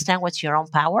understand what's your own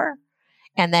power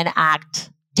and then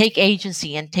act. Take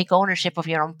agency and take ownership of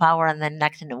your own power and then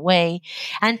act in a way,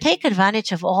 and take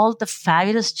advantage of all the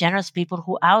fabulous, generous people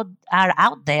who are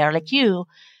out there like you,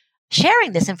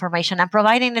 sharing this information and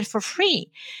providing it for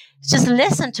free. Just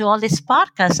listen to all these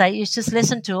podcasts. I just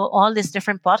listen to all these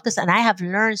different podcasts, and I have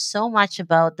learned so much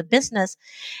about the business,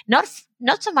 not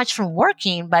so much from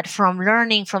working, but from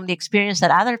learning from the experience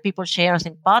that other people share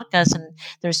in podcasts. And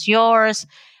there's yours.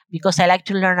 Because I like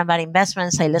to learn about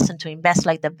investments, I listen to Invest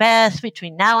Like the Best,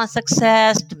 Between Now and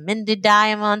Success, to Mindy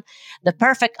Diamond, The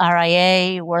Perfect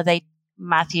RIA, where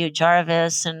Matthew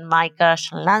Jarvis and Micah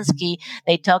Shalansky,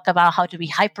 they talk about how to be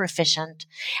hyper efficient.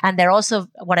 And they're also,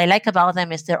 what I like about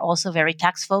them is they're also very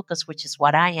tax focused, which is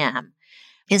what I am.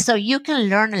 And so you can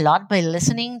learn a lot by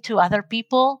listening to other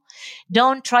people.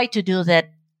 Don't try to do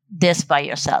this by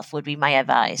yourself would be my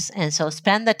advice. And so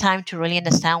spend the time to really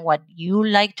understand what you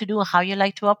like to do, how you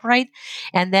like to operate,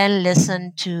 and then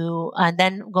and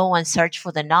then go and search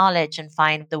for the knowledge and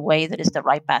find the way that is the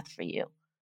right path for you.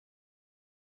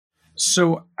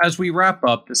 So as we wrap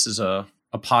up, this is a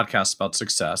podcast about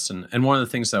success. And one of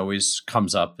the things that always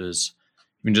comes up is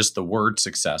even just the word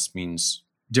success means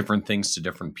different things to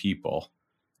different people.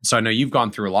 So I know you've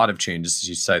gone through a lot of changes. As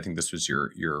you said, I think this was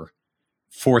your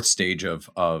fourth stage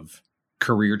of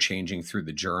career changing through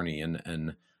the journey,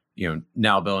 and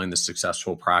now building the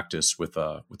successful practice with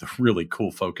a really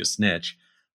cool focused niche.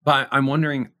 But I'm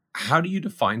wondering, how do you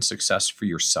define success for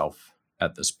yourself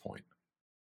at this point?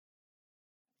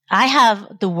 I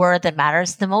have the word that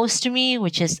matters the most to me,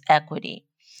 which is equity,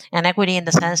 and equity in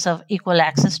the sense of equal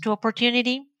access to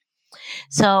opportunity.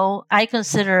 So I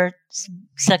consider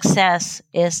success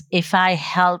is if I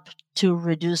help to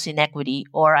reduce inequity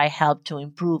or I help to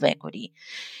improve equity,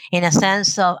 in a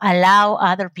sense of allow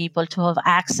other people to have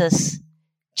access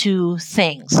to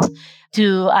things,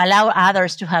 to allow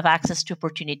others to have access to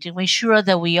opportunity, to make sure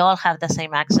that we all have the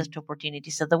same access to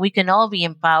opportunity so that we can all be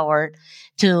empowered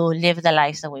to live the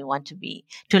lives that we want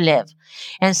to live.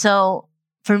 And so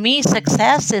for me,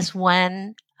 success is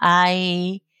when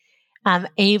I am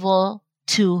able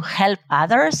to help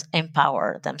others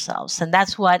empower themselves. And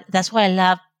that's why I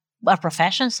love our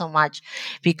profession so much,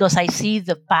 because I see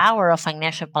the power of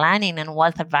financial planning and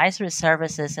wealth advisory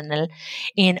services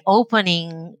in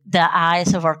opening the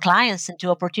eyes of our clients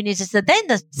into opportunities that then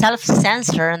they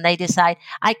self-censor and they decide,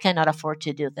 I cannot afford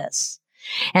to do this.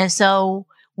 And so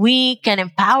we can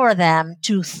empower them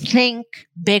to think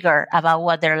bigger about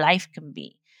what their life can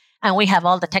be. And we have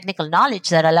all the technical knowledge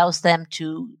that allows them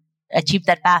to achieve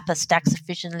that path as tax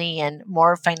efficiently and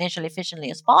more financially efficiently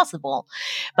as possible.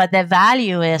 But the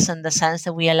value is in the sense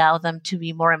that we allow them to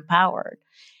be more empowered.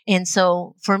 And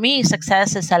so for me,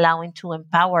 success is allowing to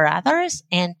empower others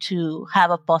and to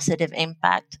have a positive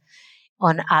impact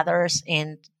on others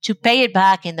and to pay it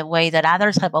back in the way that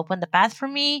others have opened the path for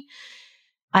me.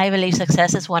 I believe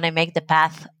success is when I make the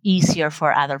path easier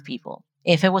for other people.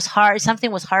 If it was hard,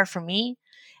 something was hard for me,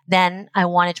 then I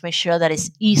wanted to make sure that it's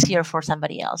easier for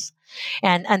somebody else.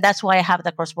 And that's why I have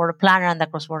the Cross-Border Planner and the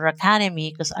Cross-Border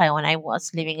Academy, because when I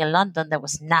was living in London, there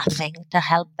was nothing to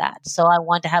help that. So I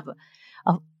want to have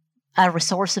a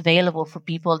resource available for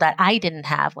people that I didn't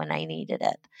have when I needed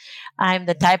it. I'm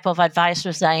the type of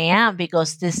advisor that I am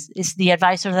because this is the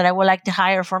advisor that I would like to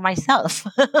hire for myself.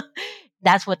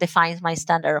 That's what defines my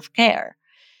standard of care.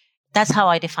 That's how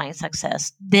I define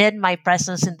success. Did my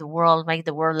presence in the world make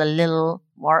the world a little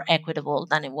more equitable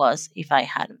than it was if I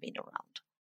hadn't been around?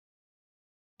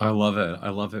 I love it. I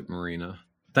love it, Marina.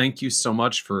 Thank you so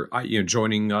much for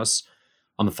joining us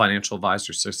on the Financial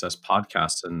Advisor Success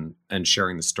Podcast and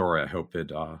sharing the story. I hope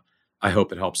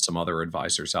it helps some other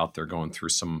advisors out there going through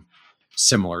some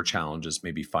similar challenges,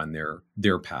 maybe find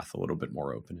their path a little bit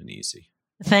more open and easy.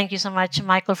 Thank you so much,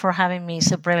 Michael, for having me.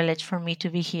 It's a privilege for me to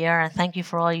be here. And thank you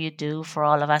for all you do for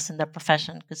all of us in the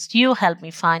profession, because you helped me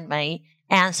find my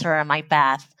answer and my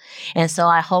path. And so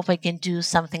I hope I can do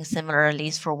something similar, at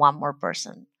least for one more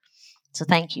person. So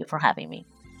thank you for having me.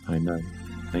 I know.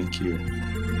 Thank you.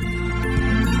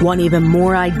 Want even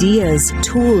more ideas,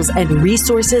 tools, and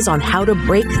resources on how to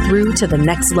break through to the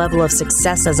next level of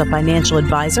success as a financial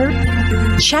advisor?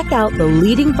 Check out the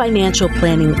leading financial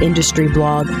planning industry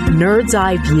blog, Nerd's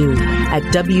Eye View, at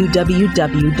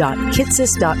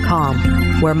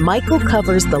www.kitces.com, where Michael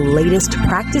covers the latest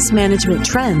practice management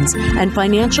trends and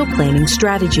financial planning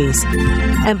strategies.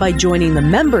 And by joining the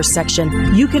members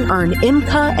section, you can earn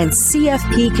IMCA and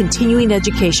CFP continuing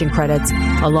education credits,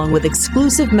 along with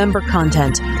exclusive member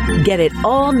content. Get it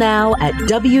all now at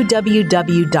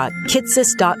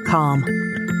www.kitces.com.